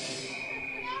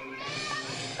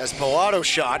 As Pilato's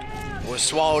shot was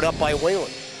swallowed up by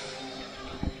Whalen.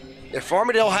 If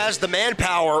Farmingdale has the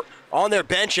manpower on their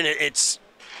bench, and it's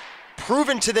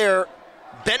proven to their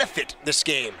benefit this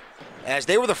game, as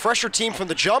they were the fresher team from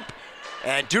the jump,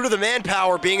 and due to the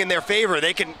manpower being in their favor,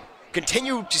 they can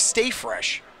continue to stay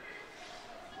fresh.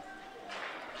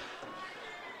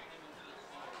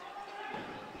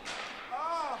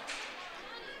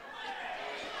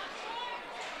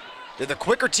 They're the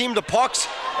quicker team to pucks.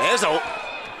 There's a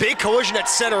big collision at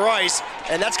center ice,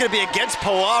 and that's going to be against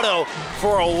Pilato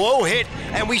for a low hit,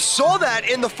 and we saw that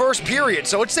in the first period.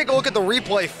 So let's take a look at the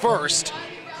replay first.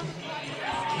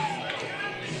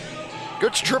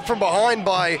 Good strip from behind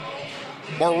by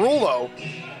Marullo.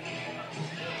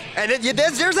 And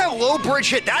there's that low bridge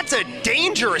hit. That's a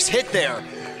dangerous hit there.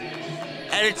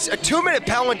 And it's a 2-minute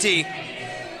penalty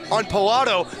on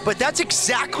Pilato, but that's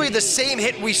exactly the same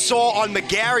hit we saw on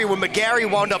McGarry when McGarry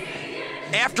wound up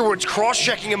afterwards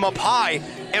cross-checking him up high.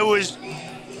 It was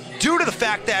due to the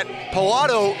fact that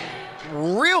Pilato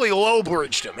really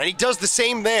low-bridged him, and he does the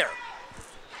same there.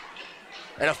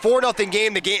 And a 4-0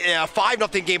 game, a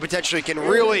 5-0 game potentially can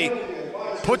really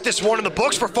put this one in the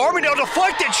books for Farmingdale.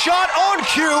 Deflected shot on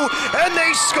cue, and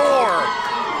they score.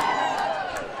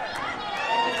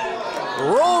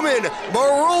 Roman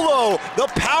Marullo, the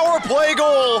power play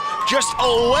goal, just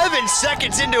 11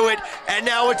 seconds into it, and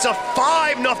now it's a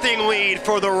 5-0 lead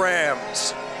for the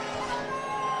Rams.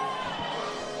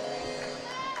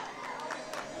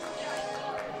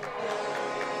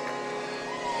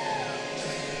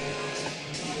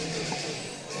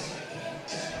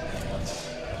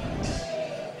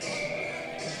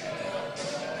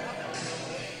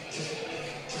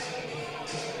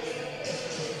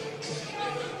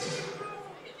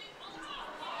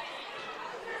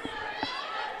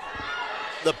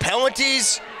 The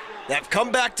penalties that have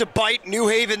come back to bite New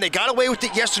Haven. They got away with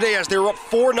it yesterday as they were up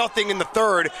 4-0 in the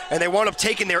third, and they wound up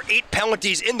taking their 8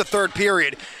 penalties in the third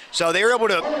period. So they were able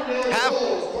to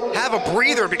have a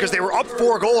breather because they were up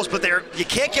 4 goals, but you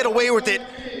can't get away with it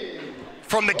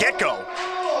from the get-go.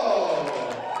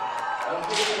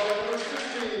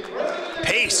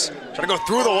 Pace, trying to go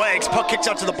through the legs. Puck kicks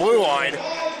out to the blue line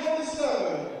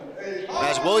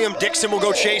as William Dixon will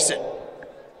go chase it.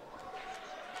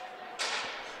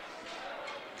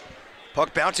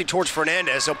 Puck bouncing towards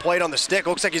Fernandez. He'll play it on the stick.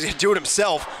 Looks like he's going to do it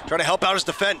himself, trying to help out his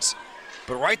defense.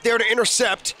 But right there to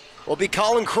intercept will be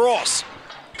Colin Cross.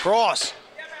 Cross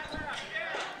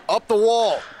up the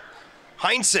wall.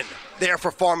 Heinsohn there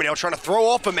for Farmingdale, trying to throw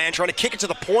off a man, trying to kick it to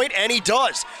the point, and he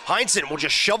does. Heinsohn will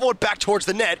just shovel it back towards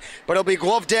the net, but it'll be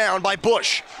gloved down by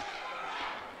Bush.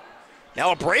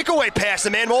 Now a breakaway pass, the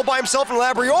man all by himself in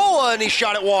Labriola, and he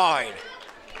shot it wide.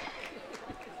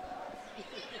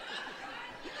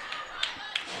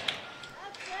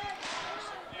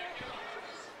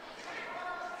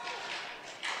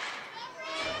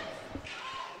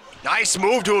 Nice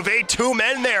move to evade two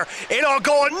men there. In I'll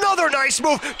go, another nice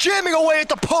move, jamming away at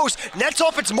the post. Nets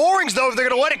off its moorings, though. They're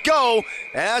going to let it go.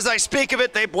 As I speak of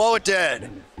it, they blow it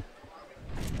dead.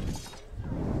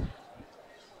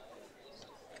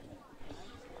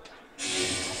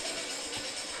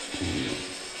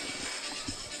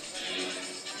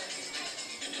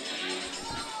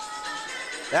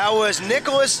 That was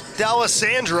Nicholas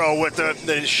D'Alessandro with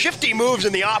the shifty moves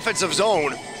in the offensive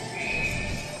zone.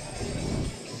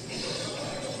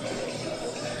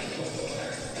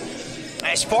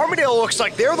 As Farmingdale looks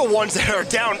like they're the ones that are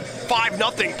down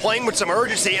 5-0, playing with some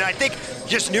urgency, and I think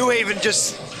just New Haven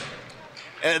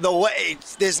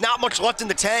there's not much left in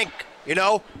the tank, you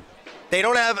know? They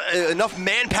don't have enough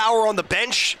manpower on the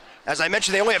bench. As I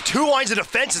mentioned, they only have 2 lines of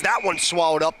defense, as that one's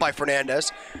swallowed up by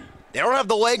Fernandez. They don't have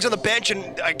the legs on the bench,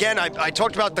 and again, I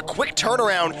talked about the quick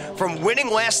turnaround from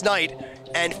winning last night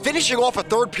and finishing off a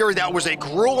third period that was a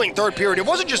grueling third period. It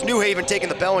wasn't just New Haven taking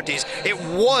the penalties, it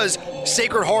was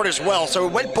Sacred Heart as well, so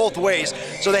it went both ways.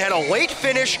 So they had a late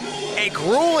finish, a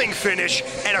grueling finish,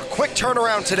 and a quick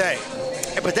turnaround today.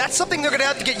 But that's something they're gonna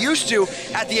have to get used to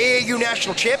at the AAU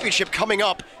National Championship coming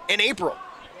up in April.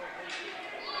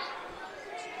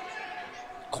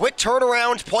 Quick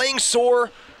turnaround, playing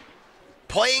sore,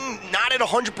 playing not at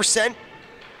 100%.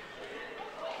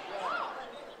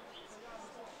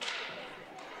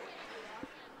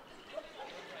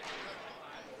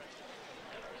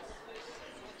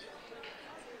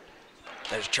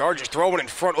 As Chargers throwing in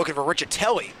front, looking for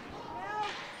Riccitelli.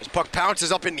 His puck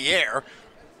pounces up in the air.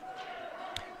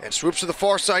 And swoops to the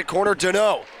far side corner,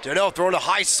 Deneau. Deneau throwing a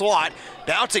high slot.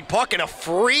 Bouncing puck and a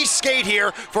free skate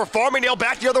here for Farmingdale.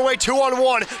 Back the other way,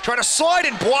 2-on-1. Trying to slide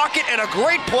and block it, and a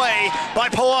great play by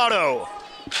Pilato.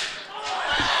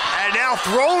 And now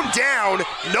thrown down.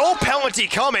 No penalty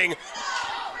coming.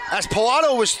 As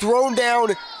Pilato was thrown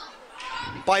down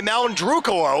by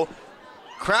Malandrucolo.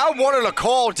 Crowd wanted a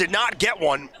call, did not get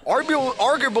one.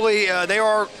 Arguably, they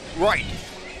are right.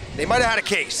 They might have had a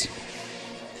case.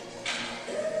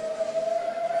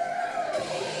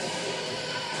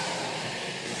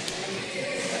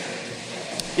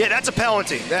 Yeah, that's a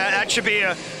penalty. That should be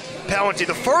a penalty.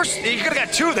 The first, he could have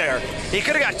got 2 there. He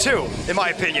could have got 2, in my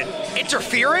opinion.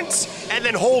 Interference and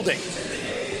then holding.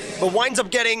 But winds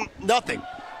up getting nothing.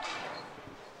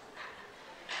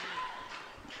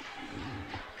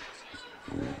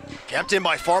 Kept in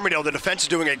by Farmingdale. The defense is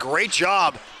doing a great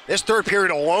job this third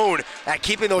period alone at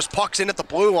keeping those pucks in at the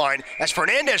blue line. As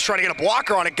Fernandez trying to get a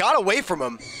blocker on it, got away from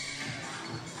him.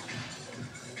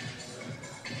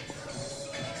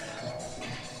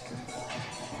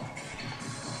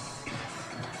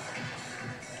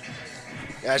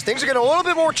 As things are getting a little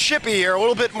bit more chippy here, a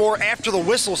little bit more after the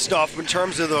whistle stuff in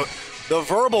terms of the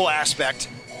verbal aspect.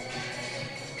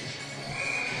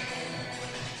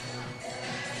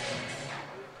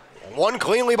 One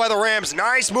cleanly by the Rams.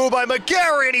 Nice move by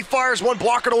McGarry, and he fires one,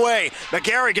 blocking away.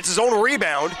 McGarry gets his own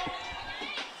rebound.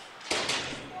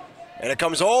 And it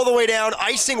comes all the way down.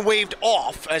 Icing waved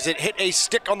off as it hit a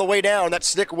stick on the way down. That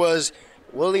stick was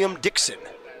William Dixon.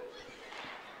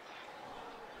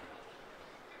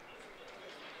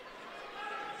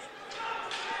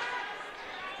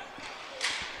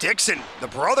 Dixon, the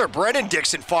brother, Brennan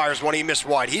Dixon, fires one he missed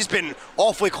wide. He's been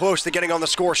awfully close to getting on the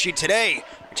score sheet today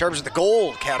in terms of the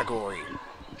goal category.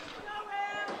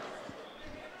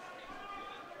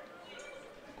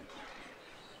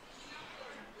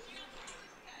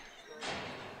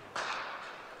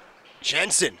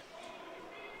 Jensen.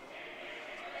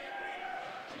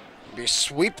 Be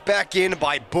swept back in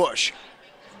by Bush.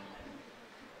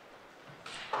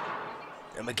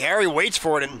 And McGarry waits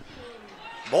for it, and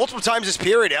multiple times this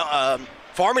period,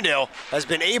 Farmingdale has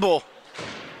been able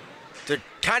to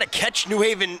kind of catch New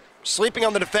Haven sleeping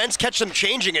on the defense, catch them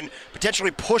changing, and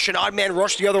potentially push an odd man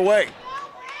rush the other way.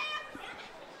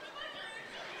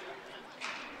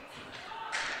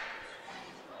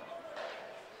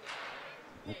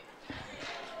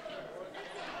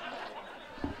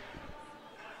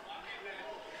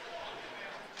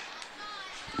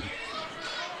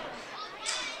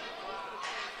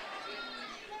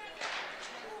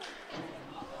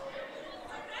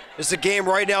 This is a game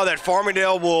right now that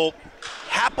Farmingdale will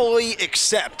happily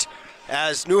accept,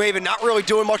 as New Haven not really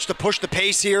doing much to push the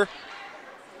pace here.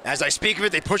 As I speak of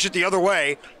it, they push it the other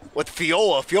way with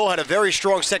Fiola. Fiola had a very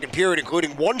strong second period,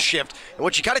 including one shift, in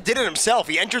which he kind of did it himself.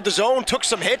 He entered the zone, took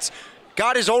some hits,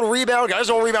 got his own rebound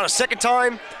a second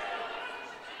time.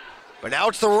 But now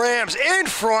it's the Rams in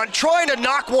front, trying to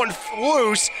knock one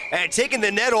loose and taking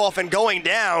the net off and going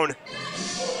down.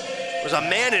 There's a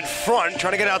man in front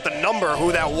trying to get out the number,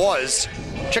 who that was.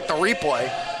 Check the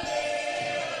replay.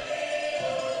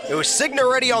 It was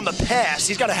Signoretti on the pass.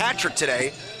 He's got a hat trick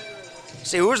today.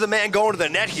 See, who's the man going to the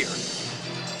net here?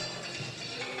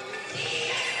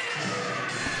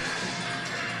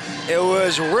 It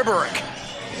was Riberick.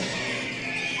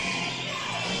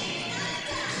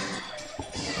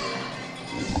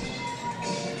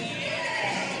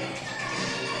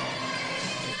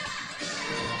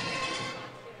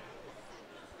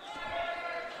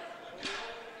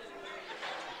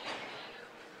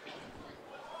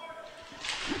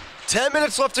 Ten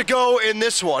minutes left to go in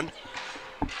this one.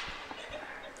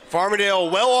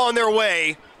 Farmingdale well on their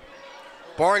way,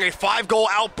 barring a 5-goal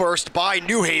outburst by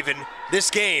New Haven this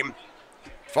game.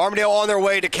 Farmingdale on their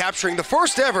way to capturing the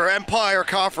first ever Empire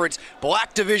Conference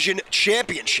Black Division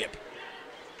Championship.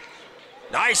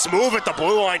 Nice move at the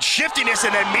blue line, shiftiness,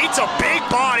 and then meets a big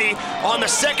body on the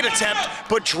second attempt,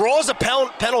 but draws a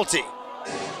penalty.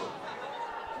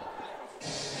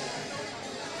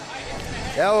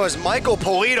 That was Michael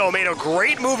Polito, made a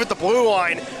great move at the blue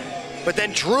line, but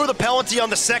then drew the penalty on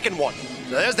the second one.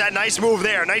 So there's that nice move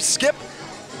there, nice skip.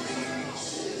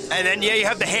 And then, yeah, you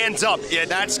have the hands up. Yeah,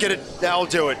 that'll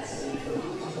do it.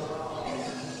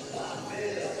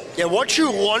 Yeah, once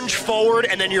you lunge forward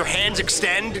and then your hands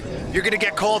extend, you're gonna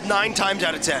get called 9 times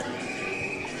out of 10.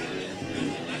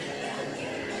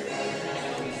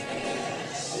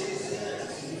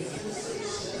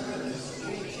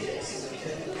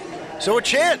 So a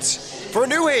chance for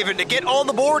New Haven to get on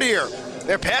the board here.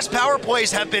 Their past power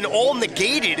plays have been all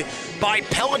negated by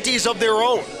penalties of their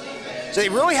own. So they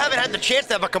really haven't had the chance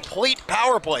to have a complete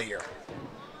power play here.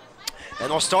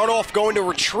 And they'll start off going to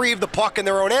retrieve the puck in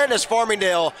their own end as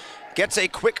Farmingdale gets a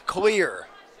quick clear.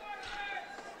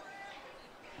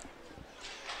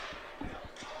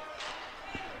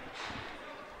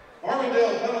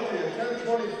 Farmingdale penalty at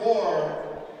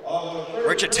 10:24 on the third.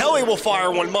 Riccitelli will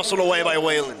fire one muscled away by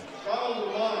Whalen.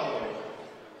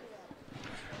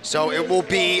 So it will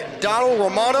be Donald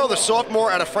Romano, the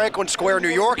sophomore out of Franklin Square, New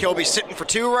York. He'll be sitting for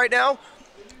 2 right now.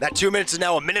 That 2 minutes is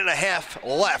now a minute and a half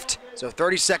left, so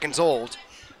 30 seconds old.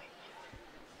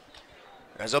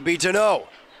 As it'll be Deneau.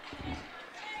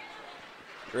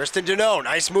 Tristan Deneau,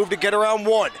 nice move to get around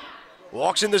one.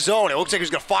 Walks in the zone. It looks like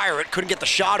he's going to fire it. Couldn't get the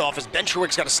shot off as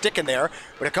Bencherwick's got a stick in there.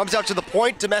 But it comes out to the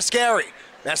point to Mascari.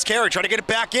 Mascari trying to get it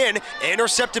back in.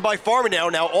 Intercepted by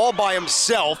Farmingdale, now all by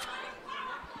himself.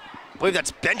 I believe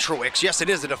that's Bencherwicks. Yes, it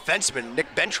is the defenseman,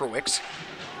 Nick Bencherwicks.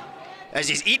 As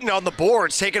he's eating on the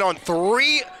boards, taking on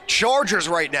 3 Chargers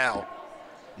right now.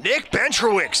 Nick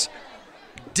Bencherwicks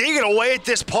digging away at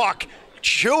this puck,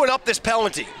 chewing up this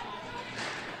penalty.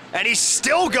 And he's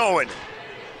still going.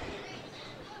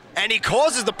 And he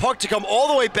causes the puck to come all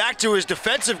the way back to his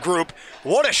defensive group.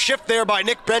 What a shift there by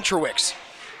Nick Bencherwicks.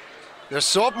 The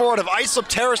sophomore out of Islip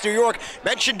Terrace, New York,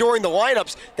 mentioned during the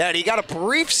lineups that he got a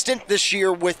brief stint this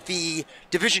year with the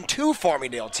Division II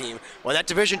Farmingdale team, when that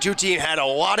Division II team had a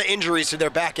lot of injuries to their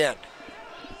back end.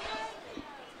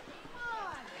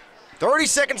 30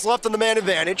 seconds left on the man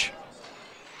advantage.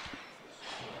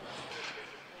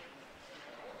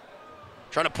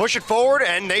 Trying to push it forward,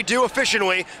 and they do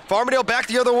efficiently. Farmingdale back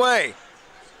the other way.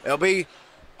 It'll be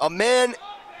a man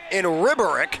in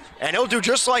Riberick, and he'll do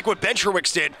just like what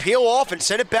Bencherwicks did, peel off and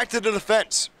send it back to the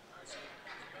defense.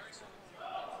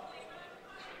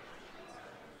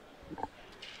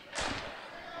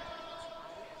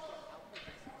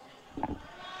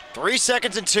 Three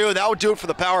seconds and 2, that would do it for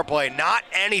the power play. Not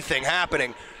anything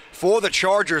happening for the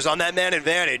Chargers on that man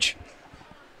advantage.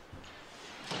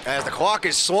 As the clock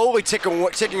is slowly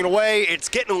ticking away, it's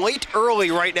getting late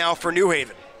early right now for New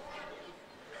Haven.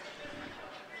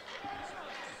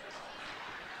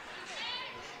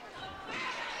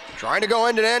 Trying to go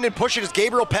end to end and push it is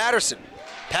Gabriel Patterson.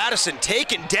 Patterson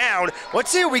taken down. Let's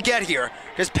see what we get here,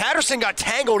 because Patterson got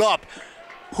tangled up.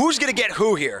 Who's going to get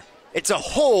who here? It's a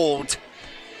hold.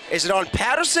 Is it on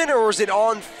Patterson or is it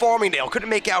on Farmingdale? Couldn't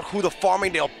make out who the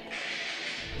Farmingdale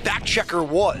back checker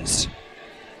was.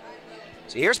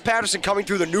 So here's Patterson coming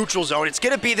through the neutral zone. It's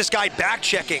going to be this guy back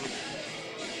checking.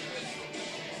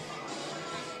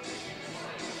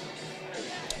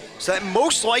 So that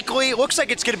most likely looks like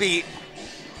it's going to be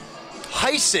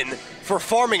Heisen for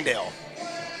Farmingdale.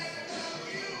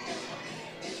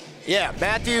 Yeah,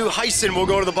 Matthew Heisen will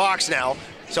go to the box now.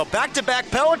 So back-to-back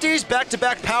penalties,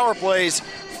 back-to-back power plays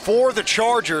for the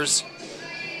Chargers.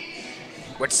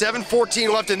 With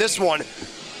 7:14 left in this one,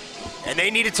 and they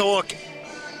needed to look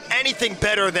anything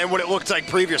better than what it looked like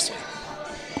previously.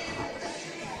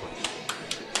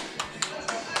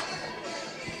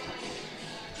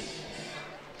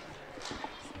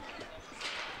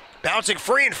 Bouncing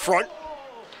free in front.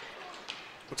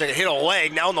 Looks like it hit a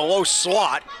leg, now in the low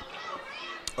slot.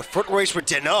 A foot race with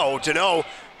Deneau. Deneau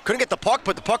couldn't get the puck,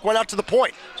 but the puck went out to the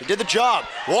point. So did the job.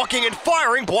 Walking and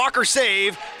firing, blocker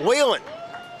save, Whalen.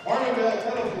 Armendale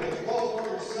penalty is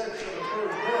 12:46 of the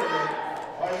third period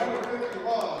by number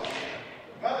 51,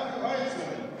 Matthew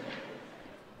Heinzen.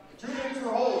 2 minutes for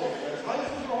holding, as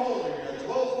Heinzen for holding at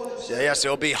 12:46. So yes,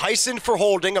 it'll be Heisen for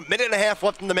holding, a minute and a half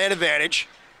left in the man advantage.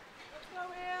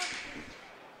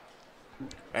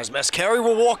 As Mascari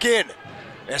will walk in.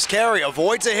 Mascari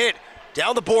avoids a hit.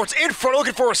 Down the boards, in front,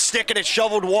 looking for a stick, and it's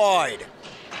shoveled wide.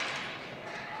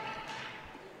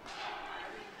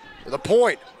 To the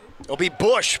point. It'll be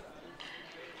Bush.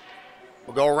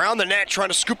 We'll go around the net, trying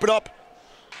to scoop it up.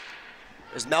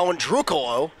 There's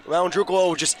Malandrucolo. Malandrucolo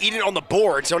will just eat it on the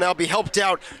board, so now be helped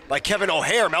out by Kevin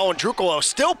O'Hare. Malandrucolo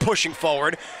still pushing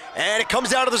forward, and it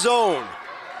comes out of the zone.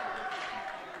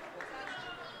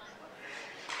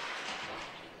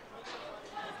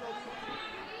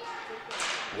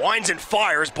 Winds and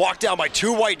fires, blocked down by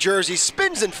 2 white jerseys,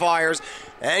 spins and fires,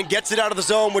 and gets it out of the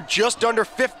zone with just under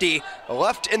 50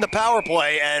 left in the power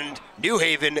play, and New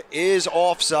Haven is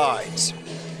offsides.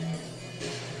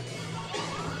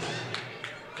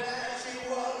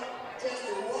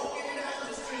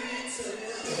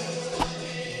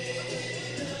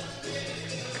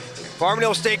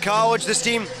 Farmingdale State College, this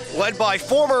team led by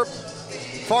former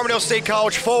Farmingdale State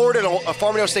College forward and a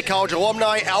Farmingdale State College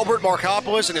alumni, Albert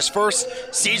Markopoulos, in his first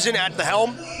season at the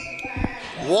helm,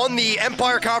 won the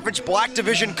Empire Conference Black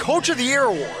Division Coach of the Year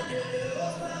award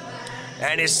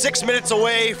and is 6 minutes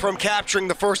away from capturing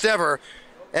the first ever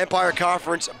Empire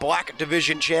Conference Black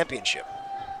Division Championship.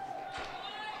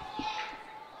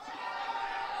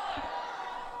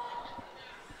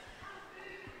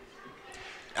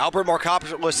 Albert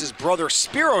Markopoulos' brother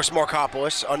Spiros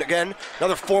Markopoulos, and again,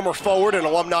 another former forward and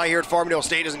alumni here at Farmingdale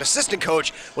State, is an assistant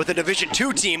coach with the Division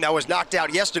II team that was knocked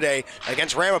out yesterday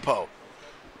against Ramapo.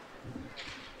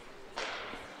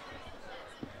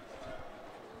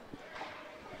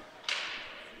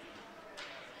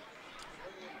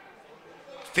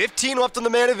 $15 left on the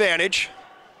man advantage.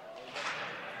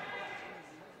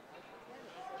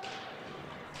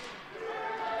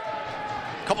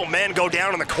 Couple men go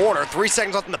down in the corner, 3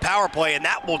 seconds left in the power play, and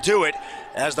that will do it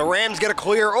as the Rams get a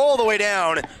clear all the way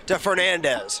down to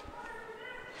Fernandez.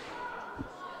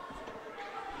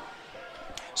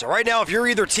 So right now, if you're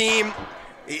either team,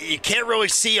 you can't really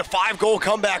see a 5-goal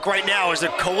comeback right now as a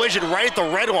collision right at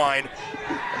the red line.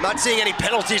 I'm not seeing any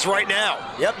penalties right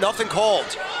now. Yep, nothing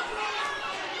called.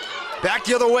 Back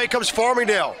the other way comes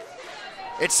Farmingdale.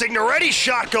 It's Signoretti's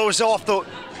shot goes off the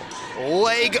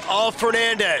leg of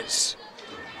Fernandez.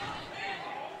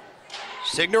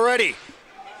 Signoretti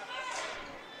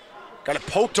got it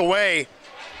poked away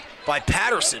by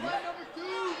Patterson.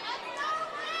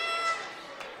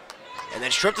 And then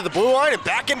stripped to the blue line, and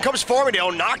back in comes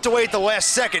Farmingdale, knocked away at the last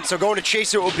second. So going to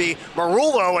chase it will be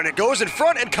Marullo, and it goes in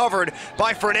front and covered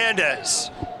by Fernandez.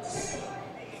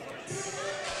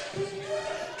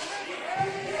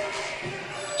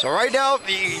 So right now,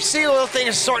 you see a little thing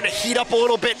is starting to heat up a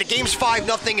little bit. The game's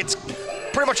 5-0. It's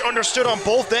pretty much understood on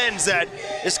both ends that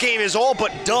this game is all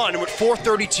but done with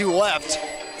 4:32 left.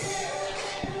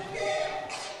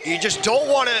 You just don't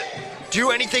want to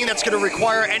do anything that's going to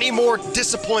require any more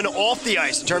discipline off the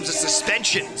ice in terms of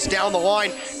suspensions down the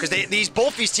line, because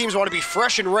both these teams want to be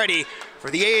fresh and ready for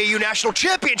the AAU National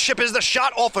Championship. Is the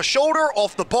shot off a shoulder,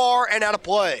 off the bar, and out of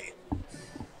play.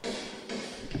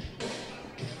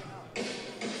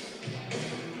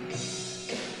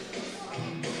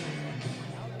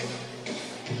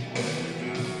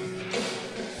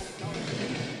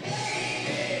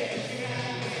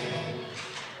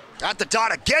 At the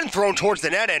dot again, thrown towards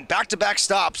the net, and back-to-back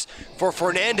stops for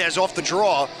Fernandez off the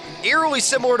draw. Eerily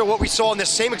similar to what we saw in this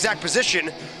same exact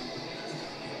position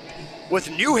with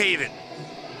New Haven.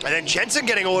 And then Jensen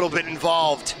getting a little bit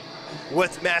involved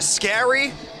with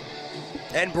Mascari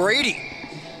and Brady.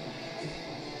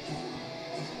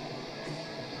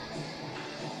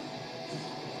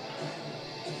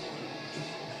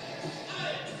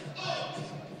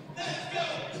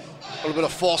 A little bit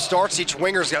of false starts. Each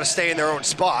winger's got to stay in their own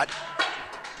spot.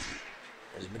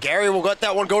 As McGarry will let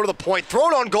that one go to the point.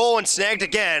 Thrown on goal and snagged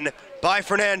again by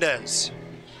Fernandez.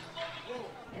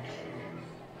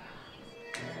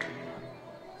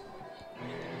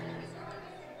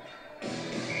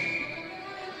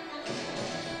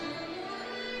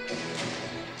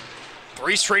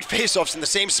 Three straight faceoffs in the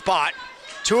same spot.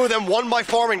 2 of them won by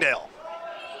Farmingdale.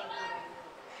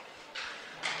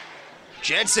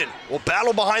 Jensen will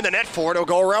battle behind the net for it. He'll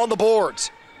go around the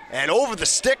boards and over the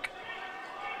stick.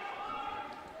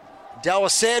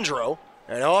 D'Alessandro,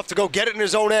 and he'll have to go get it in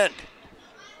his own end.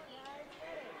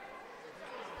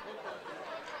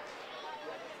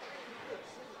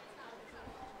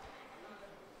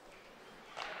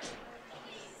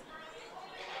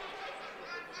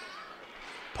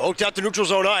 Poked out the neutral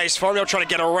zone ice. Farmingdale trying to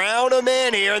get around a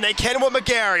man here, and they can with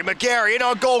McGarry. McGarry in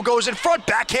on goal, goes in front,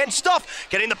 backhand stuff.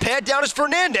 Getting the pad down is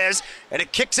Fernandez, and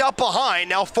it kicks out behind.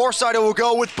 Now far side it will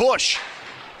go with Bush.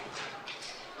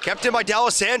 Kept in by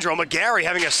D'Alessandro. McGarry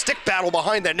having a stick battle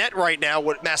behind the net right now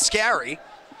with Mascari.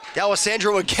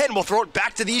 D'Alessandro again will throw it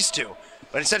back to these two.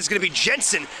 But instead it's going to be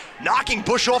Jensen knocking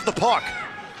Bush off the puck.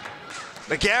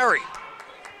 McGarry.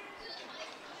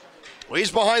 Well, he's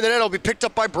behind the net. He'll be picked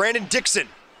up by Brandon Dixon.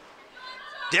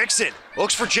 Dixon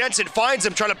looks for Jensen, finds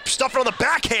him, trying to stuff it on the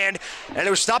backhand, and it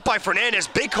was stopped by Fernandez.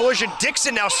 Big collision.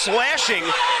 Dixon now slashing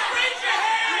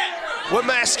with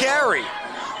Mascari.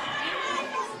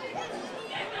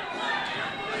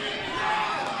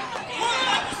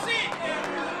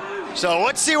 So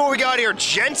let's see what we got here.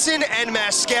 Jensen and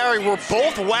Mascari were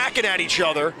both whacking at each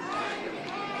other.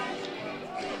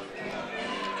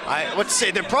 Let's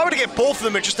say they're probably going to get both of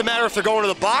them. It's just a matter if they're going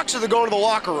to the box or they're going to the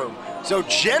locker room. So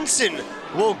Jensen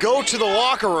will go to the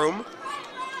locker room,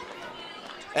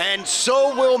 and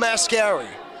so will Mascari.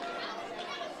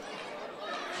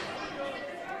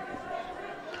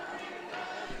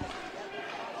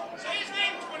 Say his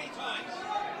name 20 times.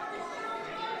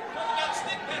 Talking about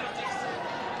stick penalties.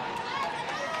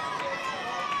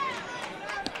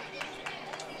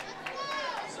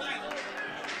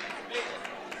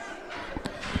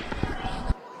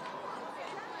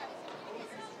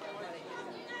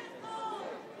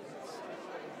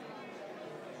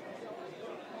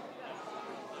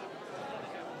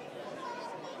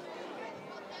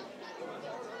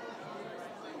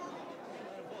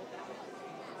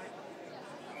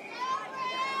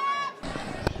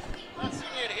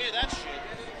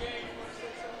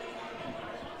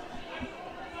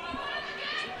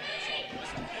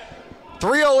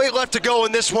 3:08 left to go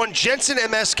in this one. Jensen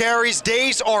and Mascari's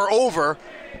days are over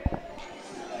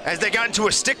as they got into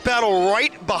a stick battle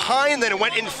right behind, then it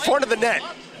went in front of the net.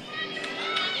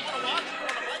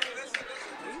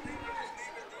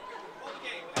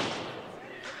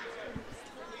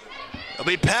 It'll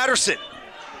be Patterson.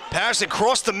 Patterson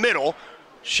crossed the middle.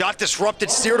 Shot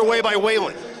disrupted, steered away by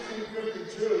Whalen.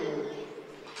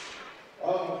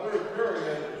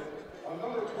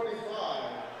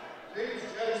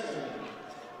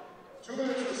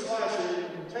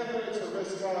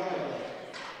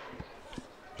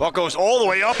 Puck goes all the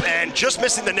way up and just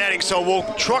missing the netting, so we'll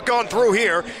truck on through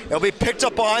here. It'll be picked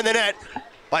up behind the net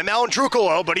by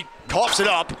Malandrucolo, but he coughs it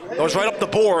up, goes right up the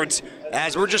boards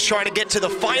as we're just trying to get to the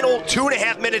final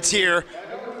 2.5 minutes here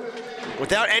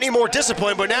without any more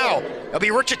discipline. But now it'll be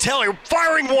Riccitelli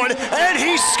firing one, and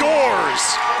he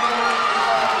scores!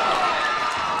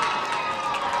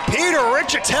 Peter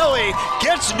Riccitelli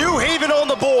gets New Haven on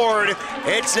the board.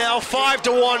 It's now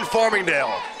 5-1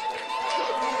 Farmingdale.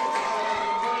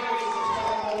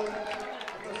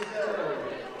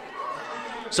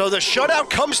 So the shutout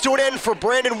comes to an end for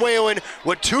Brandon Whalen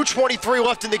with 2:23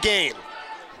 left in the game.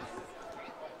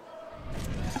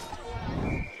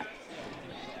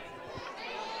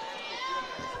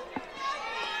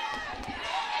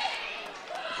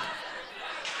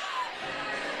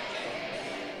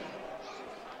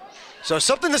 So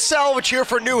something to salvage here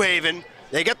for New Haven.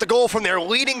 They get the goal from their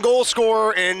leading goal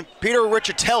scorer in Peter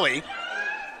Riccitelli.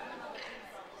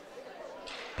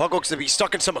 Puck looks to be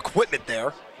stuck in some equipment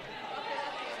there.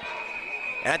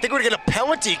 And I think we're going to get a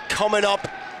penalty coming up.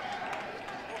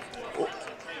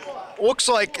 Looks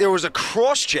like there was a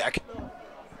cross check.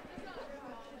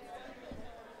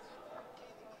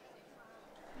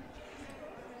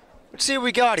 Let's see what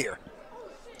we got here.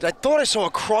 I thought I saw a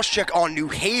cross check on New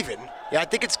Haven. Yeah, I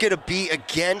think it's going to be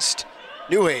against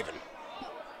New Haven.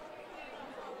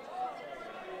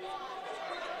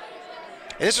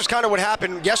 And this was kind of what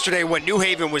happened yesterday when New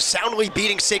Haven was soundly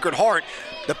beating Sacred Heart.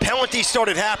 The penalties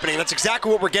started happening. That's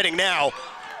exactly what we're getting now,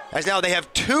 as now they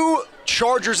have 2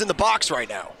 Chargers in the box right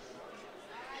now.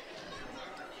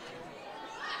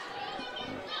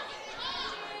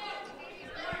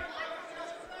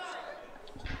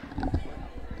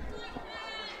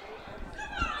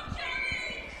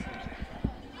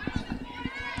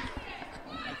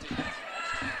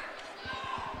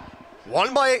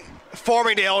 Won by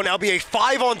Farmingdale, now be a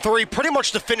 5-on-3, pretty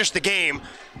much to finish the game.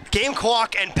 Game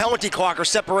clock and penalty clock are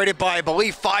separated by, I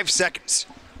believe, 5 seconds.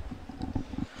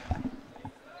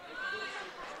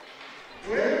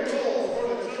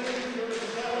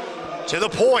 To the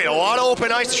point, a lot of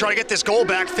open ice to try to get this goal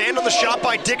back. Fanned on the shot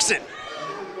by Dixon.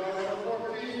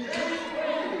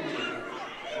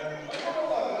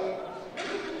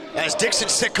 As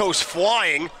Dixon's stick goes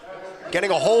flying, getting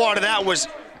a whole lot of that was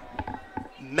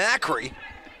Macri.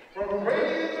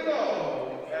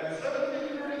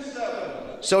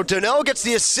 So Donnell gets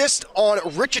the assist on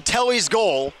Riccitelli's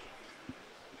goal.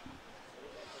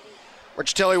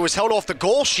 Riccitelli was held off the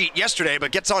goal sheet yesterday,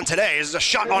 but gets on today. This is a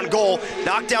shot on goal,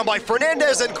 knocked down by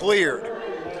Fernandez and cleared.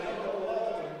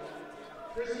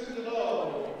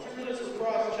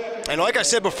 And like I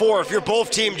said before, if you're both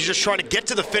teams, you're just trying to get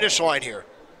to the finish line here.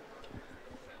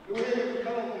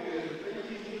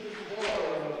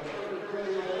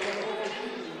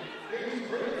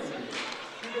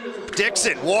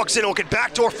 Dixon walks in, looking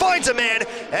backdoor, finds a man,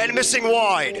 and missing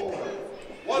wide.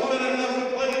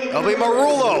 It'll be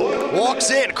Marullo,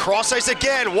 walks in, cross ice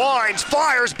again, winds,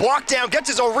 fires, blocked down, gets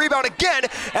his own rebound again,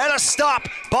 and a stop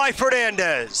by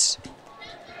Fernandez.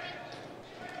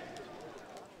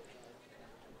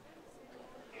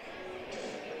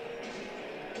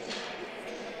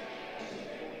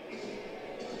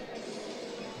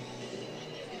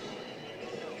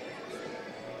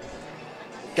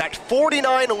 Got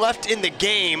 49 left in the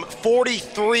game,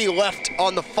 43 left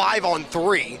on the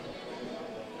 5-on-3.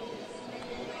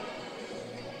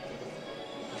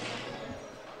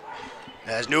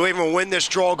 As New Haven will win this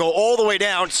draw, go all the way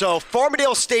down. So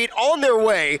Farmingdale State on their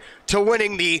way to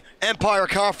winning the Empire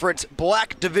Conference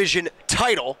Black Division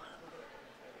title.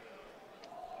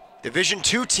 Division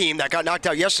II team that got knocked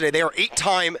out yesterday, they are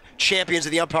 8-time champions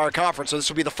of the Empire Conference. So this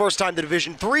will be the first time the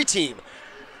Division III team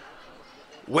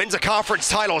wins a conference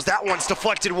title, as that one's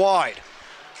deflected wide.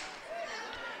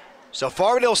 So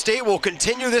Farmingdale State will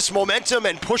continue this momentum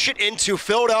and push it into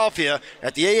Philadelphia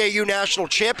at the AAU National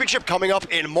Championship coming up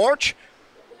in March.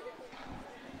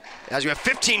 As we have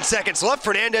 15 seconds left,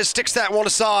 Fernandez sticks that one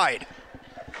aside.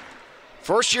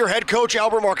 First-year head coach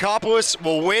Albert Markopoulos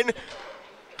will win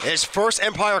his first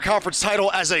Empire Conference title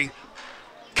as a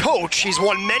coach. He's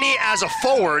won many as a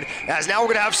forward, as now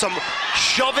we're going to have some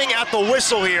shoving at the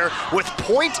whistle here with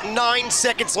 0.9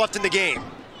 seconds left in the game.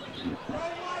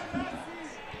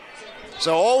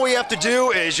 So all we have to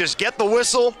do is just get the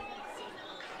whistle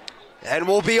and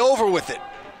we'll be over with it.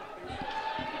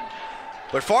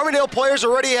 But Farmingdale players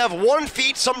already have 1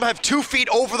 feet, some have 2 feet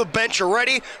over the bench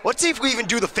already. Let's see if we even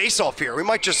do the face-off here. We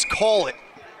might just call it.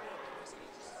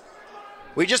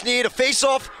 We just need a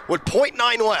face-off with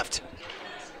 0.9 left.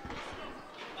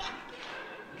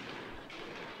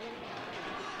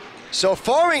 So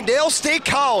Farmingdale State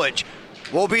College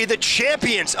will be the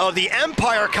champions of the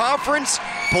Empire Conference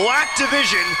Black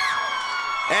Division,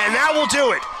 and that will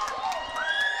do it.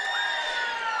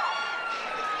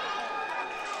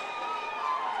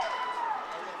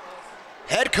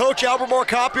 Head coach Albert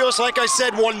Markopoulos, like I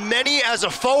said, won many as a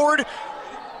forward.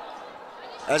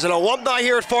 As an alumni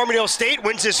here at Farmingdale State,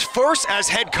 wins his first as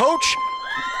head coach.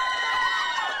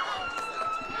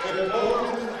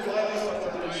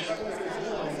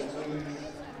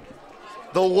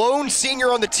 The lone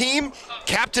senior on the team,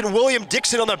 Captain William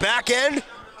Dixon on the back end,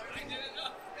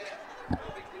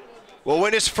 will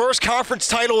win his first conference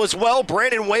title as well.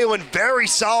 Brandon Whalen, very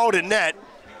solid in net.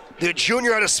 The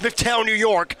junior out of Smithtown, New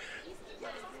York.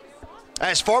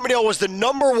 As Farmingdale was the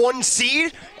 #1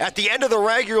 seed at the end of the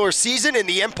regular season in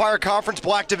the Empire Conference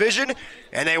Black Division,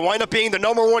 and they wind up being the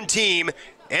 #1 team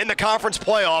in the conference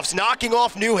playoffs, knocking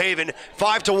off New Haven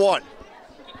 5-1.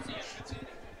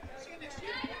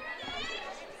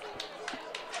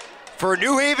 For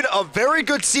New Haven, a very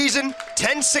good season,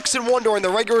 10-6-1 during the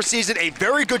regular season, a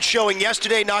very good showing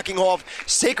yesterday, knocking off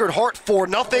Sacred Heart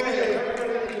 4-0.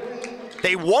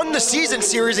 They won the season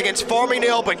series against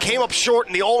Farmingdale, but came up short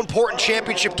in the all-important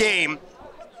championship game.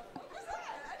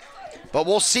 But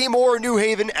we'll see more of New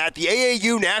Haven at the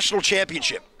AAU National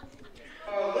Championship.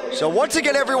 So once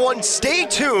again, everyone, stay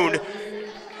tuned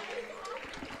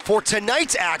for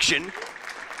tonight's action,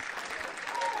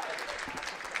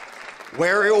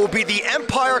 where it will be the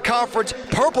Empire Conference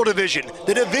Purple Division,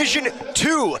 the Division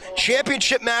II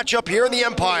championship matchup here in the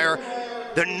Empire.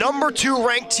 The #2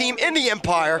 ranked team in the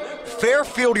Empire,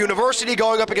 Fairfield University,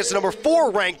 going up against the #4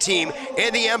 ranked team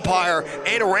in the Empire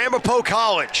in Ramapo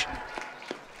College.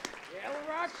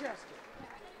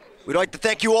 We'd like to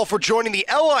thank you all for joining the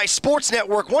LI Sports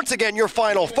Network. Once again, your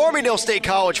final, Farmingdale State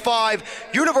College 5,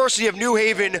 University of New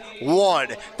Haven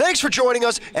 1. Thanks for joining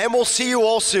us, and we'll see you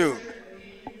all soon.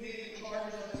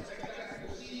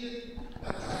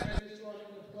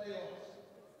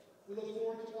 We look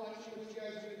forward to watching what you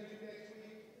guys are going to do next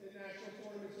week in the national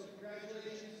tournament. So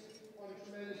congratulations on a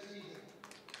tremendous season.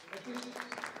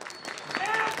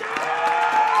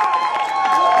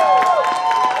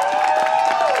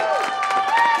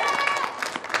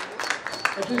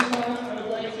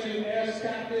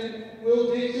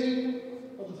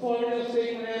 following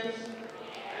statements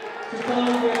to come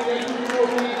with the executive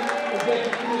trophy,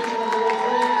 executive commissioner of the World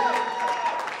Trade.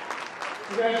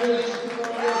 Congratulations to the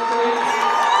World Trade.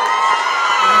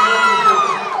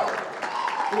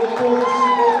 We look forward to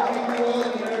seeing both of you well in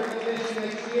the American Division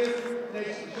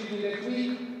next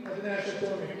week at the national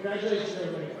tournament. Congratulations,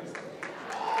 everybody.